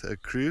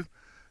WildEarth crew,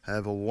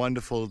 have a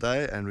wonderful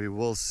day, and we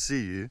will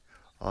see you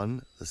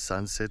on the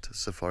Sunset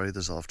Safari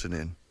this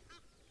afternoon.